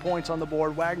 combined points on the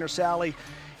board. Wagener Salley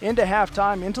into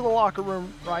halftime, into the locker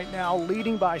room right now,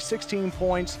 leading by 16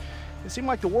 points. It seemed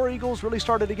like the War Eagles really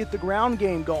started to get the ground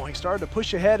game going, started to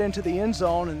push ahead into the end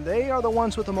zone, and they are the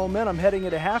ones with the momentum heading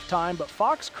into halftime. But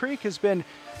Fox Creek has been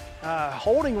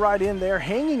holding right in there,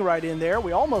 hanging right in there.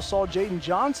 We almost saw Jaden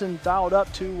Johnson dialed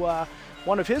up to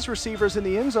one of his receivers in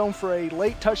the end zone for a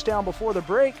late touchdown before the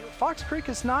break. Fox Creek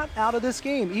is not out of this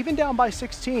game. Even down by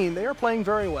 16, they are playing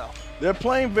very well. They're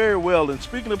playing very well, and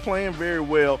speaking of playing very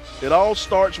well, it all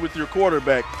starts with your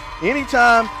quarterback.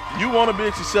 Anytime you want to be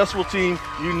a successful team,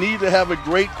 you need to have a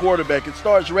great quarterback. It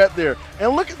starts right there.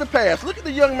 And look at the pass. Look at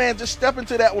the young man just step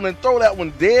into that one and throw that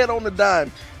one dead on the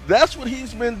dime. That's what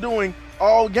he's been doing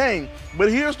all game.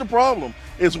 But here's the problem.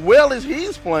 As well as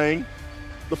he's playing,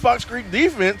 the Fox Creek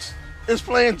defense is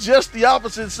playing just the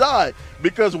opposite side,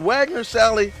 because Wagener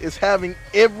Salley is having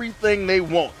everything they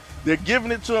want. They're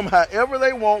giving it to him however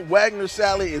they want. Wagener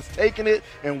Salley is taking it,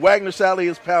 and Wagener Salley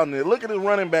is pounding it. Look at his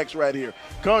running backs right here.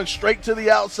 Going straight to the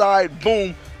outside,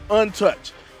 boom,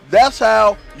 untouched. That's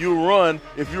how you run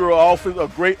if you're a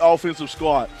great offensive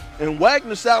squad. And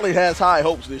Wagener Salley has high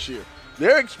hopes this year.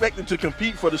 They're expected to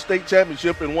compete for the state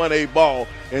championship in 1A ball,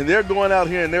 and they're going out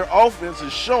here and their offense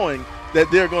is showing that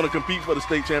they're going to compete for the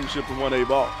state championship in 1A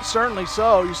ball. Certainly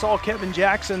so. You saw Kevin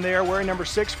Jackson there wearing number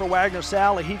 6 for Wagener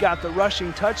Salley. He got the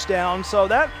rushing touchdown. So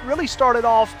that really started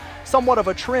off somewhat of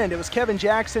a trend. It was Kevin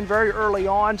Jackson very early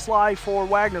on, Sly, for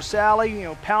Wagener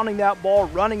Salley, pounding that ball,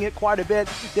 running it quite a bit.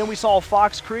 Then we saw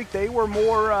Fox Creek. They were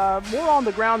more on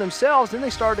the ground themselves. Then they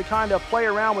started to kind of play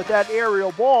around with that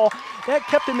aerial ball. That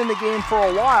kept them in the game for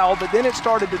a while, but then it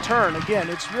started to turn. Again,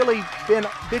 it's really been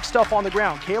big stuff on the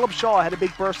ground. Caleb Shaw had a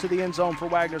big burst to the end zone for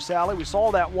Wagener Salley. We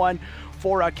saw that one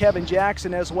for Kevin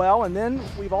Jackson as well. And then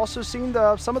we've also seen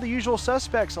some of the usual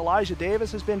suspects. Elijah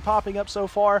Davis has been popping up so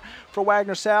far for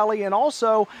Wagener Salley. And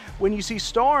also when you see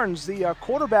Starnes, the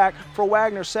quarterback for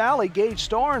Wagener Salley, Gage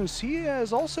Starnes, he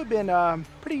has also been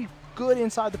pretty good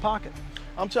inside the pocket.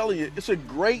 I'm telling you, it's a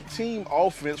great team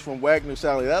offense from Wagener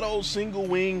Salley. That old single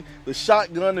wing, the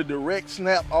shotgun, the direct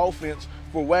snap offense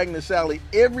for Wagener Salley,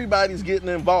 everybody's getting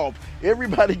involved.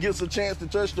 Everybody gets a chance to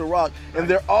touch the rock, and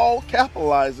they're all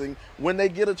capitalizing when they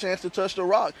get a chance to touch the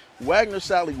rock. Wagener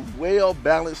Salley,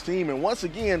 well-balanced team, and once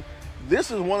again,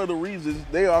 this is one of the reasons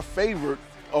they are favored,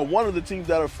 or one of the teams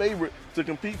that are favored to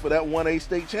compete for that 1A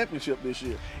state championship this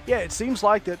year. Yeah, it seems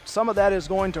like that some of that is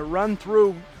going to run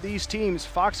through these teams.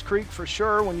 Fox Creek for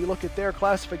sure, when you look at their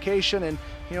classification, and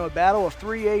a battle of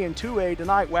 3A and 2A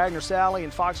tonight, Wagener Salley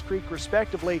and Fox Creek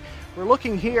respectively. We're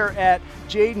looking here at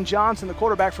Jaden Johnson, the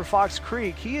quarterback for Fox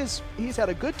Creek. He's had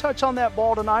a good touch on that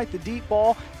ball tonight, the deep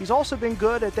ball. He's also been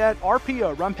good at that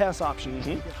RPO, run pass option.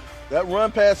 Mm-hmm. That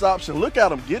run pass option, look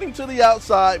at him getting to the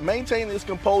outside, maintaining his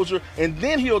composure, and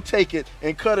then he'll take it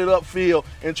and cut it upfield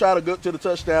and try to go to the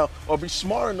touchdown, or be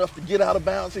smart enough to get out of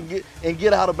bounds and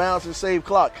get out of bounds and save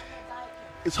clock.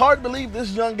 It's hard to believe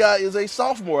this young guy is a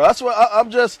sophomore. That's what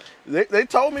they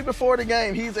told me before the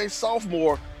game he's a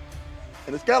sophomore,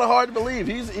 and it's kind of hard to believe.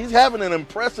 He's having an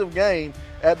impressive game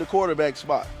at the quarterback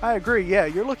spot. I agree. Yeah,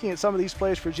 you're looking at some of these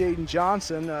plays for Jaden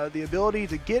Johnson, the ability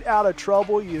to get out of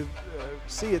trouble. You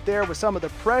see it there with some of the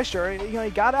pressure. He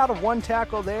got out of one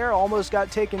tackle there, almost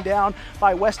got taken down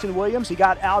by Weston Williams. He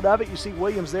got out of it. You see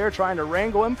Williams there trying to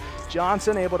wrangle him.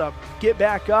 Johnson able to get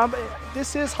back up.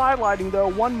 This is highlighting, though,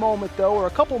 one moment, though, or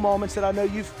a couple moments that I know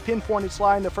you've pinpointed,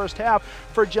 Sly, in the first half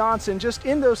for Johnson. Just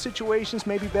in those situations,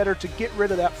 maybe better to get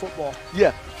rid of that football.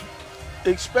 Yeah.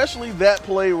 Especially that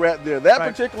play right there. That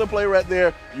particular play right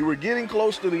there, you were getting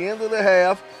close to the end of the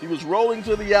half. He was rolling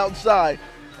to the outside.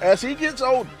 As he gets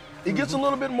older, he gets a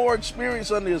little bit more experience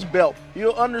under his belt.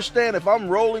 He'll understand, if I'm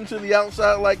rolling to the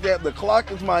outside like that, the clock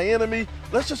is my enemy.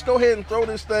 Let's just go ahead and throw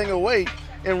this thing away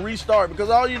and restart, because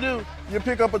all you do, you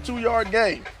pick up a 2-yard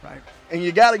gain. Right. And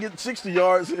you got to get 60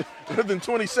 yards within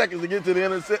 20 seconds to get to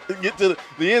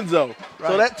the end zone. Right.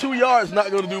 So that 2 yards is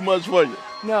not going to do much for you.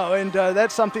 No, and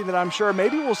that's something that I'm sure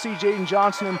maybe we'll see Jaden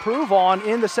Johnson improve on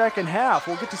in the second half.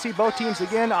 We'll get to see both teams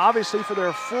again, obviously, for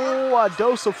their full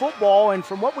dose of football. And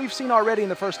from what we've seen already in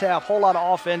the first half, whole lot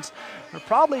of offense. We're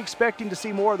probably expecting to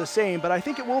see more of the same, but I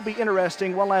think it will be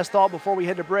interesting. One last thought before we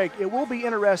head to break. It will be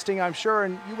interesting, I'm sure,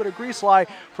 and you would agree, Sly,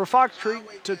 for Fox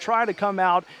Creek to try to come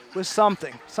out with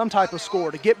something, some type of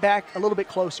score, to get back a little bit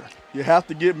closer. You have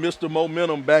to get Mr.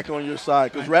 Momentum back on your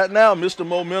side, because right now, Mr.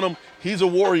 Momentum, he's a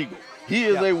War Eagle. He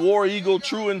is a War Eagle,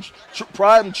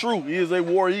 tried and true. He is a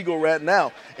War Eagle right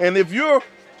now. And if you're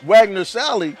Wagener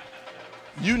Salley,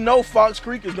 you know Fox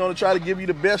Creek is going to try to give you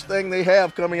the best thing they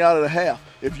have coming out of the half.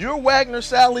 If you're Wagener,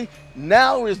 Salley,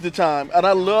 now is the time, and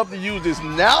I love to use this,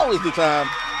 now is the time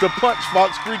to punch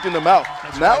Fox Creek in the mouth.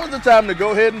 Now is the time to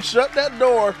go ahead and shut that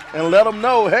door and let them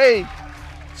know, hey,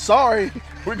 sorry,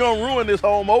 we're going to ruin this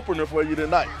home opener for you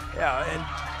tonight. Yeah, and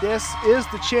this is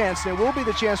the chance, and it will be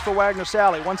the chance for Wagener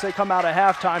Salley once they come out at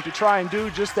halftime to try and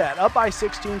do just that. Up by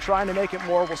 16, trying to make it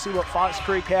more. We'll see what Fox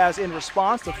Creek has in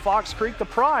response to Fox Creek, the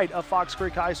pride of Fox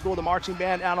Creek High School, the marching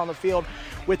band out on the field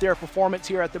with their performance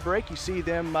here at the break. You see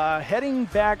them heading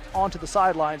back onto the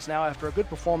sidelines now after a good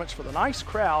performance for the nice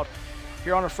crowd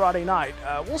here on a Friday night.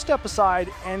 We'll step aside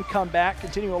and come back,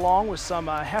 continue along with some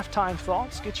halftime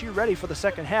thoughts, get you ready for the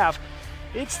second half.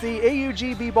 It's the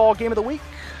AugBball Game of the Week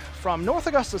from North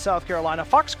Augusta, South Carolina.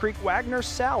 Fox Creek, Wagener,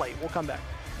 Salley. We'll come back.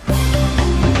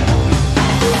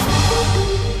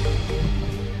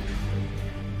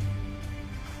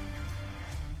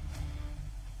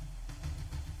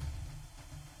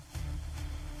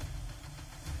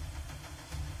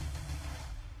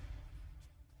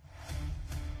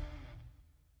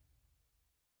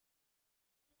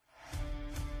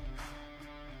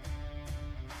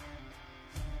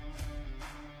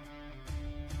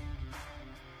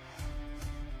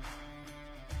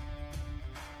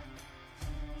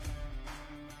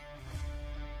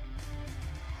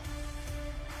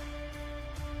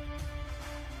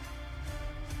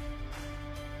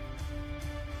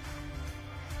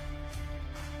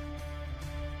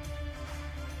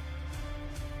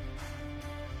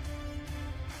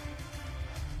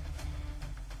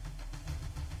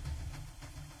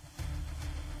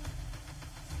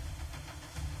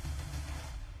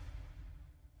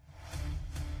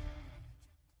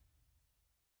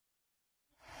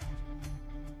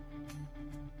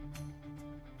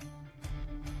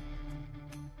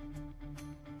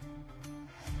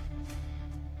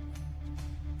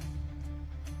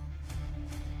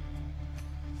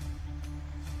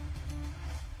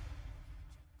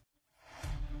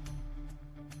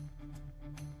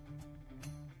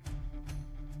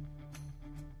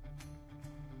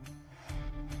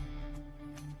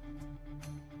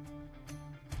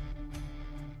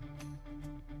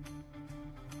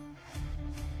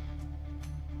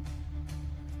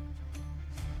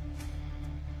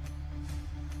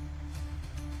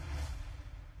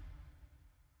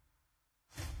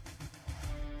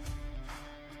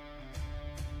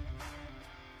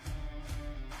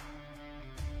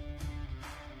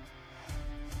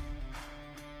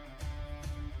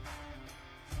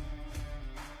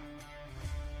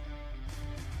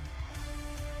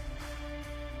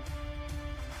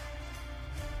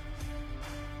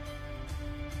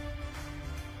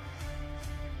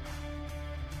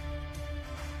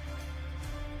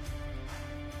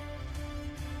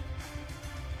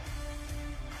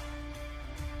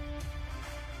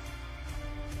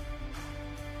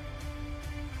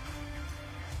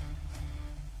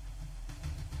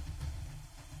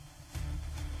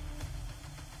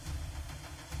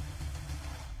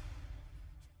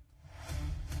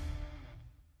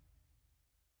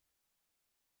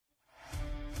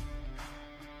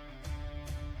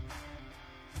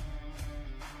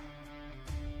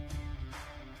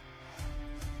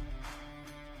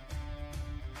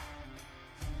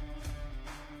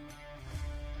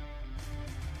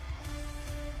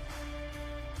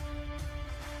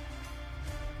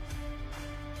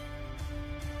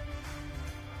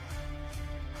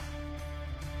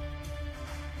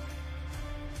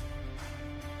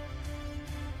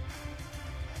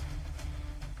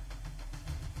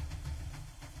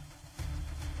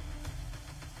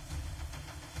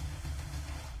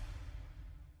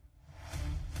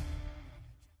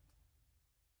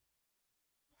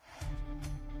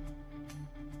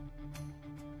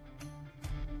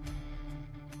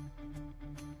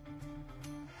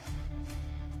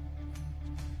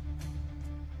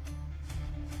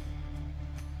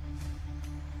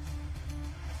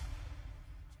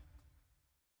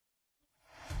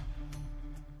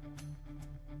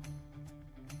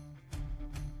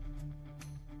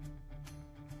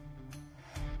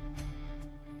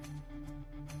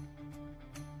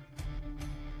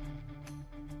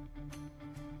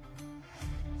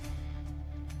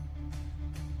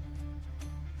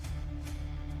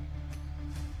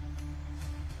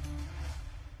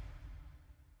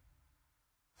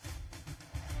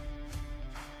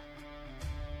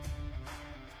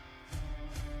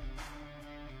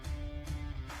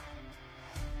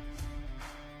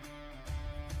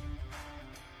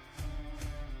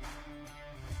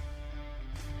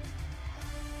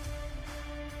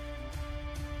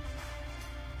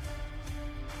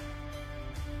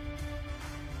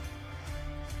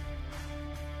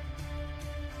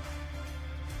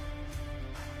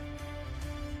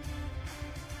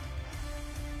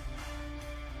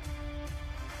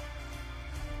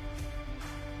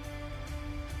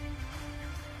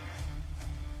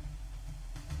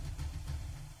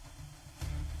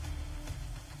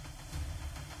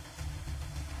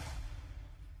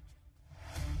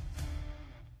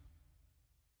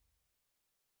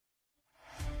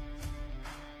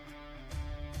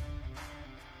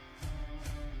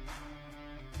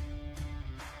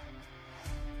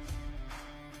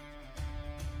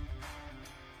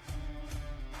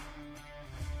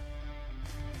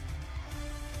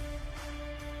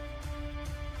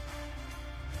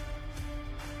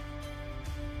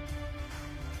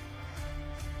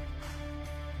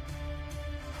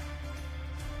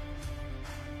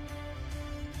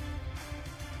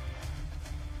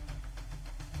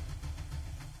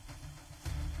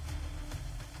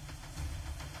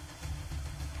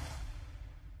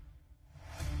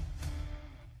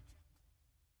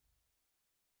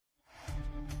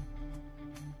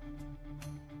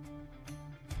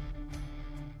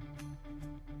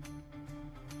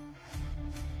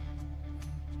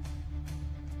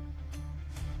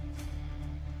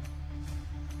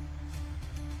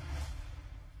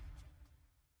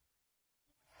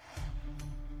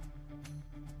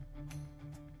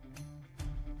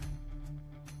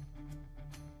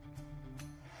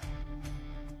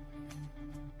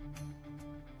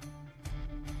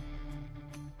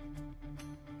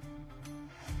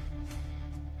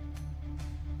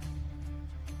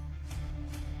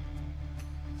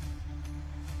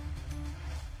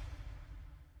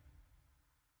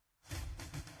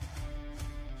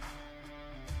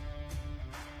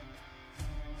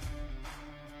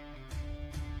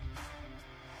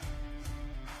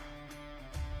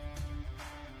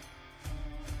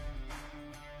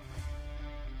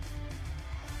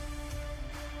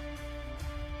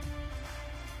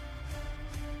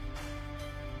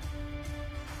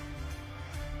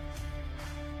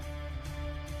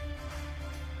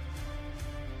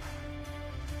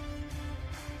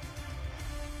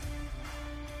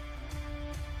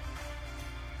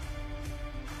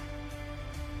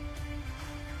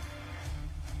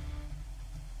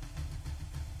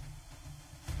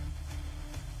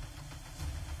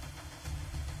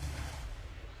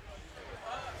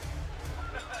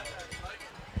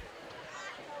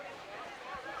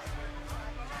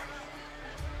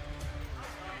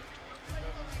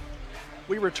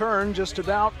 We return just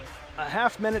about a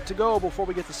half minute to go before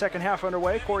we get the second half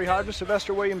underway. Corey Hodges,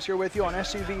 Sylvester Williams here with you on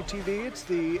SUVtv. It's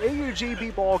the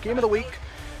AugBball Game of the Week,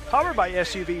 powered by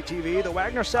SUVtv. The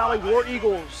Wagener Salley War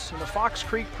Eagles and the Fox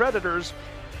Creek Predators.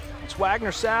 It's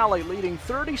Wagener Salley leading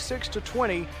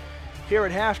 36-20 here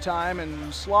at halftime.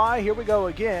 And Sly, here we go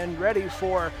again, ready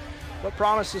for what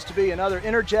promises to be another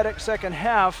energetic second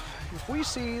half. If we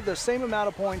see the same amount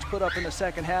of points put up in the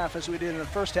second half as we did in the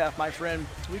first half, my friend,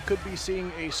 we could be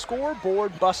seeing a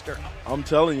scoreboard buster. I'm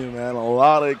telling you, man, a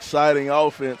lot of exciting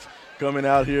offense coming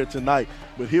out here tonight.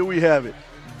 But here we have it.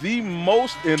 The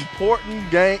most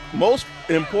important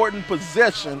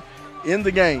possession in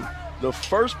the game. The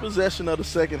first possession of the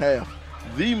second half.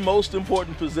 The most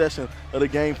important possession of the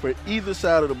game for either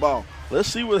side of the ball. Let's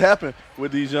see what happened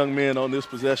with these young men on this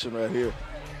possession right here.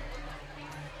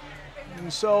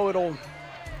 And so it'll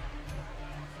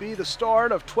be the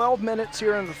start of 12 minutes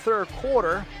here in the third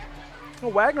quarter.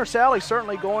 Well, Wagener Salley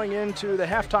certainly going into the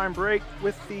halftime break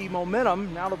with the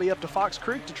momentum. Now it'll be up to Fox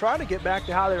Creek to try to get back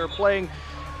to how they were playing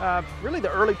really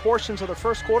the early portions of the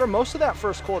first quarter. Most of that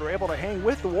first quarter able to hang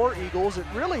with the War Eagles. It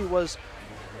really was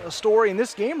a story in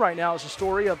this game right now is a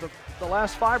story of the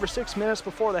last 5 or 6 minutes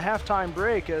before the halftime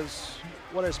break is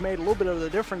what has made a little bit of the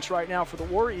difference right now for the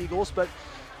War Eagles. But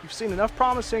you've seen enough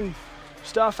promising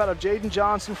stuff out of Jaden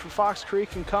Johnson for Fox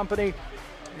Creek and company,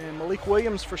 and Malik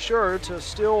Williams for sure to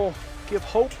still give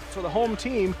hope for the home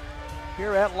team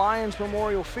here at Lions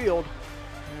Memorial Field,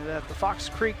 and that the Fox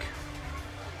Creek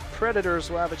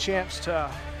Predators will have a chance to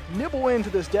nibble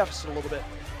into this deficit a little bit.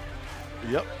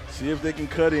 Yep, see if they can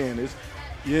cut in. It's,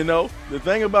 you know, the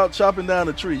thing about chopping down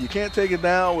a tree, you can't take it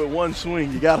down with one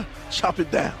swing. You got to chop it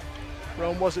down.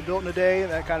 Rome wasn't built in a day,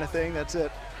 that kind of thing. That's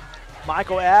it.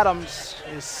 Michael Adams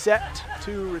is set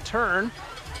to return.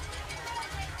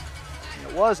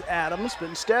 It was Adams, but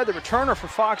instead the returner for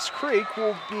Fox Creek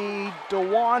will be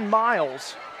DeJuan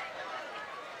Miles.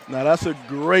 Now that's a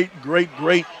great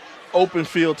open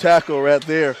field tackle right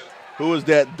there. Who is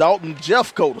that? Dalton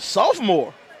Jeffcoat, a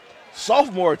sophomore.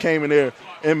 Sophomore came in there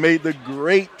and made the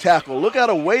great tackle. Look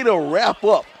at a way to wrap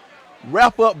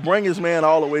up, bring his man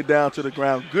all the way down to the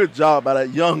ground. Good job by that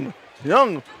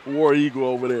young War Eagle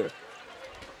over there.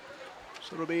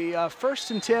 So it'll be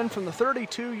 1st and 10 from the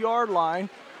 32-yard line.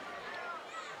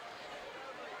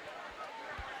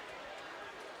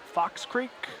 Fox Creek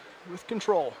with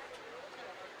control.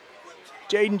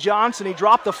 Jaden Johnson, he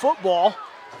dropped the football.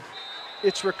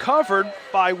 It's recovered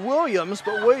by Williams,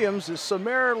 but Williams is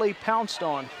summarily pounced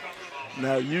on.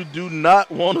 Now, you do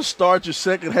not want to start your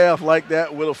second half like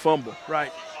that with a fumble.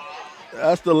 Right.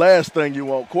 That's the last thing you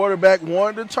want. Quarterback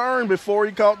wanted to turn before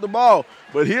he caught the ball.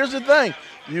 But here's the thing.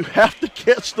 You have to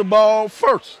catch the ball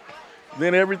first.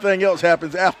 Then everything else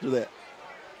happens after that.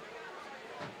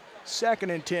 2nd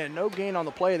and 10. No gain on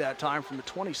the play that time from the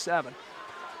 27.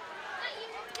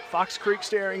 Fox Creek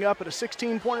staring up at a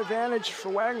 16-point advantage for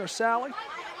Wagener Salley.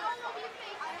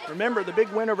 Remember the big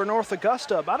win over North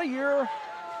Augusta, about a year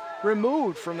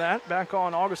removed from that, back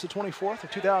on August the 24th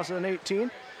of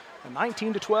 2018. A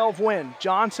 19-12 win.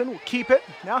 Johnson will keep it.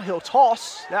 Now he'll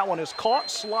toss. That one is caught,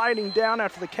 sliding down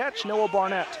after the catch. Noah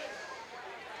Barnett.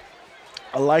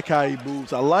 I like how he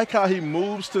moves. I like how he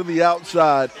moves to the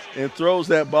outside and throws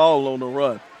that ball on the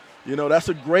run. You know, that's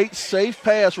a great safe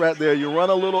pass right there. You run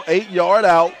a little 8-yard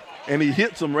out, and he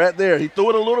hits him right there. He threw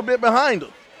it a little bit behind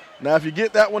him. Now, if you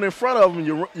get that one in front of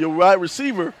him, your wide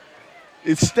receiver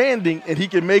is standing, and he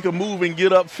can make a move and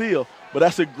get upfield. But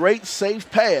that's a great safe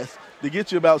pass to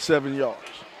get you about 7 yards.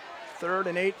 3rd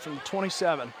and 8 from the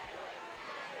 27.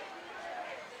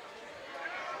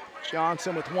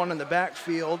 Johnson with one in the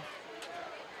backfield.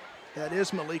 That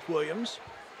is Malik Williams.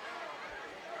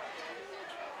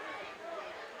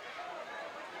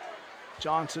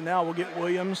 Johnson now will get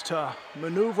Williams to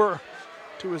maneuver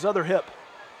to his other hip.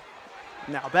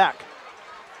 Now back.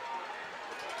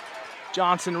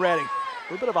 Johnson ready. A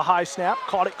little bit of a high snap.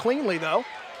 Caught it cleanly, though.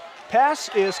 Pass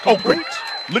is complete.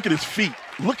 Oh, look at his feet.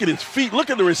 Look at his feet. Look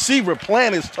at the receiver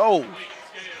plant his toes.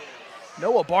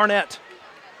 Noah Barnett.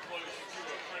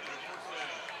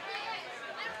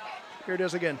 Here it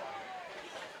is again.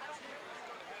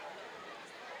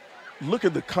 Look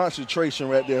at the concentration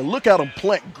right there. Look at him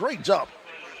plant. Great job.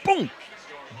 Boom.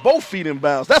 Both feet in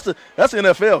bounds. That's an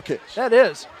NFL catch. That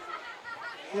is.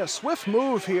 Yeah, swift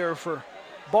move here for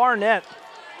Barnett.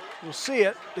 You'll see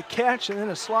it. The catch, and then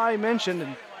as Sly mentioned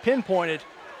and pinpointed,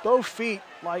 both feet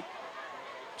like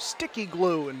sticky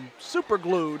glue and super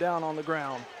glue down on the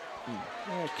ground.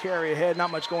 Yeah, carry ahead.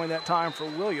 Not much going that time for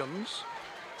Williams.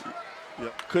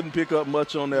 Yep. Couldn't pick up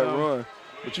much on that run.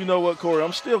 But you know what, Corey?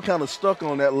 I'm still kind of stuck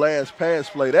on that last pass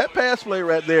play. That pass play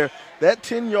right there, that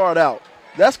 10-yard out,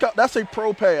 that's a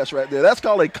pro pass right there. That's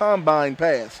called a combine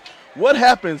pass. What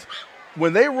happens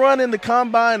when they run in the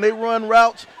combine, they run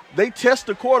routes, they test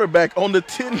the quarterback on the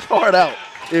 10-yard out.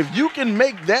 If you can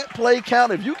make that play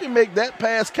count, if you can make that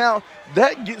pass count,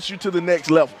 that gets you to the next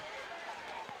level.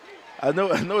 I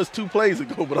know it's 2 plays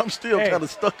ago, but I'm still kind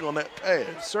of stuck on that pass.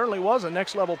 It certainly was a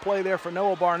next-level play there for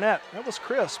Noah Barnett. That was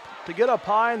crisp. To get up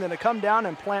high and then to come down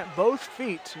and plant both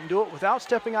feet and do it without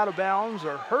stepping out of bounds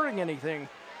or hurting anything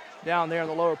down there in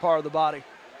the lower part of the body.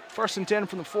 1st and 10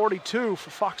 from the 42 for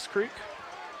Fox Creek.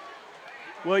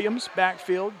 Williams,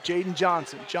 backfield, Jaden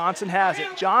Johnson. Johnson has it.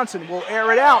 Johnson will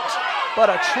air it out, but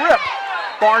a trip.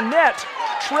 Barnett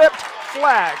tripped,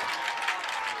 flag.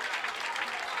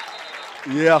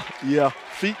 Yeah.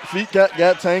 Feet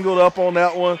got tangled up on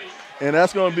that one, and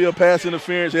that's going to be a pass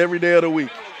interference every day of the week.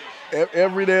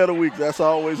 Every day of the week, that's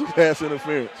always a pass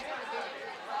interference.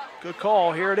 Good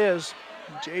call. Here it is.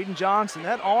 Jaden Johnson.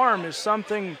 That arm is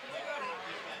something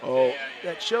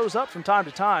that shows up from time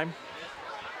to time.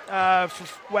 For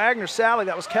Wagener Salley,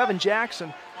 that was Kevin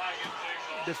Jackson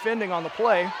defending on the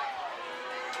play.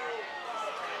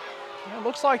 It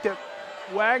looks like that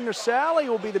Wagener Salley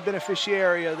will be the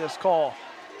beneficiary of this call.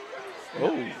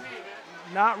 Oh.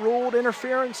 Not ruled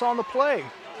interference on the play.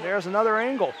 There's another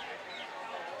angle.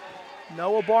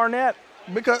 Noah Barnett.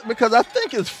 Because I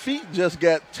think his feet just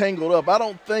got tangled up. I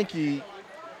don't think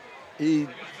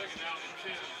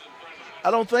I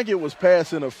don't think it was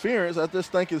pass interference. I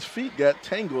just think his feet got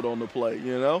tangled on the play,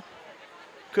 you know?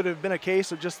 Could have been a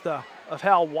case of just of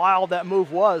how wild that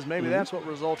move was. Maybe that's what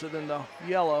resulted in the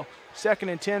yellow.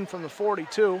 2nd and 10 from the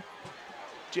 42.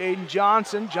 Jaden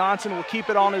Johnson. Johnson will keep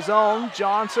it on his own.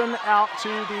 Johnson out to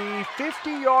the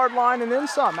 50-yard line and then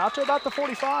some, out to about the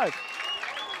 45.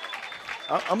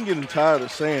 I'm getting tired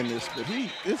of saying this, but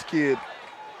this kid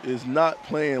is not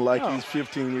playing like he's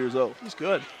 15 years old. He's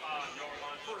good.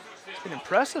 It's been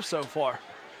impressive so far.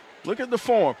 Look at the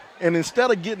form. And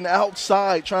instead of getting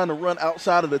outside, trying to run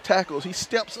outside of the tackles, he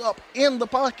steps up in the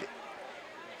pocket.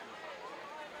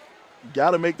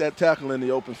 Got to make that tackle in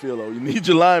the open field, though. You need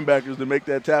your linebackers to make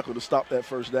that tackle to stop that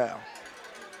first down.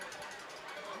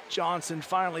 Johnson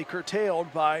finally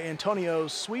curtailed by Antonio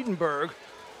Swedenberg,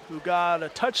 who got a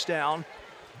touchdown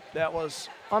that was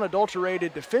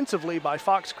unadulterated defensively by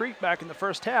Fox Creek back in the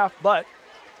first half, but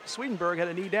Swedenberg had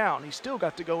a knee down. He still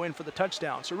got to go in for the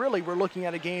touchdown. So really, we're looking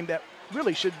at a game that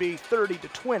really should be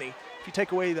 30-20. If you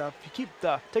take away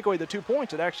take away the 2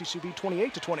 points, it actually should be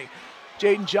 28-20.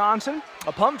 Jaden Johnson,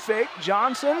 a pump fake.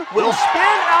 Johnson will spin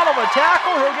out of a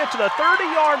tackle. He'll get to the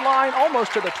 30-yard line,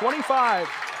 almost to the 25.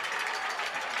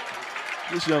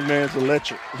 This young man's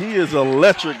electric. He is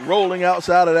electric, rolling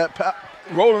outside of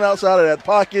that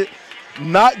pocket,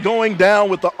 not going down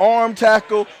with the arm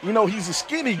tackle. You know, he's a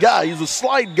skinny guy. He's a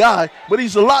slight guy, but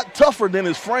he's a lot tougher than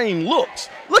his frame looks.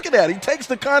 Look at that. He takes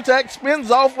the contact, spins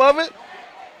off of it,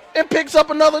 and picks up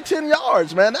another 10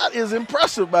 yards, man. That is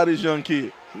impressive by this young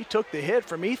kid. He took the hit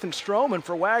from Ethan Stroman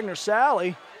for Wagener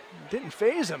Salley. Didn't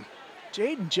phase him.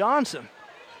 Jaden Johnson.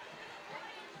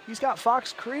 He's got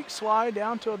Fox Creek slide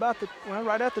down to about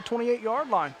right at the 28-yard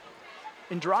line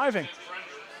in driving.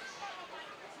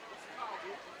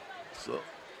 So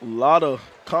a lot of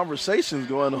conversations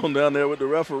going on down there with the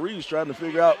referees trying to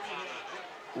figure out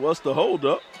what's the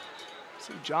holdup.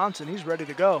 See Johnson, he's ready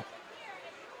to go.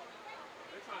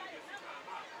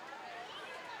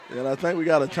 And I think we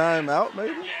got a timeout,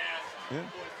 maybe. Yeah.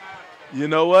 You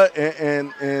know what?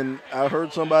 And I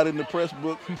heard somebody in the press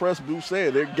booth say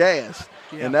they're gassed,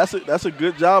 and that's a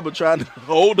good job of trying to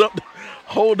hold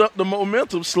up the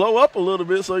momentum, slow up a little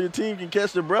bit so your team can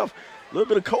catch their breath. A little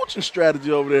bit of coaching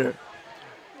strategy over there.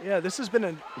 Yeah, this has been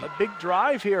a big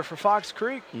drive here for Fox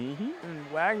Creek and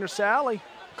Wagener Salley.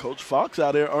 Coach Fox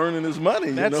out there earning his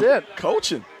money. That's it.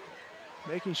 Coaching.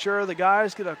 Making sure the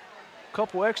guys get a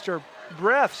couple extra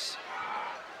breaths.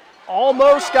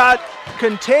 Almost got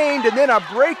contained, and then a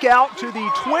breakout to the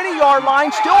 20-yard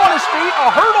line. Still on his feet,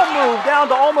 a hurdle move down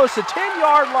to almost the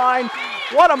 10-yard line.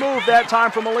 What a move that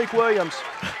time from Malik Williams.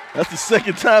 That's the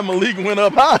second time Malik went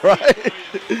up high, right?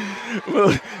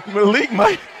 Malik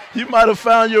might have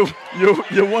found your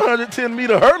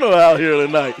 110-meter hurdle out here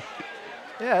tonight.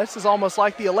 Yeah, this is almost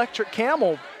like the electric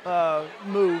camel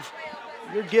move.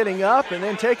 You're getting up and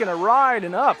then taking a ride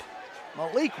and up.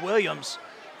 Malik Williams.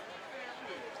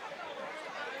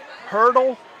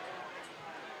 Hurdle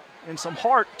and some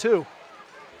heart, too.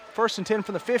 1st and 10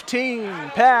 from the 15.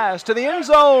 Pass to the end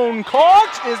zone.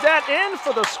 Caught. Is that in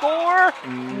for the score?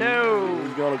 No.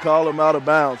 He's going to call him out of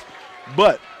bounds.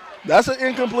 But that's an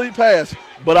incomplete pass.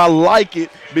 but I like it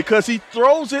because he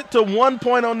throws it to one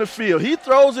point on the field. He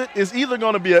throws it, it's either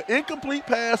going to be an incomplete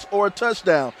pass or a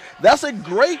touchdown. That's a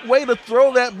great way to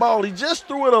throw that ball. He just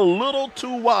threw it a little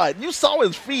too wide. You saw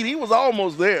his feet. He was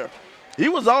almost there. He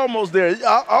was almost there.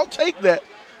 I'll take that.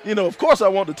 You know, of course I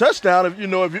want the touchdown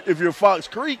if you're Fox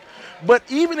Creek. But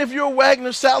even if you're Wagener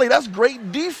Salley, that's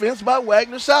great defense by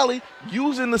Wagener Salley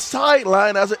using the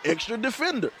sideline as an extra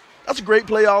defender. That's a great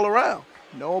play all around.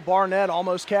 Noah Barnett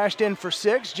almost cashed in for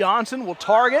 6. Johnson will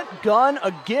target, gun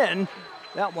again.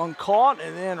 That one caught,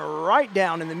 and then right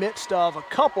down in the midst of a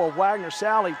couple of Wagener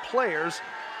Salley players.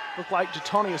 Looked like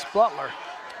Jatonius Butler.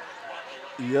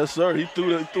 Yes, sir. He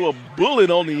threw a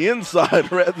bullet on the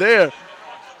inside right there.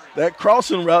 That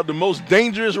crossing route, the most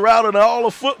dangerous route in all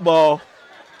of football.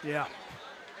 Yeah.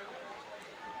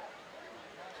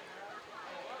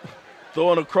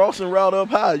 Throwing a crossing route up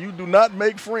high. You do not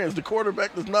make friends. The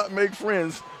quarterback does not make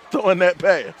friends throwing that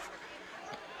pass.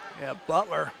 Yeah,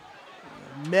 Butler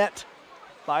met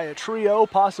by a trio,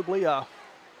 possibly a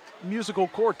musical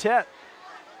quartet.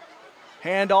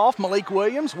 Handoff, Malik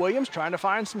Williams. Williams trying to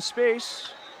find some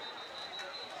space.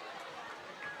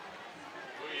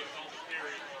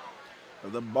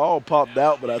 The ball popped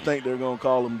out, but I think they're going to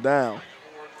call him down.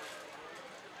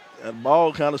 That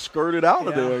ball kind of skirted out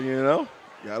of there, you know.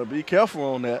 Got to be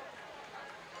careful on that.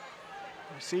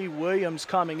 You see Williams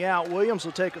coming out. Williams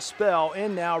will take a spell.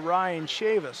 In now Ryan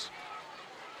Chavis.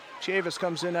 Chavis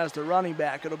comes in as the running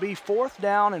back. It'll be 4th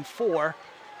down and 4.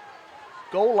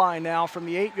 Goal line now from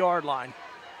the 8-yard line.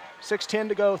 6:10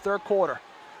 to go, 3rd quarter.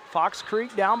 Fox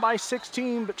Creek down by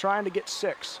 16, but trying to get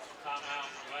 6.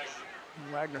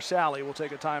 Wagener Salley will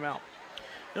take a timeout.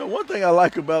 You know, one thing I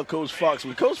like about Coach Fox,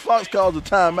 when Coach Fox calls a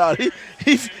timeout,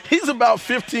 he's about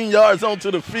 15 yards onto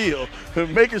the field,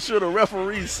 making sure the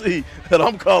referees see that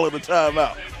I'm calling a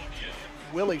timeout.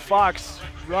 Willie Fox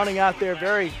running out there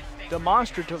very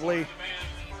demonstratively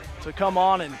to come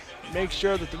on and make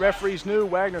sure that the referees knew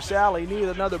Wagener Salley needed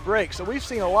another break. So we've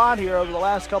seen a lot here over the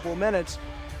last couple of minutes.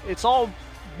 It's all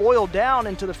boiled down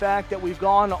into the fact that we've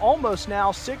gone almost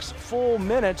now 6 full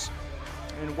minutes,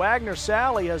 and Wagener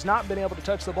Salley has not been able to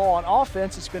touch the ball on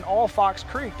offense. It's been all Fox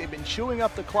Creek. They've been chewing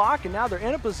up the clock, and now they're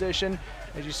in a position,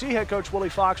 as you see head coach Willie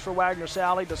Fox for Wagener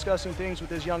Salley discussing things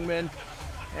with his young men.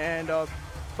 And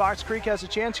Fox Creek has a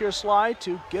chance here, Sly,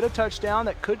 to get a touchdown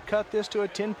that could cut this to a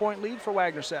 10-point lead for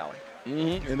Wagener Salley.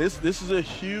 And this is a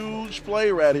huge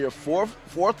play right here.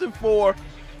 4th and 4.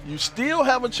 You still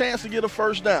have a chance to get a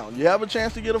first down. You have a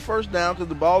chance to get a first down because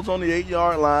the ball's on the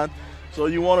 8-yard line. So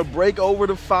you want to break over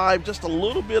the 5, just a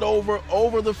little bit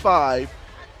over the 5,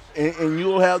 and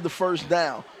you'll have the first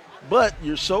down. But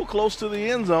you're so close to the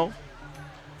end zone,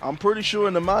 I'm pretty sure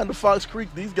in the mind of Fox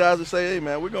Creek, these guys will say, hey,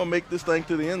 man, we're going to make this thing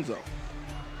to the end zone.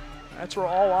 That's where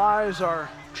all eyes are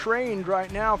trained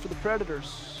right now for the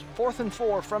Predators. 4th and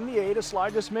 4 from the 8, as Sly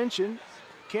just mentioned,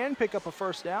 can pick up a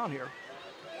first down here,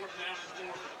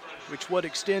 which would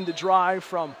extend the drive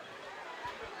from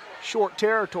short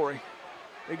territory.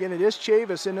 Again, it is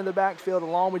Chavis into the backfield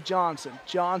along with Johnson.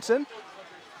 Johnson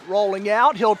rolling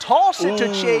out. He'll toss it to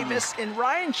Chavis, and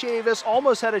Ryan Chavis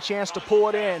almost had a chance to pull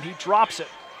it in. He drops it.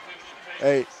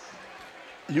 Hey,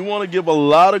 you want to give a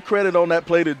lot of credit on that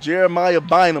play to Jeremiah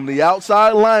Bynum, the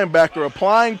outside linebacker,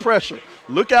 applying pressure.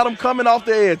 Look at him coming off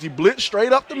the edge. He blitzed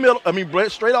straight up the middle.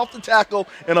 Blitzed straight off the tackle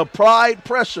and applied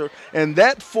pressure, and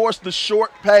that forced the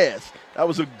short pass. That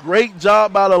was a great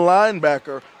job by the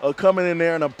linebacker of coming in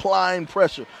there and applying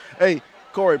pressure. Hey,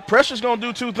 Corey, pressure's going to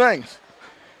do 2 things.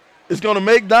 It's going to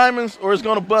make diamonds or it's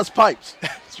going to bust pipes.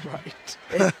 That's right.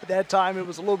 And that time it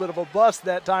was a little bit of a bust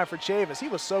that time for Chavis. He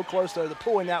was so close there to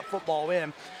pulling that football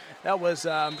in. That was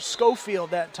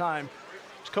Schofield that time.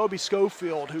 Jacoby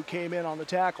Schofield who came in on the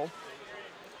tackle.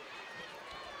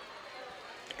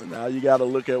 Now you got to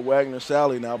look at Wagener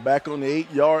Salley now back on the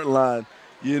 8-yard line.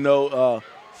 You know,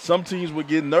 some teams would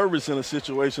get nervous in a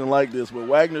situation like this, but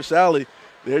Wagener Salley,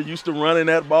 they're used to running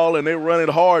that ball and they run it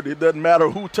hard. It doesn't matter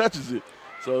who touches it.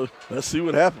 So let's see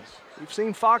what happens. We've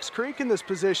seen Fox Creek in this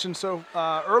position so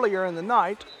earlier in the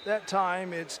night. That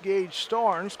time it's Gage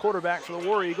Starnes, quarterback for the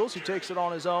War Eagles, who takes it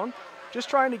on his own, just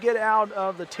trying to get out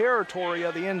of the territory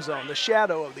of the end zone, the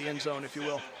shadow of the end zone, if you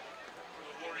will.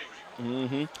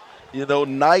 You know,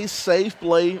 nice, safe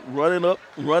play, running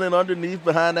underneath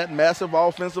behind that massive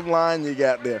offensive line you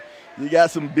got there. You got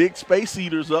some big space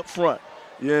eaters up front.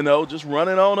 You know, just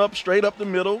running on up, straight up the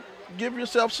middle. Give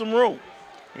yourself some room.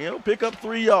 You know, pick up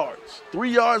 3 yards. 3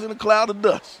 yards in a cloud of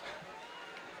dust.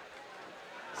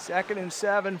 2nd and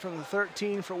 7 from the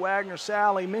 13 for Wagener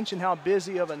Salley. Mentioned how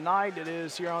busy of a night it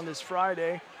is here on this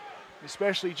Friday,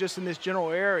 especially just in this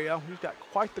general area. We've got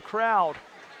quite the crowd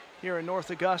here in North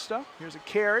Augusta. Here's a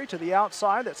carry to the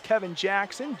outside. That's Kevin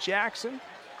Jackson. Jackson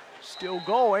still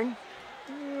going.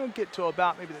 We'll get to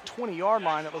about maybe the 20-yard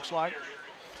line, it looks like.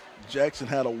 Jackson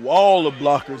had a wall of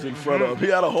blockers in front of him. He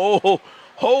had a whole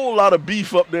lot of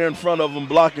beef up there in front of him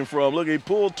blocking for him. Look, he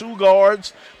pulled 2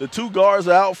 guards. The 2 guards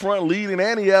are out front leading,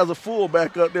 and he has a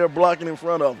fullback up there blocking in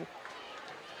front of him.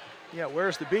 Yeah,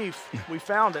 where's the beef? We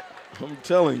found it. I'm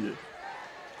telling you.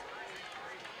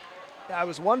 I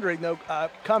was wondering, though,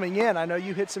 coming in, I know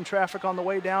you hit some traffic on the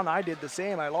way down. I did the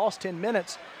same. I lost 10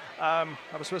 minutes. I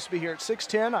was supposed to be here at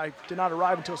 6:10. I did not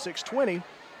arrive until 6:20,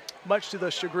 much to the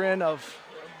chagrin of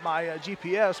my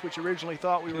GPS, which originally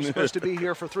thought we were supposed to be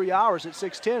here for 3 hours at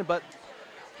 6:10, but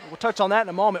we'll touch on that in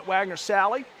a moment. Wagener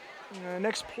Salley.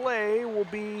 Next play will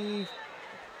be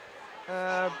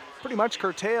pretty much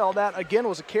curtailed. That, again,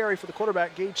 was a carry for the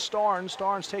quarterback, Gage Starnes.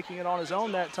 Starnes taking it on his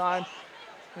own that time.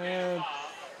 And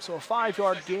so a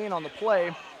 5-yard gain on the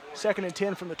play, 2nd and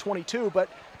 10 from the 22. But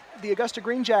the Augusta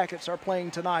Green Jackets are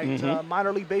playing tonight.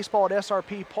 Minor League Baseball at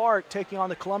SRP Park taking on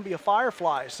the Columbia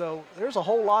Fireflies. So there's a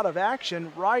whole lot of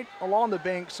action right along the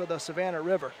banks of the Savannah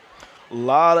River. A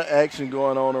lot of action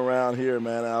going on around here,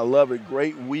 man. I love it.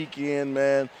 Great weekend,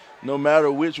 man. No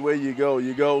matter which way you go,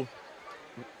 you go.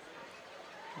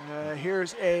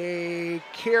 Here's a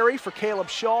carry for Caleb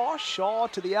Shaw. Shaw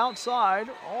to the outside.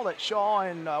 All that Shaw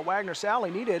and Wagener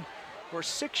Salley needed were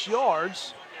 6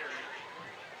 yards.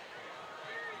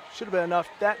 Should have been enough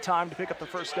that time to pick up the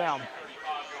first down.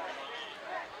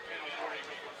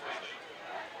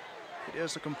 It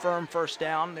is a confirmed first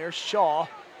down. There's Shaw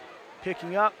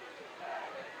picking up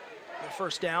the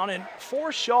first down. And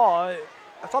for Shaw,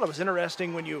 I thought it was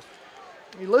interesting when you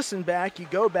listen back, you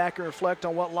go back and reflect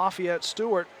on what Lafayette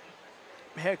Stewart,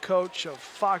 head coach of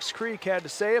Fox Creek, had to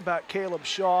say about Caleb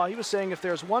Shaw. He was saying if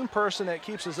there's one person that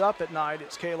keeps us up at night,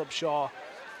 it's Caleb Shaw.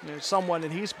 It's someone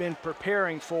that he's been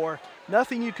preparing for.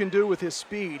 Nothing you can do with his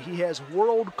speed. He has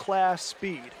world-class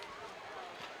speed.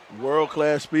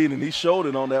 World-class speed, and he showed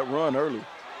it on that run early.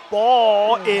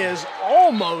 Ball is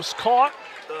almost caught.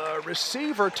 The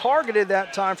receiver targeted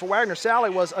that time for Wagener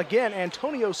Salley was, again,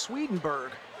 Antonio Swedenberg.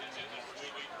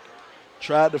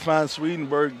 Tried to find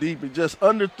Swedenberg deep. He just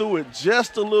underthrew it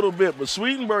just a little bit, but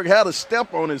Swedenberg had a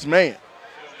step on his man.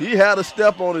 He had a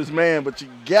step on his man, but you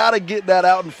got to get that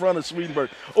out in front of Swedenberg.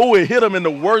 Oh, it hit him in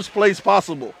the worst place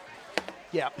possible.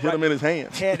 Yeah. Hit him in his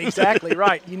hands. And exactly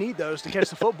right. You need those to catch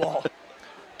the football.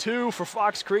 2 for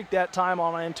Fox Creek that time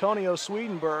on Antonio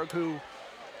Swedenberg, who,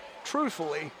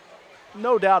 truthfully,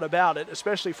 no doubt about it,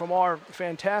 especially from our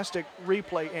fantastic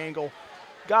replay angle,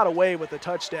 got away with a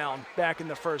touchdown back in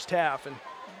the first half. And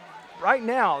right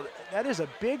now, that is a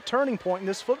big turning point in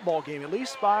this football game, at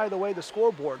least by the way the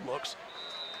scoreboard looks.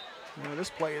 You know, this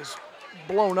play is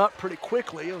blown up pretty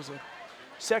quickly. It was a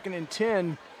 2nd and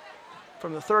 10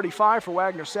 from the 35 for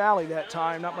Wagener Salley that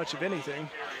time, not much of anything.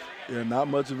 Yeah, not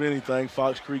much of anything.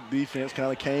 Fox Creek defense kind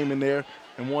of came in there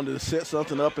and wanted to set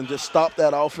something up and just stop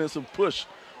that offensive push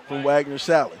from Wagener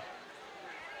Salley.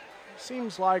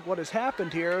 Seems like what has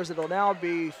happened here is it'll now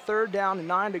be 3rd down and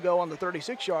 9 to go on the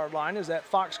 36-yard line, as that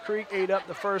Fox Creek ate up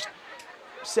the first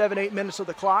 7-8 minutes of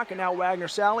the clock, and now Wagener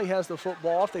Salley has the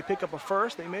football. If they pick up a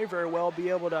first, they may very well be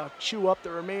able to chew up the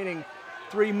remaining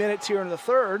 3 minutes here in the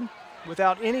third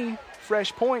without any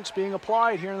fresh points being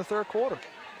applied here in the third quarter.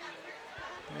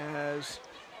 As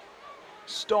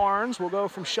Starnes will go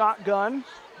from shotgun.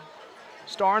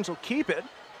 Starnes will keep it.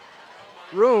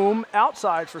 Room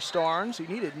outside for Starnes.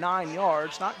 He needed 9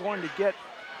 yards, not going to get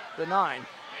the 9.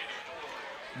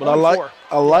 But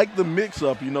I like the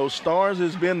mix-up. You know, Starnes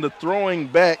has been the throwing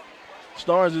back.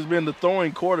 Starnes has been the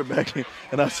throwing quarterback.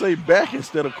 And I say back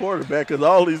instead of quarterback because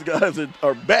all these guys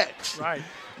are backs. Right.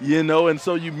 You know, and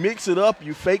so you mix it up.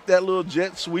 You fake that little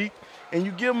jet sweep, and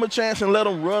you give him a chance and let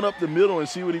him run up the middle and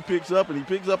see what he picks up. And he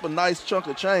picks up a nice chunk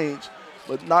of change,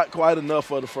 but not quite enough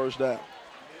for the first down.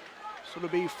 So it'll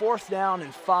be 4th down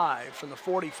and 5 from the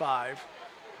 45.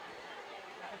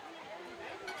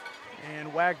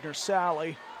 And Wagener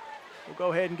Salley will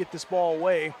go ahead and get this ball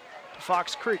away to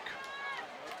Fox Creek.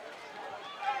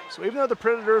 So even though the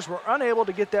Predators were unable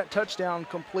to get that touchdown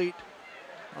complete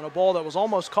on a ball that was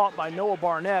almost caught by Noah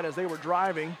Barnett as they were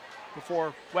driving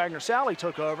before Wagener Salley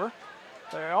took over,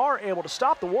 they are able to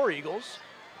stop the War Eagles.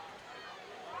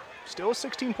 Still a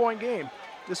 16-point game.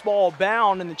 This ball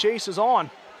bound and the chase is on.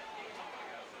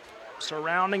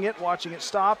 Surrounding it, watching it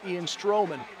stop, Ian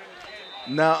Stroman.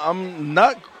 Now,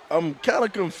 I'm kind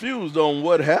of confused on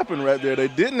what happened right there. They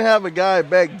didn't have a guy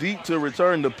back deep to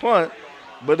return the punt,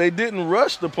 but they didn't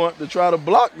rush the punt to try to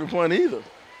block the punt either.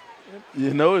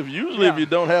 You know, if you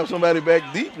don't have somebody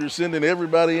back deep, you're sending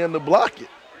everybody in to block it.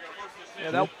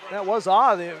 Yeah, that was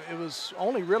odd. It was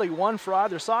only really one for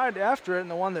either side after it, and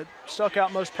the one that stuck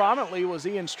out most prominently was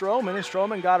Ian Stroman, and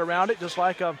Stroman got around it just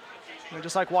like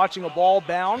watching a ball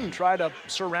bound and try to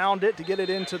surround it to get it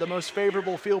into the most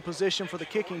favorable field position for the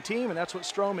kicking team, and that's what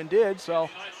Stroman did. So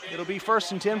it'll be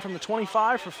 1st and 10 from the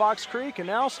 25 for Fox Creek, and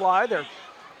now Sly, they're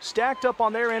stacked up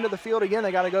on their end of the field again.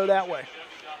 They got to go that way.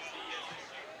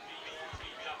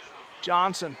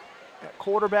 Johnson at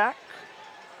quarterback.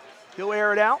 He'll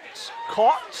air it out.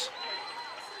 Caught.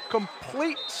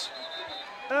 Complete.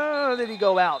 Did he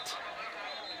go out?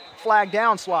 Flag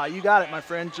down, Sly. You got it, my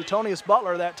friend. Jatonius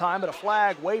Butler that time, but a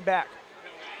flag way back.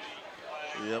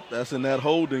 Yep, that's in that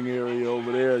holding area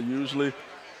over there. Usually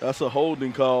that's a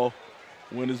holding call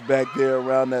when it's back there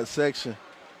around that section.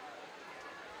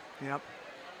 Yep.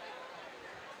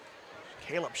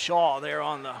 Caleb Shaw there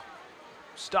on the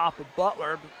stop of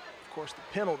Butler. Of course, the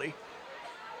penalty.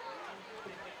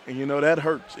 And you know that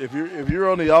hurts. If you're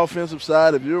on the offensive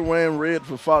side, if you're wearing red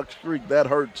for Fox Creek, that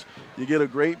hurts. You get a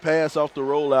great pass off the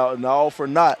rollout, and all for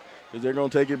naught, because they're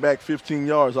going to take it back 15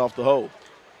 yards off the hole,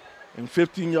 and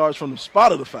 15 yards from the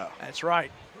spot of the foul. That's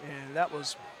right, and that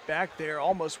was back there,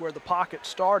 almost where the pocket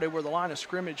started, where the line of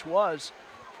scrimmage was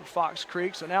for Fox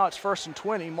Creek. So now it's 1st and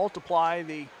 20. Multiply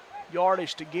the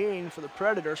yardage to gain for the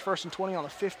Predators. 1st and 20 on the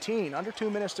 15. Under 2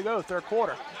 minutes to go, third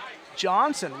quarter.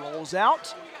 Johnson rolls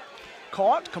out.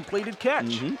 Caught, completed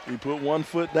catch. He put 1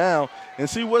 foot down. And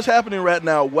see what's happening right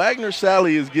now. Wagener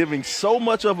Salley is giving so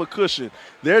much of a cushion.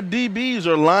 Their DBs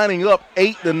are lining up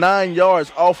 8 to 9 yards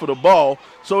off of the ball.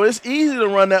 So it's easy to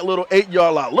run that little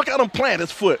 8-yard line. Look at him plant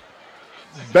his foot.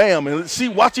 Bam. And see,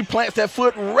 watch he plants that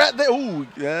foot right there. Ooh,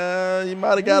 he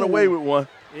might have got away with one.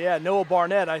 Yeah, Noah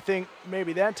Barnett, I think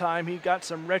maybe that time he got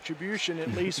some retribution,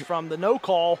 at least from the no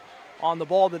call on the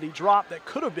ball that he dropped that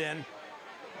could have been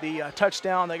the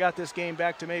touchdown. They got this game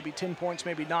back to maybe 10 points,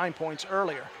 maybe 9 points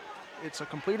earlier. It's a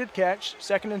completed catch,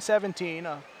 2nd and 17,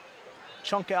 a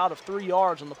chunk out of 3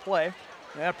 yards on the play.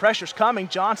 Yeah, pressure's coming.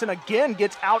 Johnson again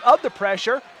gets out of the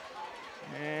pressure,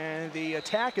 and the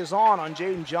attack is on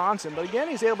Jaden Johnson. But again,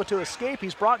 he's able to escape.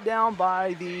 He's brought down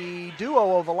by the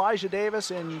duo of Elijah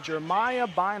Davis and Jeremiah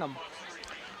Bynum.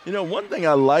 You know, one thing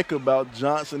I like about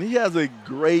Johnson, he has a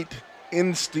great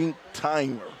instinct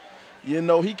timer. You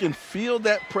know, he can feel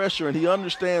that pressure, and he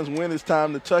understands when it's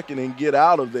time to tuck it and get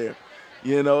out of there.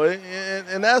 You know,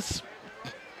 and that's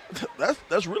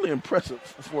really impressive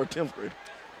for a 10th grader.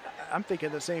 I'm thinking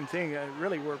the same thing.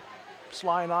 Really,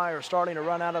 Sly and I are starting to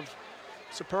run out of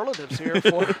superlatives here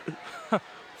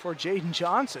for Jaden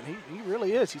Johnson. He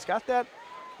really is. He's got that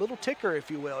little ticker, if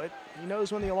you will. He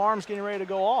knows when the alarm's getting ready to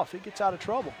go off. He gets out of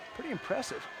trouble. Pretty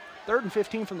impressive. 3rd and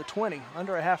 15 from the 20,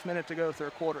 under a half minute to go,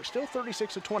 third quarter. Still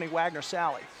 36-20, Wagener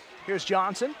Salley. Here's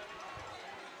Johnson,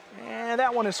 and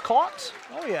that one is caught.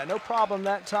 Oh yeah, no problem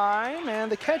that time,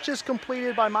 and the catch is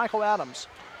completed by Michael Adams.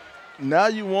 Now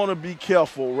you want to be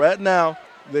careful. Right now,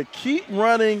 they keep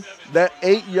running that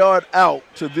 8-yard out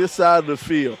to this side of the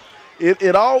field.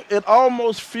 It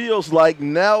almost feels like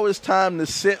now it's time to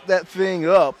set that thing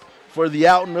up for the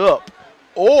out and up,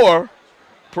 or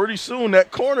pretty soon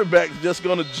that cornerback is just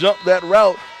going to jump that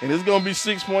route, and it's going to be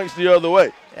 6 points the other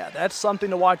way. Yeah, that's something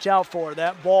to watch out for,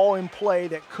 that ball in play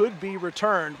that could be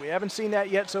returned. We haven't seen that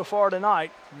yet so far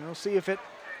tonight. We'll see if it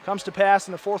comes to pass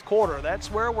in the fourth quarter. That's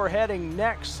where we're heading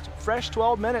next. Fresh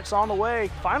 12 minutes on the way.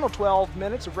 Final 12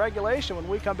 minutes of regulation. When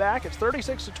we come back, it's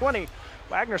 36-20.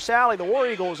 Wagener Salley, the War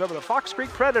Eagles, over the Fox Creek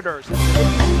Predators.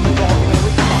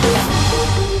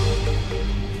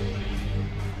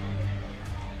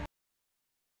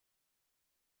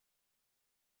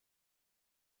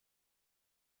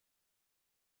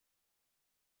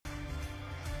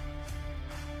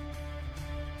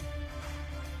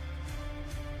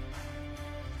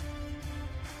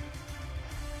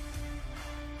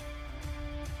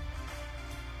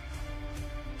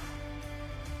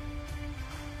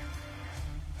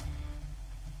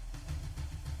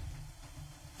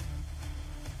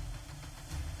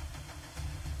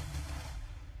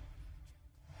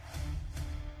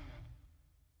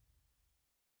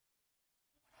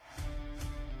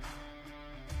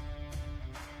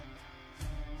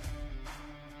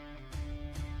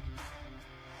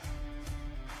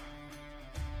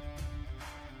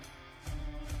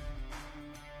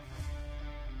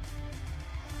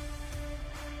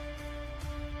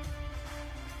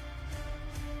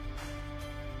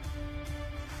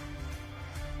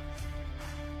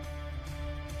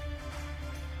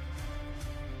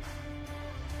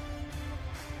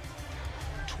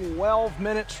 12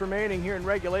 minutes remaining here in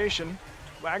regulation.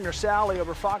 Wagener Salley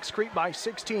over Fox Creek by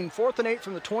 16. 4th and 8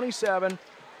 from the 27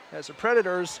 as the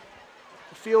Predators,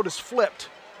 the field is flipped.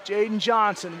 Jaden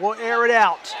Johnson will air it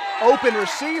out. Open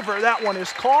receiver, that one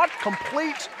is caught,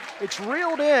 complete. It's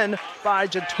reeled in by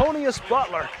Jatonius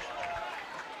Butler.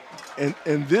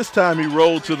 And this time he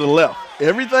rolled to the left.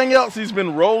 Everything else he's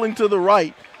been rolling to the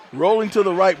right,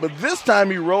 but this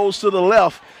time he rolls to the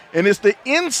left, and it's the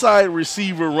inside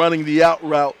receiver running the out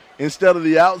route instead of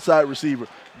the outside receiver.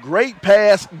 Great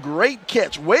pass, great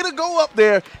catch. Way to go up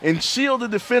there and shield the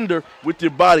defender with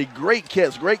your body. Great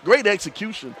catch, great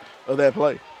execution of that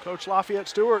play. Coach Lafayette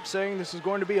Stewart saying this is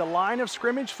going to be a line of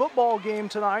scrimmage football game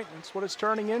tonight. That's what it's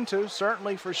turning into,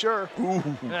 certainly for sure.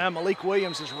 Malik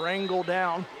Williams is wrangled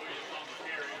down.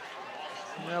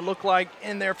 It looked like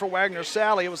in there for Wagener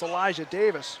Salley, it was Elijah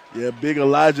Davis. Yeah, big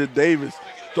Elijah Davis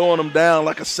throwing him down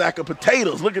like a sack of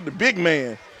potatoes. Look at the big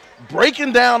man.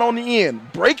 Breaking down on the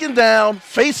end, breaking down,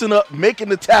 facing up, making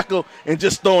the tackle, and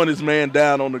just throwing his man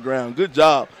down on the ground. Good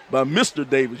job by Mr.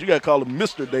 Davis. You got to call him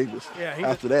Mr. Davis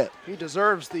after that. He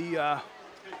deserves the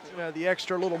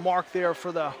extra little mark there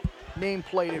for the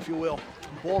nameplate, if you will.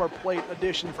 Boilerplate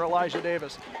addition for Elijah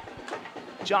Davis.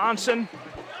 Johnson,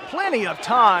 plenty of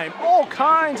time, all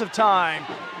kinds of time.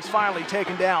 He's finally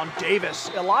taken down. Davis,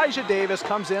 Elijah Davis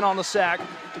comes in on the sack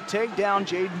to take down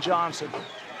Jaden Johnson.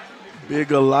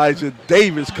 Big Elijah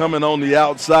Davis coming on the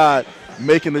outside,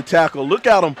 making the tackle. Look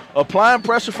at him applying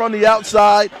pressure from the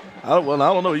outside. I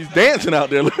don't know. He's dancing out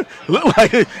there. Look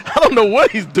like I don't know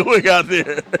what he's doing out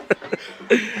there.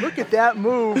 Look at that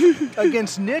move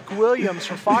against Nick Williams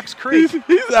from Fox Creek.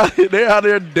 He's out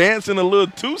there dancing a little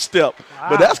two-step. Wow.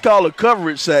 But that's called a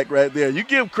coverage sack right there. You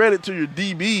give credit to your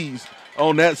DBs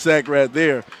on that sack right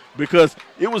there, because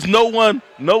it was no one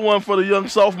for the young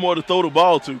sophomore to throw the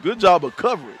ball to. Good job of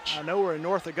coverage. I know we're in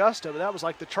North Augusta, but that was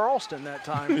like the Charleston that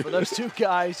time for those two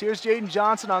guys. Here's Jaden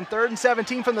Johnson on 3rd and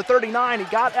 17 from the 39. He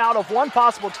got out of one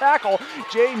possible tackle.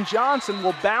 Jaden Johnson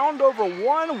will bound over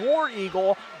one War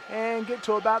Eagle and get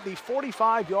to about the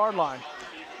 45-yard line.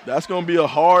 That's going to be a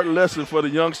hard lesson for the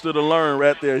youngster to learn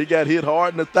right there. He got hit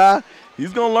hard in the thigh.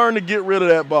 He's going to learn to get rid of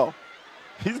that ball.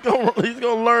 He's going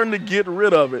to learn to get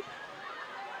rid of it.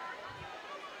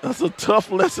 That's a tough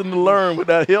lesson to learn with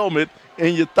that helmet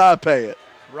and your thigh pad.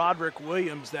 Roderick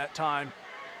Williams that time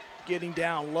getting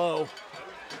down low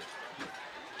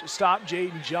to stop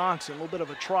Jaden Johnson. A little bit of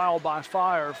a trial by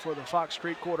fire for the Fox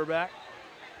Creek quarterback.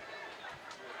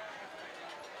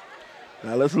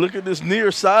 Now let's look at this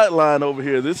near sideline over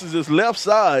here. This is his left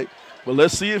side, but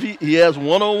let's see if he has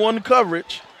one-on-one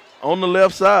coverage on the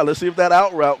left side. Let's see if that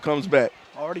out route comes back.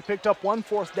 Already picked up 1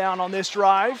 4th down on this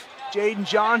drive. Jaden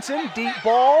Johnson, deep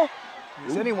ball.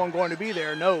 Is anyone going to be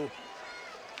there? No.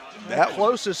 That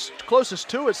closest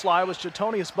to it, Sly, was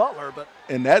Jatonius Butler,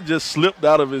 and that just slipped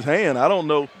out of his hand. I don't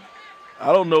know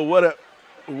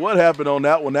what happened on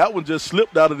that one. That one just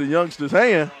slipped out of the youngster's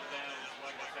hand,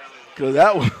 because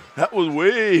that was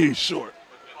way short.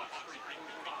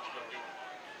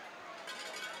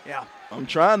 Yeah. I'm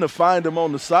trying to find him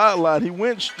on the sideline. He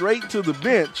went straight to the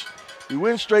bench. And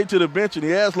he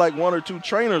has like 1 or 2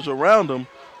 trainers around him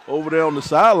over there on the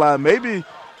sideline. Maybe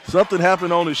something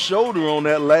happened on his shoulder on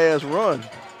that last run,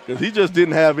 because he just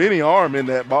didn't have any arm in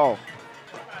that ball.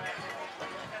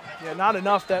 Yeah, not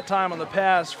enough that time on the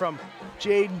pass from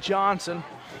Jaden Johnson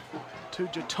to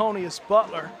Jatonius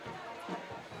Butler.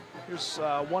 Here's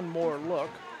one more look.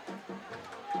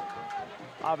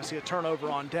 Obviously a turnover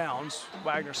on downs.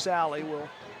 Wagener Salley will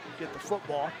get the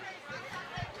football.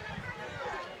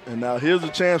 And now here's a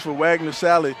chance for Wagener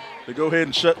Salley to go ahead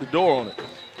and shut the door on it.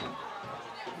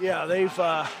 Yeah, they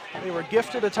were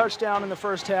gifted a touchdown in the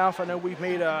first half. I know we've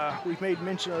made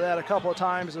mention of that a couple of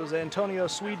times. It was Antonio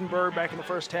Swedenberg back in the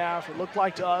first half. It looked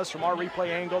like to us from our replay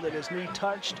angle that his knee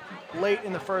touched late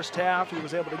in the first half. He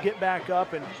was able to get back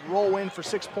up and roll in for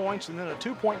 6 points, and then a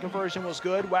 2-point conversion was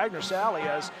good. Wagener Salley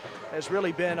has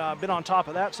really been on top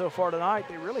of that so far tonight.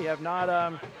 They really have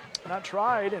not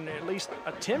tried and at least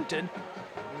attempted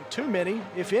too many,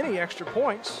 if any, extra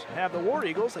points. Have the War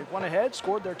Eagles. They've went ahead,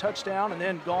 scored their touchdown, and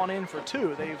then gone in for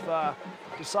 2. They've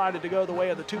decided to go the way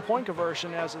of the 2-point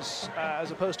conversion as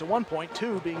opposed to 1 point,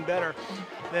 2 being better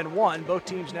than 1. Both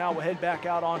teams now will head back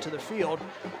out onto the field.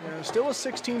 Still a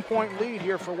 16-point lead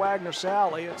here for Wagener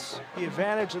Salley. It's the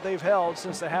advantage that they've held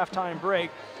since the halftime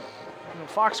break.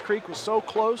 Fox Creek was so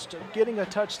close to getting a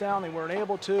touchdown, they weren't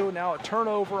able to. Now a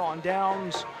turnover on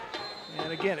downs.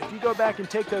 And again, if you go back and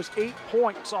take those 8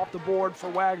 points off the board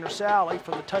for Wagener Salley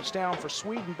from the touchdown for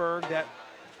Swedenberg that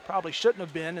probably shouldn't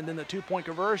have been, and then the 2-point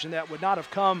conversion that would not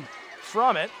have come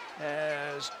from it,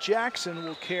 as Jackson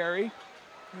will carry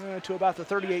to about the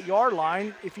 38-yard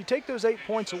line. If you take those 8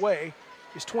 points away,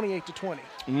 is 28-20.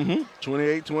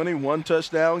 28-20, one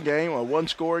touchdown game, a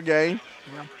one-score game.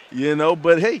 Yeah. You know,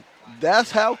 but hey,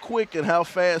 that's how quick and how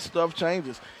fast stuff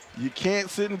changes. You can't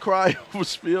sit and cry over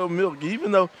spilled milk,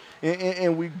 even though,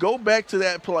 and we go back to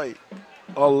that play.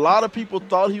 A lot of people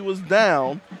thought he was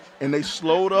down, and they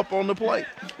slowed up on the play.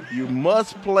 You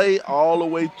must play all the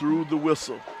way through the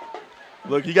whistle.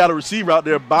 Look, you got a receiver out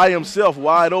there by himself,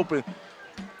 wide open.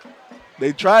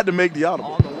 They tried to make the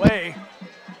audible. On the way.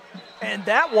 And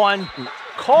that one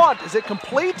caught. Is it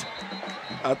complete?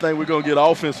 I think we're going to get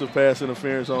offensive pass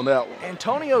interference on that one.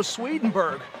 Antonio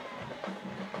Swedenberg.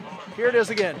 Here it is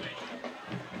again.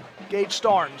 Gage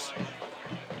Starnes.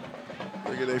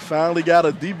 They finally got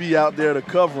a DB out there to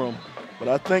cover him, but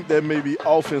I think that may be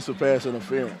offensive pass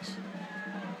interference.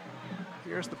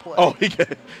 Here's the play. Oh,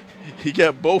 he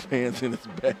got both hands in his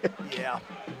bag. Yeah.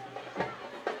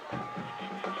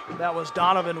 That was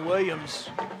Donovan Williams.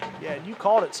 Yeah, and you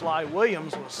called it, Sly.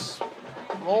 Williams was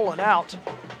rolling out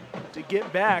to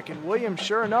get back, and Williams,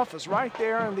 sure enough, is right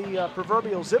there in the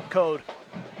proverbial zip code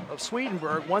of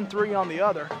Swedenberg, 1-3 on the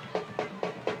other.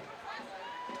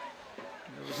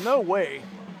 There was no way,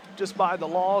 just by the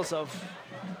laws of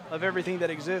everything that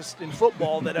exists in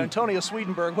football, that Antonio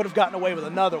Swedenberg would have gotten away with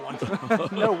another one.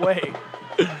 No way.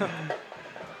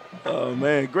 Oh,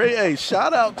 man, great. Hey,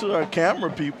 shout out to our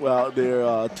camera people out there.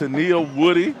 Tennille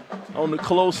Woody on the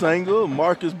close angle,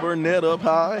 Marcus Burnett up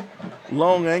high,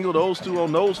 long angle, those two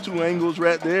on those two angles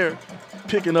right there,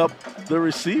 picking up the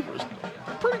receivers.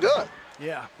 Pretty good.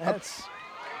 Yeah,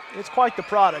 it's quite the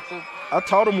product. I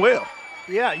taught him well.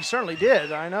 Yeah, you certainly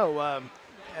did. I know.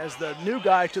 As the new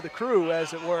guy to the crew,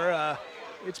 as it were,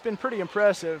 it's been pretty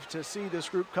impressive to see this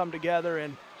group come together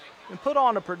and put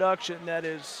on a production that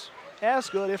is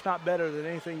as good, if not better, than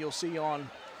anything you'll see on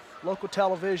local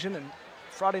television and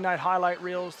Friday night highlight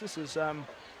reels. This is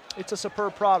it's a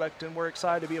superb product, and we're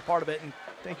excited to be a part of it. And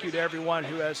thank you to everyone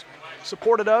who has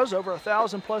supported us. Over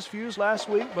 1,000+ views last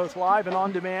week, both live and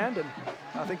on demand, and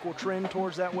I think we'll trend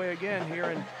towards that way again here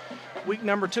in week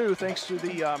number 2, thanks to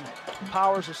the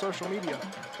powers of social media.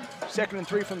 2nd and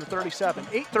 3 from the 37.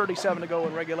 8:37 to go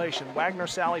in regulation. Wagener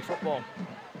Salley football.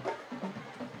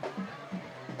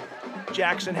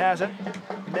 Jackson has it,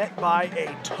 met by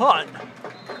a ton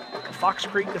of Fox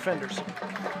Creek defenders.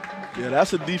 Yeah,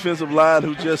 that's a defensive line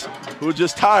who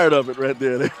just tired of it right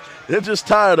there. They're just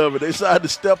tired of it. They decided to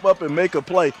step up and make a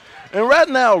play. And right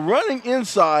now, running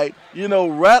inside, you know,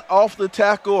 right off the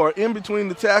tackle or in between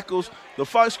the tackles, the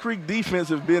Fox Creek defense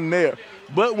have been there.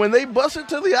 But when they bust it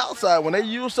to the outside, when they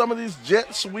use some of these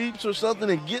jet sweeps or something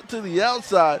and get to the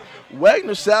outside,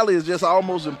 Wagener Salley is just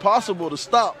almost impossible to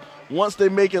stop once they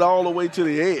make it all the way to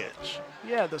the edge.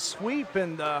 Yeah, the sweep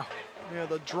and the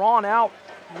drawn-out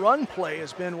run play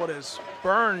has been what has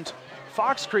burned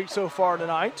Fox Creek so far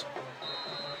tonight.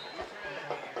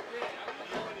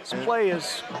 This play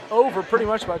is over pretty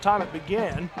much by the time it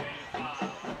began.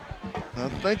 I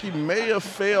think he may have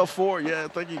failed forward. Yeah, I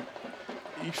think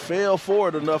he failed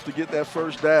forward enough to get that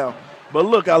first down. But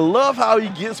look, I love how he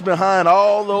gets behind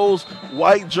all those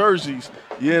white jerseys.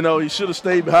 You know, he should have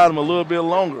stayed behind them a little bit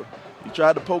longer. He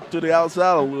tried to poke to the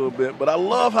outside a little bit. But I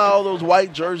love how all those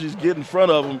white jerseys get in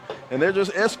front of him, and they're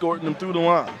just escorting them through the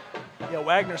line. Yeah,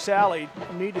 Wagener Salley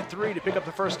needed 3 to pick up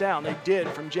the first down. They did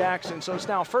from Jackson. So it's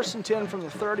now 1st and 10 from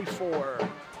the 34.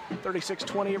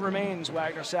 36-20 it remains.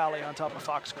 Wagener Salley on top of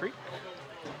Fox Creek.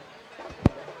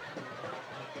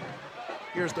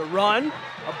 Here's the run.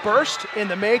 A burst in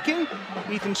the making.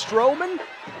 Ethan Stroman.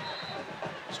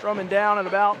 Stroman down at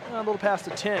about a little past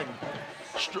the 10.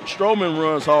 Stroman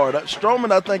runs hard.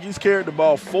 Stroman, I think he's carried the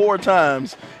ball 4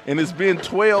 times, and it's been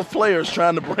 12 players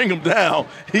trying to bring him down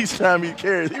each time he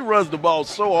carries. He runs the ball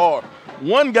so hard.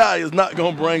 One guy is not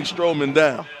going to bring Stroman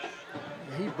down.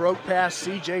 He broke past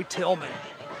C.J. Tillman.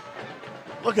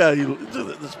 Look how he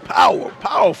this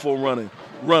powerful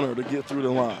runner to get through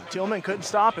the line. Tillman couldn't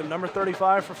stop him, number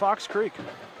 35 for Fox Creek.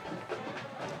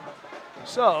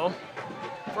 So,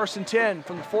 1st and 10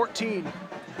 from the 14.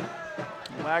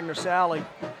 Wagener Salley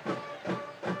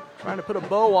trying to put a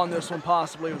bow on this one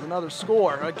possibly with another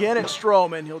score. Again, it's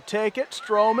Stroman. He'll take it.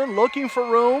 Stroman looking for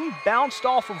room. Bounced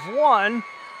off of one.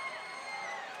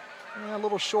 And a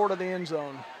little short of the end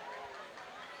zone.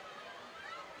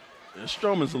 Yeah,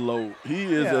 Stroman's a load. He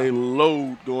is a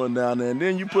load going down there. And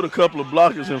then you put a couple of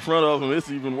blockers in front of him, it's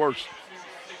even worse.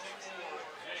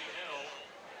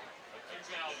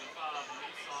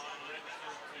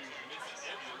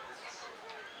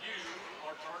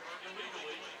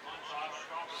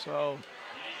 So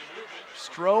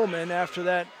Stroman, after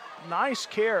that nice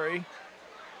carry,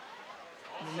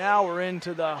 now we're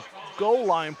into the goal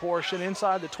line portion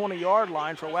inside the 20-yard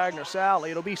line for Wagener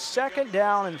Salley. It'll be 2nd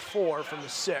down and 4 from the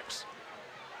 6.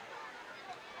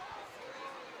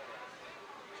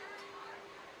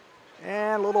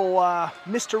 And a little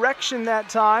misdirection that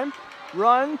time.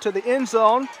 Run to the end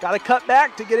zone. Got to cut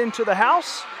back to get into the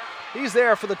house. He's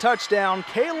there for the touchdown.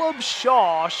 Caleb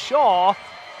Shaw. Shaw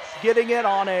getting it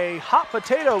on a hot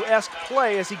potato-esque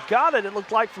play. As he got it, it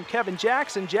looked like from Kevin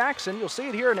Jackson. Jackson, you'll see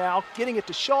it here now, getting it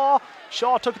to Shaw.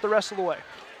 Shaw took it the rest of the way.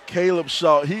 Caleb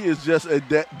Shaw, he is just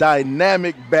a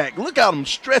dynamic back. Look at him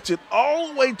stretch it all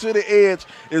the way to the edge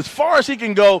as far as he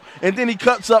can go, and then he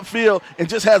cuts upfield and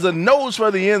just has a nose for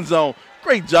the end zone.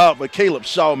 Great job by Caleb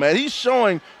Shaw, man. He's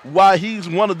showing why he's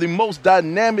one of the most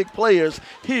dynamic players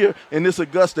here in this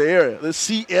Augusta area, the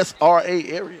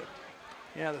CSRA area.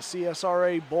 Yeah, the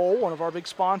CSRA Bowl, one of our big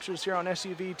sponsors here on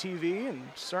SUVtv, and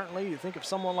certainly you think of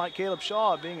someone like Caleb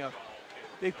Shaw being a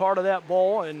big part of that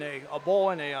bowl and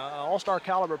a all-star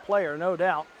caliber player, no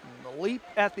doubt. And the leap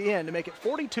at the end to make it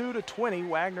 42-20,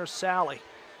 Wagener Salley.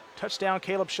 Touchdown,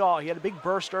 Caleb Shaw. He had a big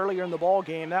burst earlier in the ball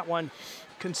game. That one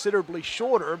considerably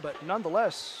shorter, but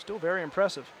nonetheless still very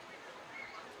impressive.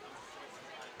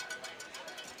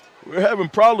 We're having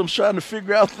problems trying to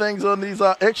figure out things on these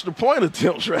extra point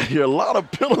attempts right here. A lot of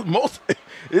penalties.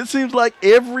 It seems like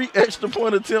every extra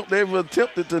point attempt they've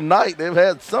attempted tonight, they've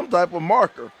had some type of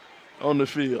marker on the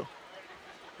field.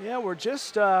 Yeah, we're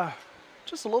just a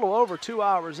little over 2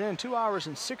 hours in, 2 hours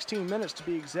and 16 minutes to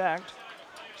be exact.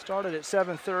 Started at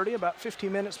 7:30, about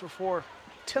 15 minutes before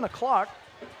 10 o'clock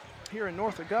here in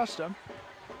North Augusta.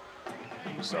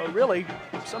 So really,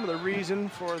 some of the reason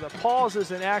for the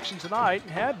pauses in action tonight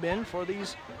have been for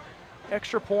these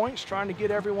extra points, trying to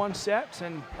get everyone set.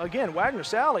 And again, Wagener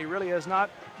Salley really has not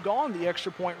gone the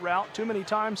extra point route too many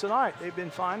times tonight. They've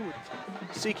been fine with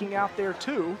seeking out there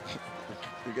too.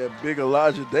 We got big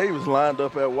Elijah Davis lined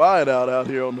up at wide out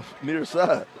here on the near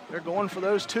side. They're going for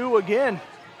those two again.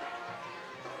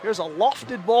 Here's a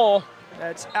lofted ball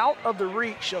that's out of the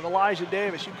reach of Elijah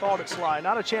Davis. You called it, Sly.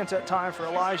 Not a chance that time for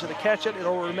Elijah to catch it.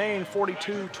 It'll remain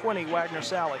 42-20, Wagener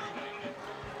Salley.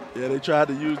 Yeah, they tried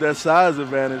to use that size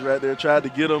advantage right there, tried to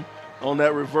get him on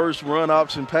that reverse run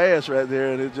option pass right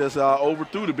there, and it just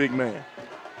overthrew the big man.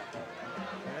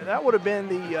 Yeah, that would have been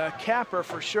the capper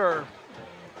for sure.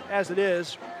 As it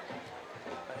is,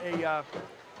 a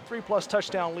 3+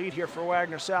 touchdown lead here for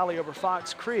Wagener Salley over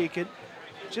Fox Creek. It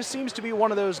just seems to be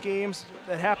one of those games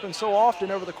that happens so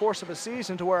often over the course of a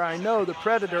season to where I know the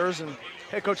Predators and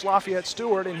head coach Lafayette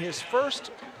Stewart, in his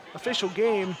first official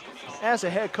game as a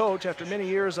head coach after many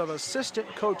years of assistant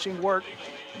coaching work,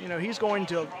 you know, he's going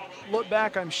to look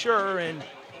back, I'm sure, and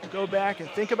go back and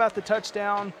think about the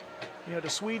touchdown, you know, to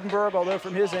Swedenberg, although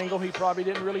from his angle he probably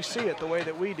didn't really see it the way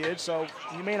that we did, so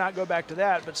you may not go back to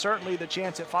that, but certainly the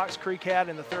chance that Fox Creek had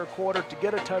in the third quarter to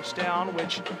get a touchdown,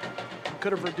 which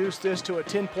could have reduced this to a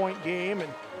 10-point game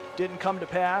and didn't come to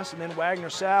pass. And then Wagener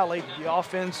Salley, the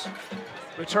offense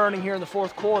returning here in the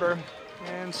fourth quarter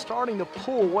and starting to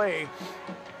pull away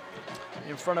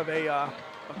in front of a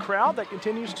crowd that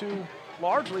continues to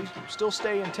largely still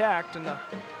stay intact, and the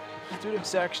student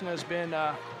section has been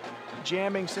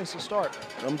jamming since the start.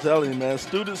 I'm telling you, man,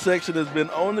 student section has been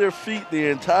on their feet the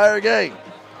entire game.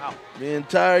 Wow. The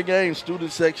entire game,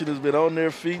 student section has been on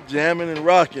their feet, jamming and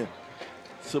rocking,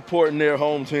 supporting their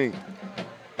home team.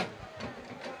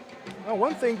 Well,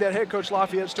 one thing that head coach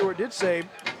Lafayette Stewart did say,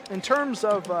 in terms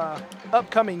of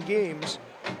upcoming games,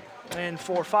 and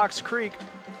for Fox Creek,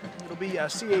 it'll be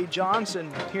C.A. Johnson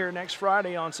here next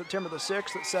Friday on September the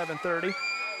 6th at 7:30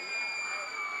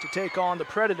 to take on the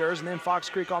Predators, and then Fox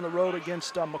Creek on the road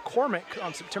against McCormick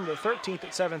on September the 13th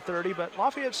at 7:30. But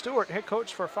Lafayette Stewart, head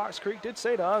coach for Fox Creek, did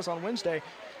say to us on Wednesday,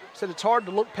 said it's hard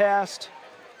to look past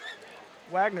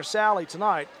Wagener Salley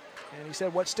tonight. And he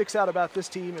said what sticks out about this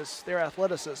team is their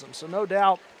athleticism. So no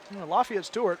doubt, you know, Lafayette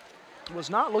Stewart was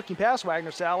not looking past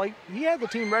Wagener Salley. He had the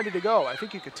team ready to go. I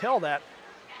think you could tell that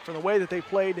from the way that they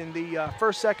played in the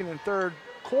first, second, and third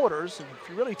quarters. And if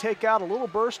you really take out a little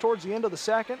burst towards the end of the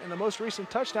second and the most recent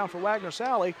touchdown for Wagener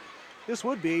Salley, this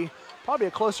would be probably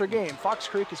a closer game. Fox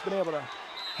Creek has been able to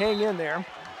hang in there.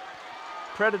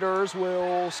 Predators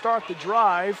will start the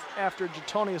drive after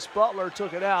Jatonius Butler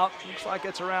took it out. Looks like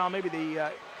it's around maybe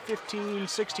the 15,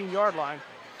 16-yard line.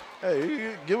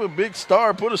 Hey, give a big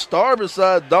star, put a star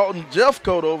beside Dalton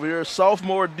Jeffcoat over here,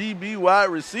 sophomore DB wide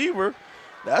receiver.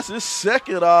 That's his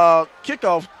second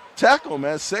kickoff tackle,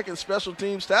 man, second special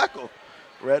teams tackle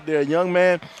right there. Young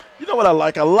man, you know what I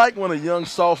like? I like when a young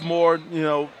sophomore, you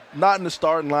know, not in the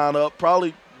starting lineup,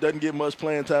 probably doesn't get much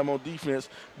playing time on defense,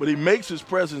 but he makes his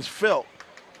presence felt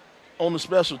on the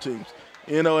special teams.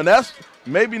 You know, and that's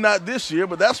maybe not this year,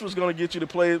 but that's what's going to get you to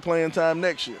playing time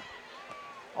next year.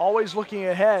 Always looking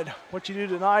ahead. What you do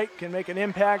tonight can make an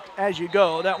impact as you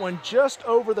go. That one just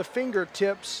over the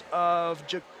fingertips of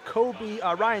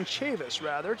Ryan Chavis,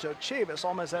 rather. So Chavis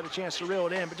almost had a chance to reel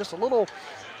it in, but just a little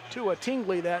too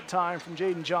tingly that time from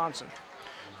Jaden Johnson.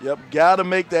 Yep, got to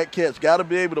make that catch. Got to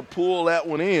be able to pull that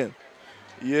one in.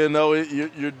 You know,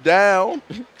 you're down.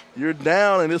 You're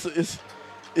down, and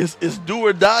it's do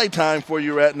or die time for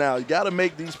you right now. You got to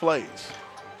make these plays.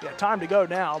 Yeah, time to go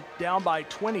now. Down by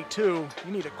 22.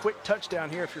 You need a quick touchdown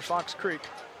here if you're Fox Creek.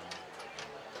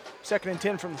 2nd and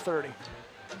 10 from the 30.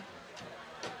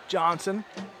 Johnson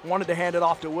wanted to hand it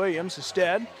off to Williams.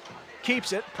 Instead,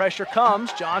 keeps it. Pressure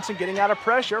comes. Johnson getting out of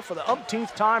pressure for the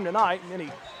umpteenth time tonight, and then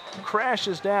he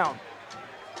crashes down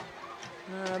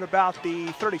at about the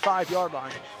 35-yard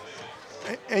line.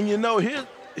 And you know,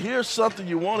 here's something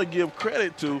you want to give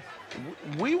credit to.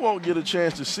 We won't get a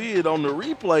chance to see it on the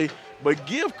replay, but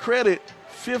give credit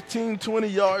 15, 20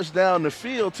 yards down the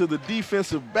field to the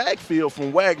defensive backfield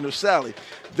from Wagener Salley.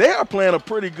 They are playing a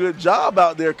pretty good job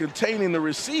out there containing the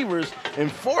receivers and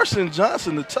forcing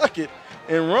Johnson to tuck it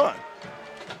and run.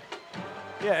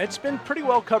 Yeah, it's been pretty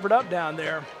well covered up down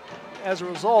there. As a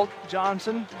result,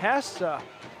 Johnson has to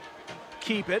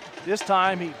keep it. This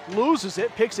time he loses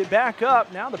it, picks it back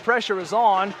up. Now the pressure is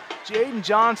on. Jaden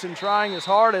Johnson trying his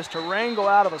hardest to wrangle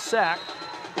out of a sack.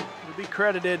 To be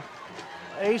credited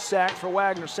a sack for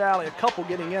Wagener Salley, a couple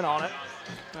getting in on it.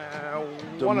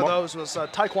 One of those was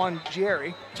Taekwon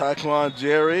Jerry. Taekwon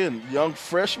Jerry and young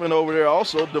freshman over there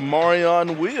also,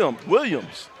 Demarion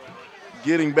Williams,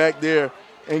 getting back there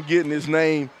and getting his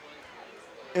name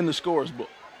in the scores book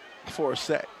for a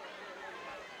sack.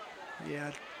 Yeah,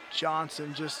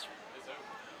 Johnson just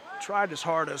tried his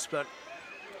hardest, but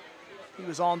he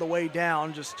was on the way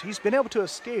down. He's been able to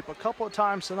escape a couple of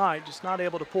times tonight, just not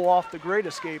able to pull off the great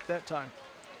escape that time.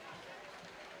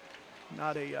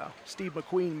 Not a Steve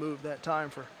McQueen move that time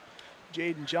for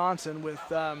Jaden Johnson with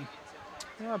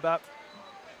about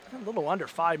a little under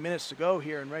 5 minutes to go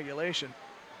here in regulation.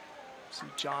 See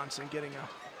Johnson getting a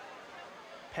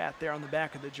pat there on the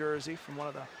back of the jersey from one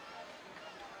of the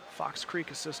Fox Creek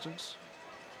assistants.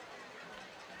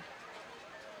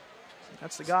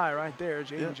 That's the guy right there,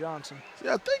 Jaden Johnson.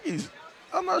 Yeah, I think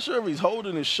I'm not sure if he's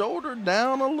holding his shoulder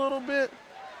down a little bit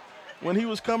when he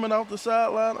was coming off the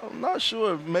sideline. I'm not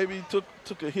sure if maybe he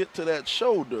took a hit to that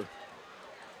shoulder.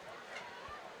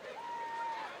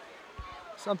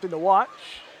 Something to watch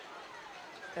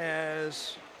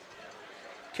as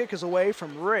kick is away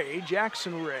from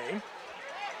Jackson Ray.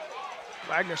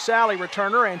 Wagener Salley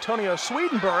returner, Antonio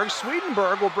Swedenberg.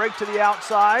 Swedenberg will break to the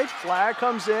outside. Flag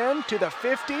comes in to the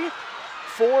 50,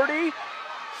 40,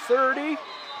 30,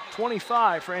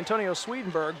 25 for Antonio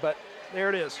Swedenberg, but there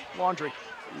it is, laundry.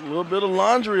 A little bit of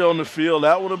laundry on the field.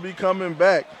 That would be coming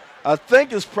back. I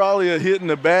think it's probably a hit in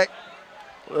the back.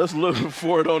 Let's look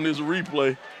for it on this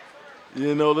replay.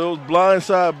 You know, those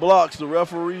blindside blocks, the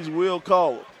referees will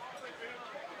call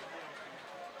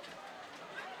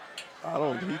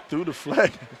them. He threw the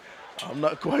flag. I'm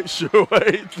not quite sure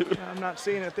why he threw it. I'm not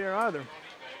seeing it there either.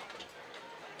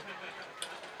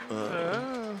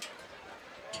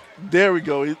 There we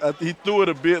go. He threw it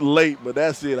a bit late, but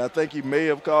that's it. I think he may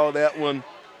have called that one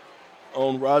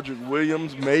on Roderick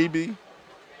Williams, maybe,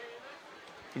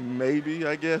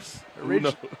 I guess.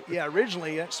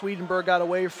 Originally Swedenberg got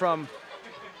away from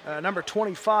number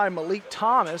 25, Malik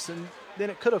Thomas, and then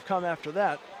it could have come after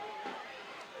that.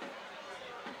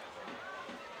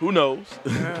 Who knows?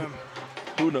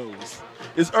 Who knows?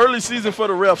 It's early season for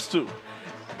the refs, too.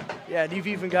 Yeah, and you've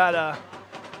even got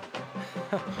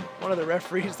one of the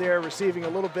referees there receiving a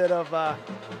little bit of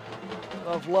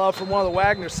love from one of the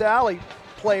Wagener Salley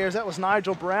players. That was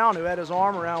Nigel Brown, who had his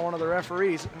arm around one of the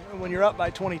referees. When you're up by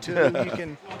 22, you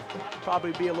can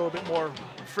probably be a little bit more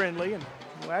friendly. And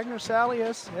Wagener Salley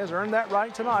has earned that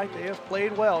right tonight. They have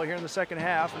played well here in the second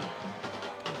half. And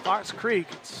Fox Creek,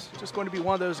 it's just going to be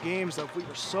one of those games that we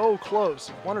were so close.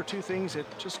 One or two things had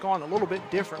just gone a little bit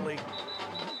differently.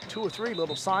 2 or 3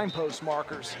 little signpost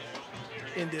markers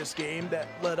in this game that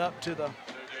led up to the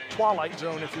twilight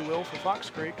zone, if you will, for Fox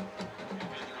Creek.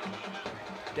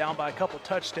 Down by a couple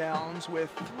touchdowns with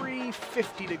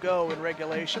 3:50 to go in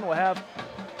regulation. We'll have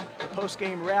the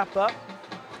post-game wrap-up,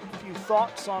 a few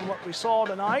thoughts on what we saw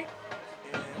tonight,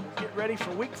 and we'll get ready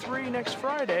for week 3 next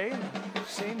Friday.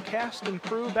 Same cast and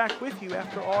crew back with you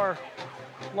after our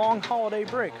long holiday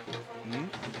break. Mm-hmm.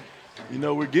 You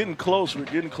know, we're getting close. We're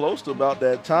getting close to about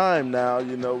that time now.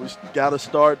 You know, we got to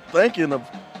start thinking of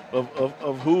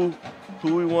who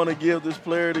we want to give this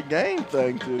player the game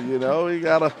thing to. You know, we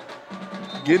got to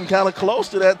getting kind of close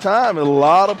to that time. A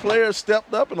lot of players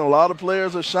stepped up, and a lot of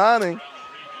players are shining.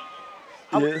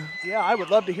 I would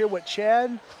love to hear what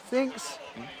Chad thinks.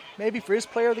 Maybe for his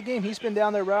player of the game, he's been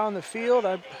down there around the field.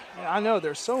 I know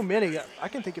there's so many. I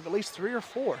can think of at least 3 or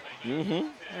 4.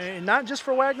 And not just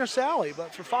for Wagener Salley,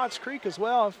 but for Fox Creek as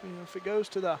well. If it goes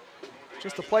to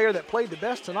just the player that played the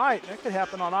best tonight, that could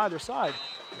happen on either side,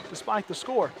 despite the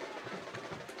score.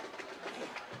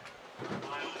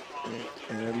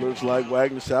 And it looks like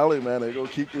Wagener Salley, man, they're going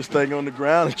to keep this thing on the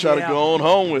ground and try to go on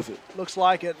home with it. Looks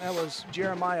like it. That was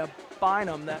Jeremiah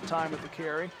Bynum that time with the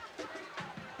carry.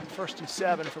 1st and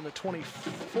 7 from the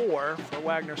 24 for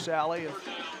Wagener Salley.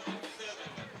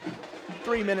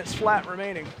 3 minutes flat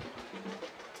remaining.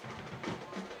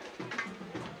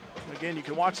 Again, you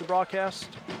can watch the broadcast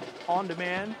on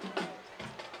demand. You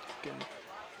can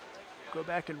go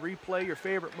back and replay your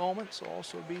favorite moments. It'll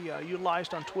also be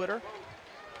utilized on Twitter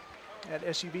at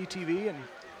SUVtv and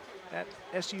at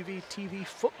SUVtv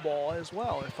football as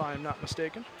well, if I'm not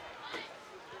mistaken.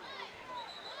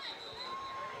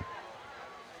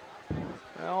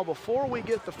 Well, before we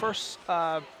get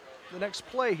the next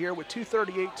play here with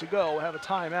 2:38 to go, we'll have a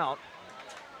timeout.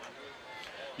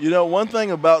 You know, one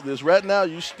thing about this, right now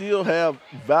you still have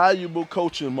valuable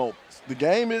coaching moments. The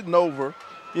game isn't over.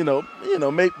 Maybe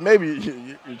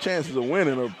your chances of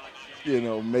winning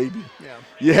are, maybe. Yeah.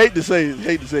 You hate to say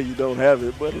you don't have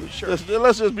it, but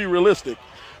let's just be realistic.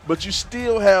 But you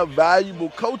still have valuable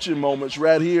coaching moments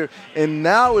right here. And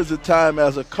now is the time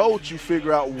as a coach you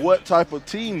figure out what type of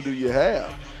team do you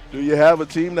have. Do you have a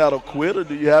team that'll quit, or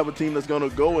do you have a team that's going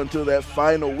to go until that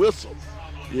final whistle?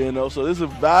 So this is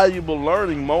valuable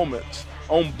learning moments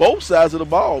on both sides of the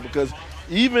ball, because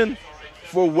even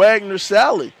for Wagener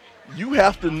Salley, you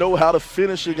have to know how to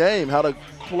finish a game, how to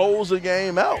close a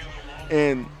game out.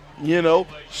 And,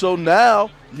 so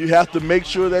now you have to make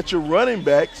sure that your running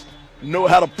backs know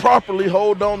how to properly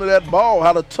hold on to that ball,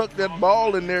 how to tuck that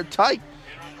ball in there tight.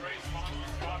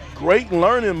 Great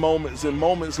learning moments in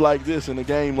moments like this in a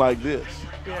game like this.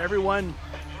 Yeah, everyone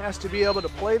has to be able to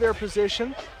play their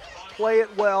position, play it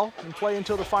well, and play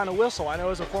until the final whistle. I know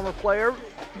as a former player,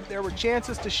 there were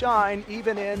chances to shine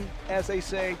even in, as they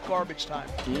say, garbage time.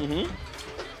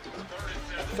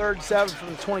 3rd and 7 from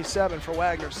the 27 for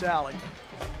Wagener Salley.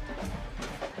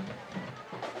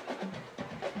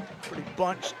 Pretty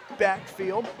bunched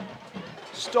backfield.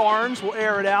 Starnes will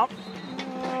air it out.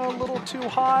 A little too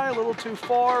high, a little too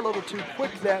far, a little too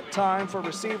quick that time for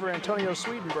receiver Antonio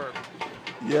Swedenberg.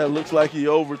 Yeah, it looks like he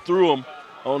overthrew him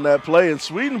on that play, and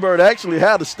Swedenberg actually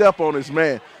had a step on his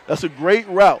man. That's a great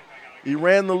route. He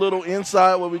ran the little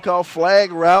inside, what we call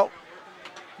flag route.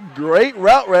 Great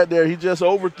route right there. He just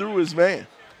overthrew his man.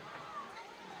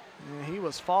 And he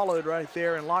was followed right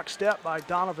there in lockstep by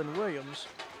Donovan Williams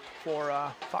for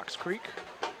Fox Creek.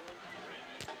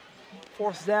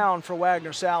 4th down for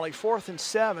Wagener Salley. 4th and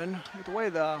 7. With the way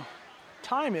the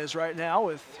time is right now,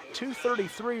 with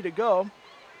 2:33 to go,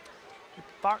 if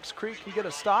Fox Creek can get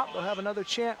a stop, they'll have another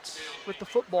chance with the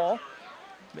football,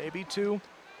 maybe to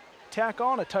tack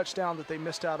on a touchdown that they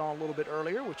missed out on a little bit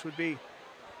earlier, which would be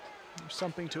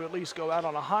something to at least go out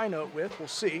on a high note with. We'll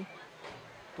see.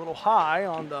 A little high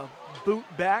on the boot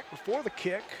back before the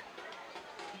kick.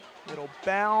 It'll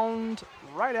bound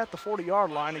right at the 40-yard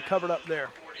line and covered up there.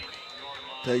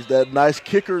 Takes that nice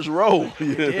kicker's roll.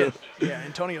 It did. Yeah,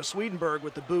 Antonio Swedenberg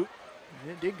with the boot.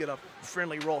 It did get a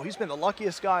friendly roll. He's been the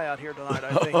luckiest guy out here tonight,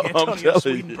 I think, Antonio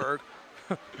Swedenberg.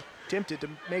 Tempted to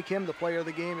make him the player of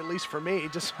the game, at least for me,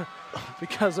 just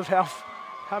because of how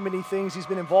many things he's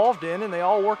been involved in, and they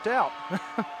all worked out.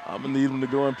 I'm going to need him to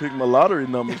go and pick my lottery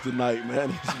numbers tonight, man.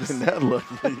 He's been that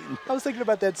lucky. I was thinking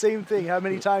about that same thing, how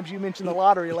many times you mentioned the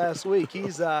lottery last week.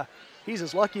 He's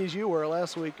as lucky as you were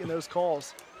last week in those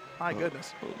calls. My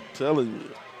goodness. I'm telling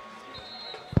you.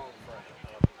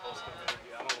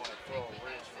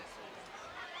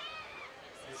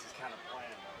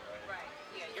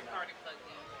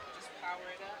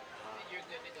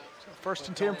 So 1st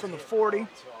and 10 from the 40.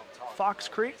 Fox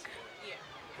Creek.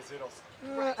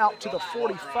 Out to the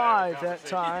 45 that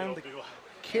time. The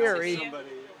carry.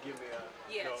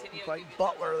 Looked like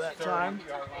Butler that time.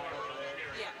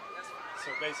 So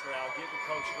basically, I'll get the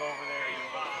coach to go over there and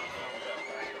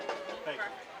thank you.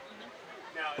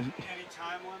 Now, any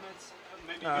time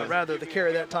limits? Rather, the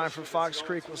carry that time for Fox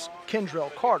Creek was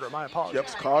Kendrell Carter. My apologies.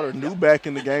 Yep, Carter, new back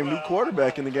in the game, new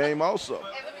quarterback in the game also.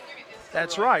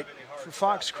 That's right. For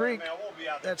Fox Creek,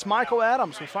 that's Michael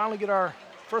Adams. We finally get our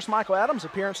first Michael Adams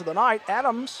appearance of the night.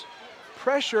 Adams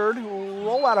pressured,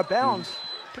 roll out of bounds.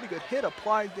 Pretty good hit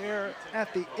applied there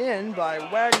at the end by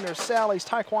Wagener Salley's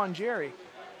Taekwon Jerry.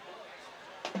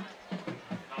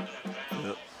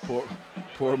 Yep.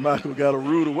 Poor Michael got a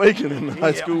rude awakening in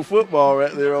high school football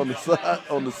right there on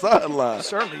the sideline.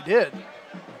 Certainly did.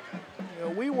 You know,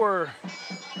 we were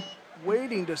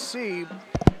waiting to see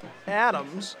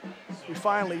Adams. We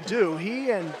finally do.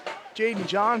 He and Jaden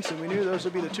Johnson, we knew those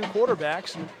would be the two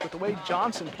quarterbacks, and with the way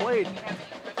Johnson played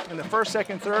in the first,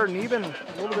 second, third, and even a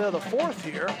little bit of the fourth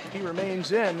here, he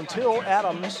remains in until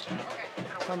Adams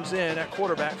comes in at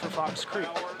quarterback for Fox Creek.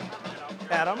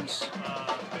 Adams,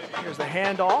 here's the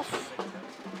handoff.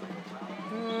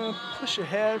 Push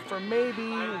ahead for maybe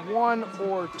 1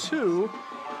 or 2.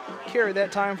 Carry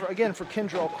that time for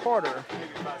Kendrell Carter.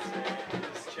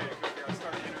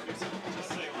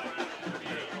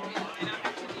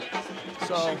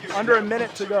 So under a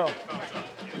minute to go.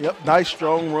 Yep, nice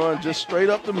strong run, just straight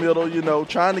up the middle, you know,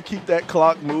 trying to keep that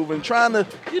clock moving, trying to,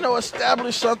 you know,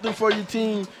 establish something for your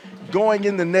team going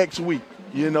in the next week,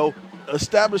 you know,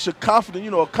 establish a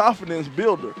confidence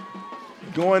builder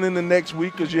going in the next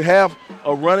week, because you have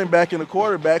a running back and a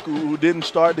quarterback who didn't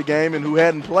start the game and who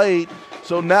hadn't played.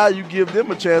 So now you give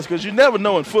them a chance, because you never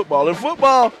know in football. In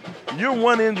football, you're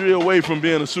one injury away from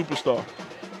being a superstar.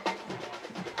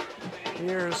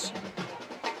 Here's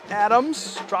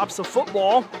Adams, drops the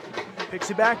football, picks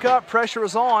it back up, pressure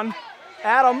is on.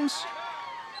 Adams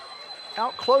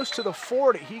out close to the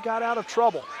 40. He got out of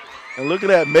trouble. And look at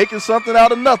that, making something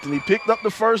out of nothing. He picked up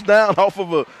the first down off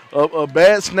of a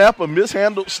bad snap, a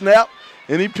mishandled snap,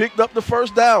 and he picked up the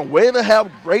first down. Way to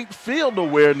have great field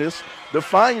awareness to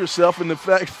find yourself and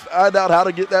find out how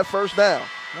to get that first down.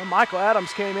 Well, Michael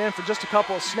Adams came in for just a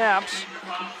couple of snaps.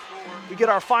 We get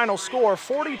our final score,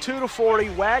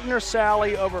 42-40, Wagener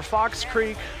Salley over Fox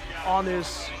Creek on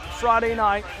this Friday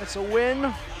night. It's a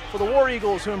win for the War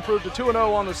Eagles, who improved to 2-0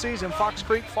 on the season. Fox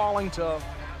Creek falling to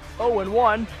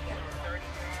 0-1.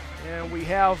 And we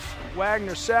have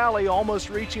Wagener Salley almost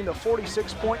reaching the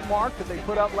 46-point mark that they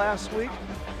put up last week.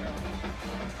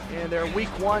 And their week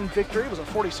 1 victory was a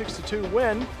 46-2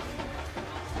 win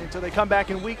until they come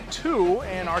back in week 2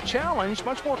 and are challenged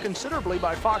much more considerably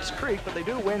by Fox Creek, but they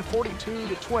do win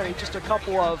 42-20. Just a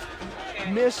couple of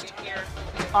missed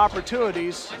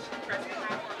opportunities.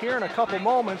 Here in a couple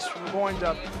moments, we're going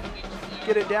to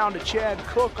get it down to Chad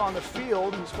Cook on the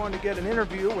field, who's going to get an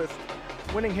interview with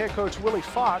winning head coach Willie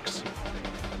Fox.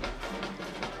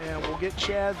 And we'll get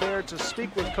Chad there to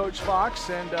speak with Coach Fox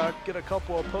and get a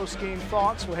couple of post-game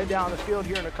thoughts. We'll head down the field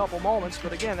here in a couple moments.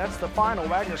 But again, that's the final.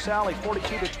 Wagener Salley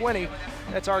 42-20.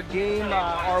 That's our game,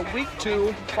 our week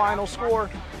 2 final score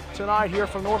tonight here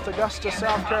from North Augusta,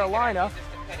 South Carolina.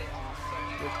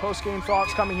 With post-game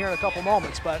thoughts coming here in a couple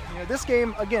moments. But you know, this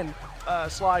game, again,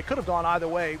 Sly, could have gone either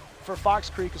way. For Fox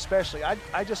Creek especially.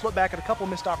 I just look back at a couple of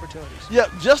missed opportunities. Yeah,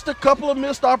 just a couple of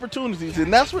missed opportunities,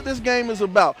 and that's what this game is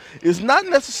about. It's not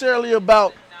necessarily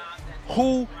about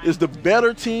who is the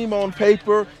better team on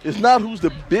paper. It's not who's the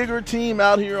bigger team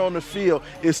out here on the field.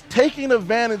 It's taking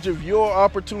advantage of your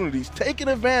opportunities, taking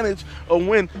advantage of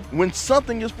when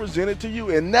something is presented to you,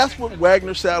 and that's what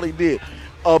Wagener Salley did.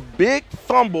 A big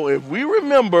fumble, if we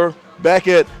remember back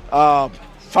at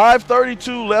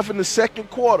 5:32 left in the second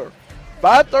quarter,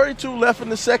 5:32 left in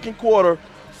the second quarter,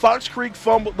 Fox Creek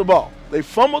fumbled the ball. They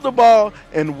fumbled the ball,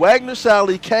 and Wagener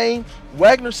Salley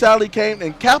came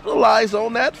and capitalized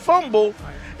on that fumble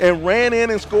and ran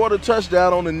in and scored a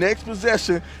touchdown on the next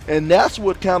possession, and that's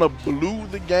what kind of blew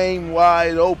the game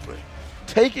wide open,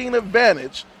 taking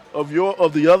advantage of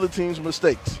the other team's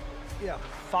mistakes. Yeah,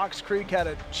 Fox Creek had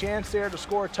a chance there to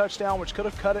score a touchdown, which could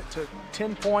have cut it to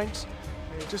 10 points.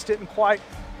 It just didn't quite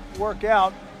work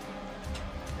out.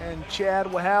 And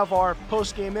Chad will have our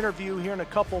post-game interview here in a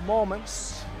couple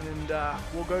moments, and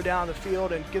we'll go down the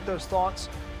field and get those thoughts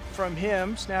from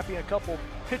him. Snapping a couple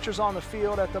pictures on the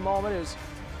field at the moment is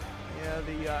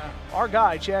our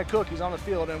guy, Chad Cook. He's on the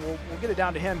field, and we'll get it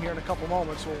down to him here in a couple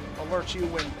moments. We'll alert you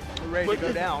when we're ready to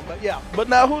go down. But yeah. But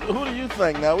now, who do you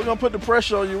think? Now we're gonna put the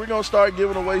pressure on you. We're gonna start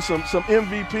giving away some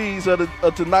MVPs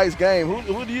of tonight's game.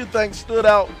 Who do you think stood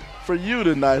out for you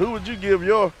tonight? Who would you give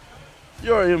your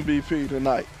MVP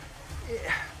tonight?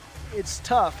 It's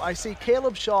tough. I see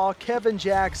Caleb Shaw, Kevin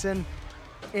Jackson,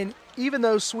 and even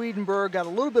though Swedenberg got a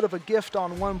little bit of a gift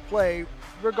on one play,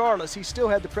 regardless, he still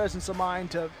had the presence of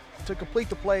mind to complete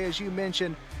the play, as you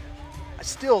mentioned.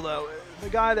 Still, though, the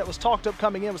guy that was talked up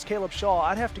coming in was Caleb Shaw.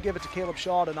 I'd have to give it to Caleb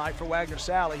Shaw tonight for Wagener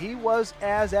Salley. He was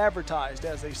as advertised,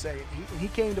 as they say. He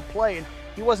came to play, and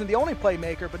he wasn't the only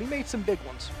playmaker, but he made some big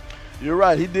ones. You're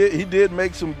right. He did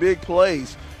make some big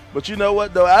plays. But you know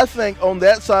what, though? I think on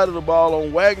that side of the ball,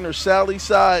 on Wagener Salley's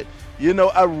side, you know,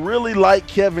 I really like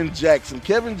Kevin Jackson.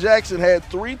 Kevin Jackson had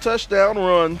 3 touchdown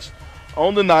runs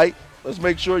on the night. Let's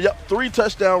make sure. Yep, 3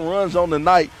 touchdown runs on the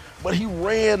night, but he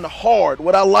ran hard.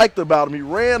 What I liked about him, he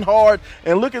ran hard.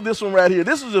 And look at this one right here.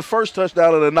 This is his first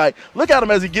touchdown of the night. Look at him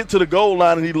as he gets to the goal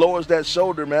line and he lowers that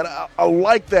shoulder, man. I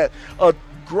like that. A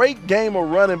great game of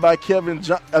running by Kevin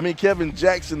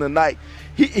Jackson tonight.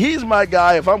 He's my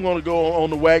guy if I'm going to go on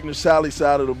the Wagener Salley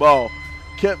side of the ball.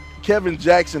 Kevin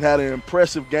Jackson had an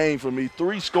impressive game for me,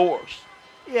 3 scores.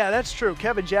 Yeah, that's true.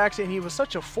 Kevin Jackson, he was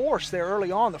such a force there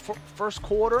early on, the first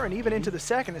quarter and even into the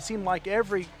second. It seemed like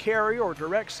every carry or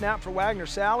direct snap for Wagener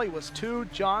Salley was to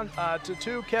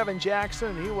Kevin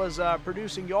Jackson. He was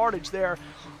producing yardage there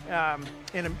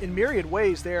in myriad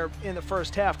ways there in the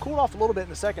first half. Cooled off a little bit in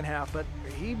the second half, but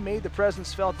he made the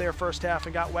presence felt there first half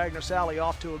and got Wagener Salley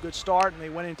off to a good start, and they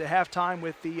went into halftime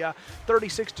with the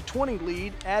 36-20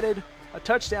 lead, added a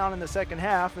touchdown in the second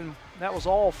half, and that was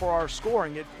all for our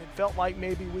scoring. It felt like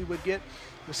maybe we would get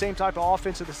the same type of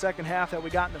offense in the second half that we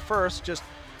got in the first, just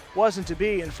wasn't to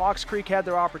be, and Fox Creek had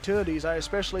their opportunities. I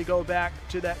especially go back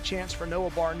to that chance for Noah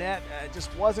Barnett.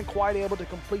 Just wasn't quite able to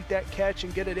complete that catch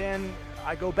and get it in.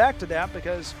 I go back to that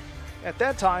because at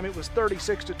that time it was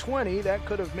 36-20. That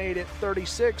could have made it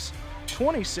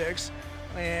 36-26,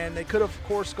 and they could have, of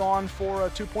course, gone for a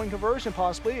 2-point conversion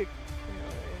possibly. It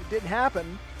didn't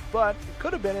happen, but it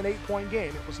could have been an 8-point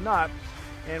game. It was not.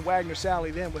 And Wagener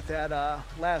Salley then with that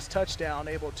last touchdown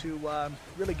able to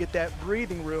really get that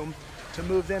breathing room to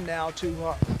move them now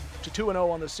to 2-0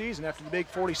 on the season after the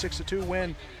big 46-2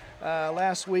 win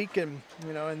last week, and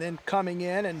and then coming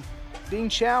in and being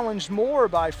challenged more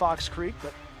by Fox Creek,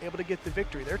 but able to get the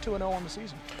victory. They're 2-0 on the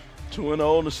season. 2-0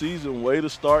 on the season, way to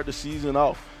start the season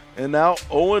off. And now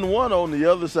 0-1 on the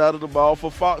other side of the ball for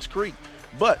Fox Creek.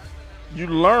 But you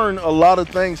learn a lot of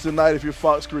things tonight if you're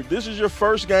Fox Creek. This is your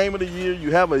first game of the year.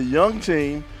 You have a young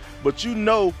team, but you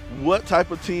know what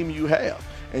type of team you have.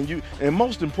 And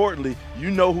most importantly, you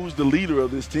know who's the leader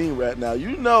of this team right now.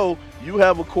 You know you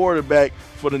have a quarterback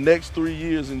for the next 3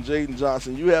 years in Jaden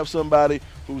Johnson. You have somebody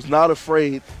who's not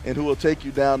afraid and who will take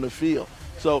you down the field.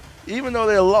 So even though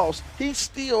they lost, he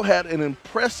still had an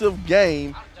impressive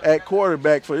game at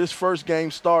quarterback for his first game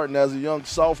starting as a young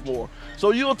sophomore.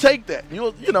 So you'll take that.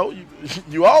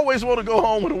 You always want to go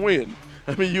home with a win.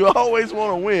 I mean, you always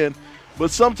want to win. But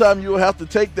sometimes you'll have to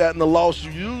take that in the loss.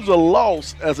 You use a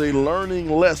loss as a learning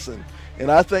lesson.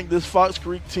 And I think this Fox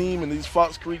Creek team and these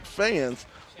Fox Creek fans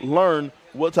learn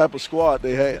what type of squad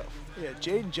they have. Yeah,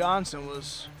 Jaden Johnson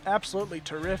was absolutely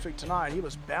terrific tonight. He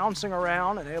was bouncing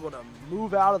around and able to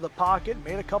move out of the pocket,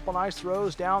 made a couple nice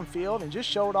throws downfield, and just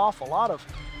showed off a lot of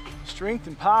strength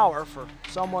and power for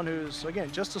someone who's,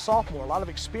 again, just a sophomore. A lot of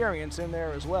experience in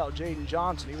there as well, Jaden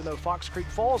Johnson. Even though Fox Creek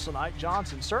falls tonight,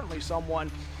 Johnson certainly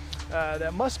someone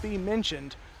that must be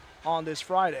mentioned on this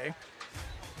Friday.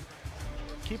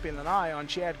 Keeping an eye on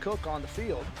Chad Cook on the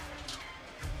field.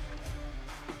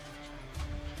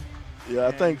 Yeah,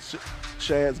 I think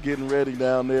Chad's getting ready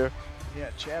down there. Yeah,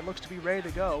 Chad looks to be ready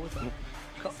to go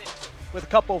with a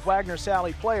couple of Wagener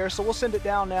Salley players. So we'll send it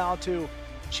down now to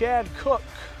Chad Cook,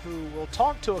 who will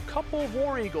talk to a couple of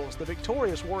War Eagles, the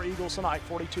victorious War Eagles tonight,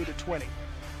 42-20.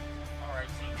 All right,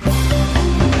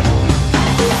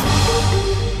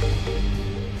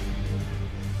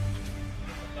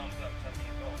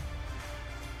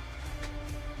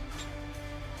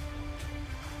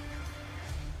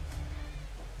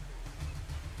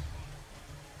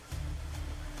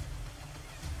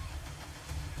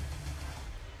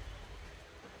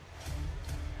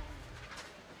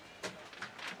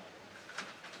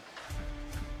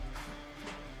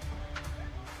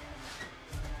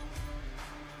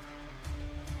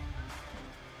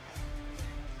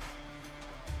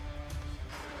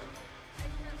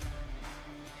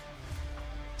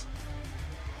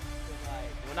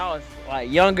 when I was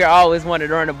younger, I always wanted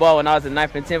to run the ball when I was in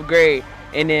 9th and 10th grade.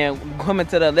 And then coming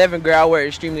to the 11th grade, I worked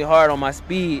extremely hard on my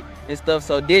speed and stuff.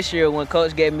 So this year, when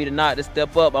Coach gave me the nod to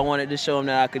step up, I wanted to show him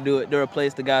that I could do it to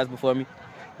replace the guys before me.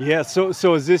 Yeah, so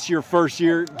is this your first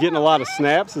year getting a lot of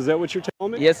snaps? Is that what you're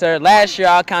telling me? Yes, sir. Last year,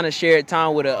 I kind of shared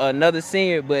time with another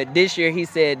senior, but this year he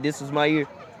said this was my year.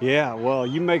 Yeah, well,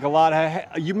 you make a lot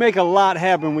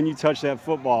happen when you touch that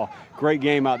football. Great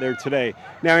game out there today.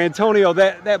 Now, Antonio,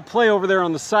 that play over there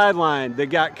on the sideline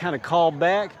that got kind of called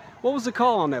back, what was the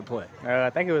call on that play? I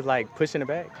think it was like pushing the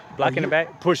back, blocking the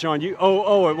back. Push on you?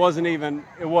 Oh, it wasn't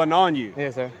on you.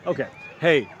 Yes, sir. Okay.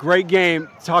 Hey, great game.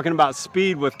 Talking about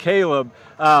speed with Caleb.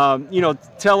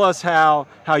 Tell us how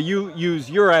you use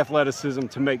your athleticism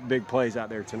to make big plays out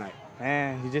there tonight.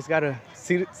 Man, you just gotta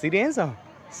see the end zone.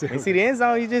 When you see the end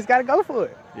zone, you just gotta go for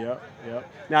it. Yep.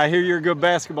 Now I hear you're a good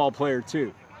basketball player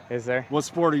too. Yes, sir. What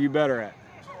sport are you better at?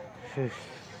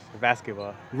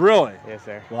 Basketball. Really? Yes,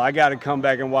 sir. Well, I got to come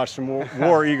back and watch some more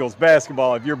War Eagles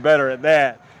basketball if you're better at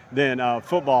that than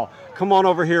football. Come on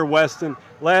over here, Weston.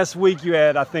 Last week you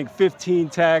had, I think, 15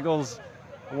 tackles.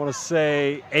 I want to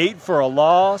say 8 for a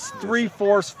loss, 3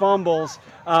 forced fumbles.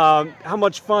 How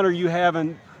much fun are you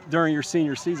having during your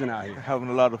senior season out here? Having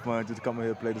a lot of fun just to come here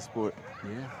and play the sport.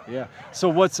 Yeah. So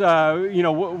what's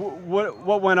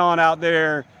what went on out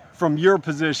there from your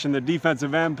position, the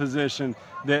defensive end position,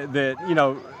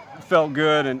 that felt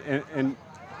good and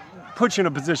put you in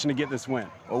a position to get this win?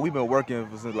 Well, we've been working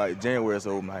since like January,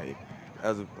 so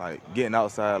getting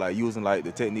outside, using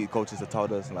the technique coaches have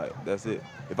taught us, that's it.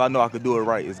 If I know I could do it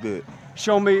right, it's good.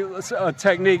 Show me a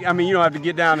technique. I mean, you don't have to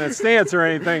get down in a stance or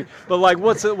anything, but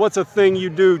what's a thing you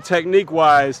do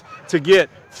technique-wise to get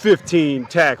 15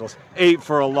 tackles, 8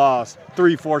 for a loss,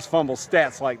 3 forced fumbles,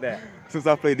 stats like that? Since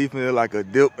I play defense, like a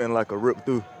dip and like a rip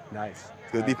through. Nice.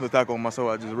 The defense tackle on my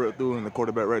shoulder, I just rip through, and the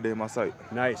quarterback right there in my sight.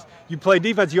 Nice. You play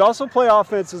defense. You also play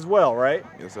offense as well, right?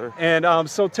 Yes, sir. And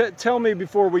so tell me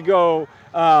before we go,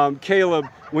 Caleb,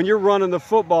 when you're running the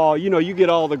football, you get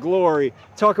all the glory.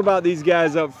 Talk about these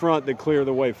guys up front that clear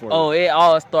the way for you. Oh, it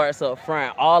all starts up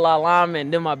front. All our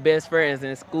linemen, they're my best friends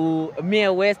in school. Me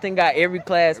and Weston got every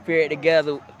class period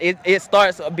together. It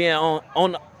starts being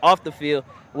off the field.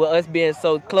 With us being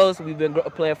so close, we've been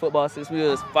playing football since we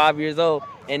was 5 years old,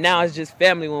 and now it's just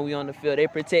family when we on the field. They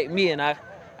protect me, and I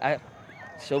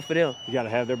show for them. You got to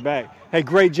have their back. Hey,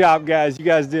 great job, guys. You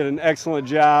guys did an excellent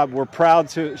job. We're proud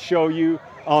to show you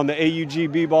on the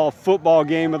AugBball Football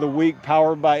Game of the Week,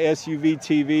 powered by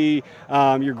SUVtv.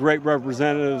 You're great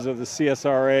representatives of the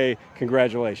CSRA.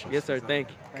 Congratulations. Yes, sir. Thank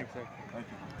you. Thanks, sir. Thank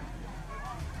you.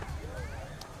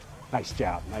 Nice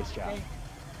job. Nice job.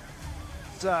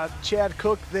 Chad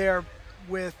Cook there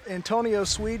with Antonio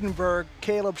Swedenberg,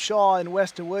 Caleb Shaw, and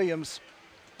Weston Williams.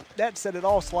 That said it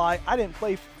all, Sly. I didn't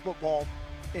play football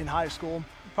in high school.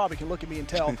 You probably can look at me and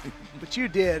tell, but you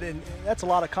did, and that's a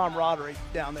lot of camaraderie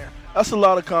down there. That's a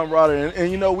lot of camaraderie,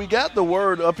 and we got the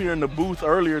word up here in the booth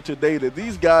earlier today that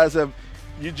these guys have.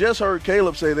 You just heard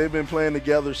Caleb say they've been playing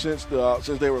together since they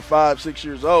were 5-6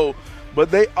 years old, but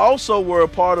they also were a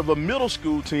part of a middle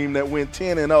school team that went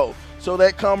 10-0. So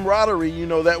that camaraderie,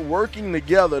 that working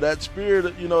together, that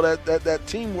spirit, that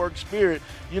teamwork spirit,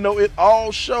 it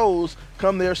all shows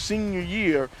come their senior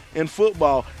year in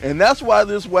football. And that's why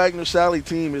this Wagener Salley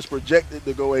team is projected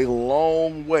to go a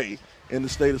long way in the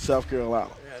state of South Carolina.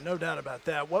 Yeah, no doubt about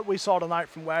that. What we saw tonight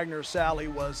from Wagener Salley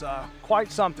was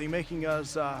quite something, making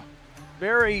us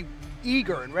very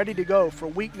eager and ready to go for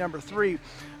week number 3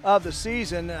 of the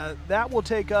season. That will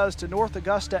take us to North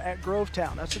Augusta at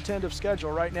Grovetown. That's the tentative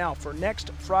schedule right now for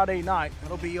next Friday night.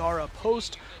 That'll be our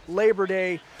post-Labor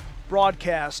Day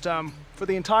broadcast. For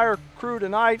the entire crew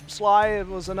tonight, Sly, it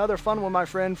was another fun one, my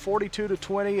friend.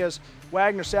 42-20 as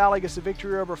Wagener Salley gets the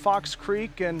victory over Fox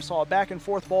Creek, and saw a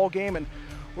back-and-forth ball game, and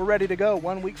we're ready to go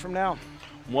 1 week from now.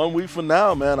 1 week from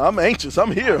now, man. I'm anxious.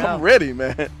 I'm here. I'm ready,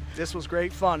 man. This was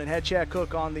great fun, and had Chad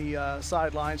Cook on the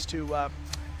sidelines to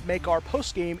make our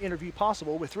post-game interview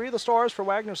possible with 3 of the stars for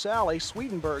Wagener Salley,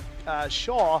 Swedenberg,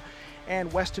 Shaw,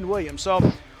 and Weston Williams. So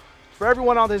for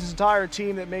everyone on this entire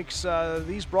team that makes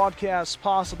these broadcasts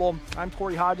possible, I'm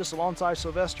Corey Hodges alongside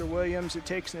Sylvester Williams. It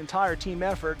takes an entire team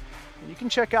effort. And you can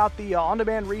check out the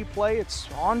on-demand replay.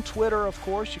 It's on Twitter, of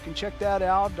course. You can check that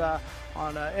out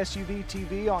on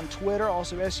SUVtv on Twitter,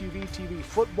 also SUVtv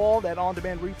Football. That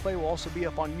on-demand replay will also be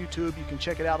up on YouTube. You can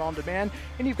check it out on demand.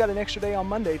 And you've got an extra day on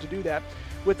Monday to do that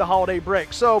with the holiday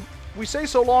break. So we say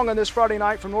so long on this Friday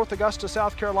night from North Augusta,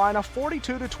 South Carolina,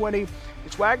 42-20.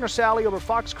 It's Wagener Salley over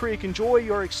Fox Creek. Enjoy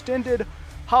your extended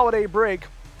holiday break.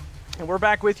 And we're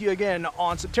back with you again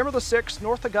on September the 6th,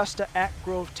 North Augusta at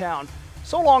Grovetown.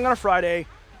 So long on a Friday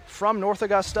from North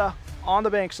Augusta on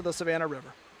the banks of the Savannah River.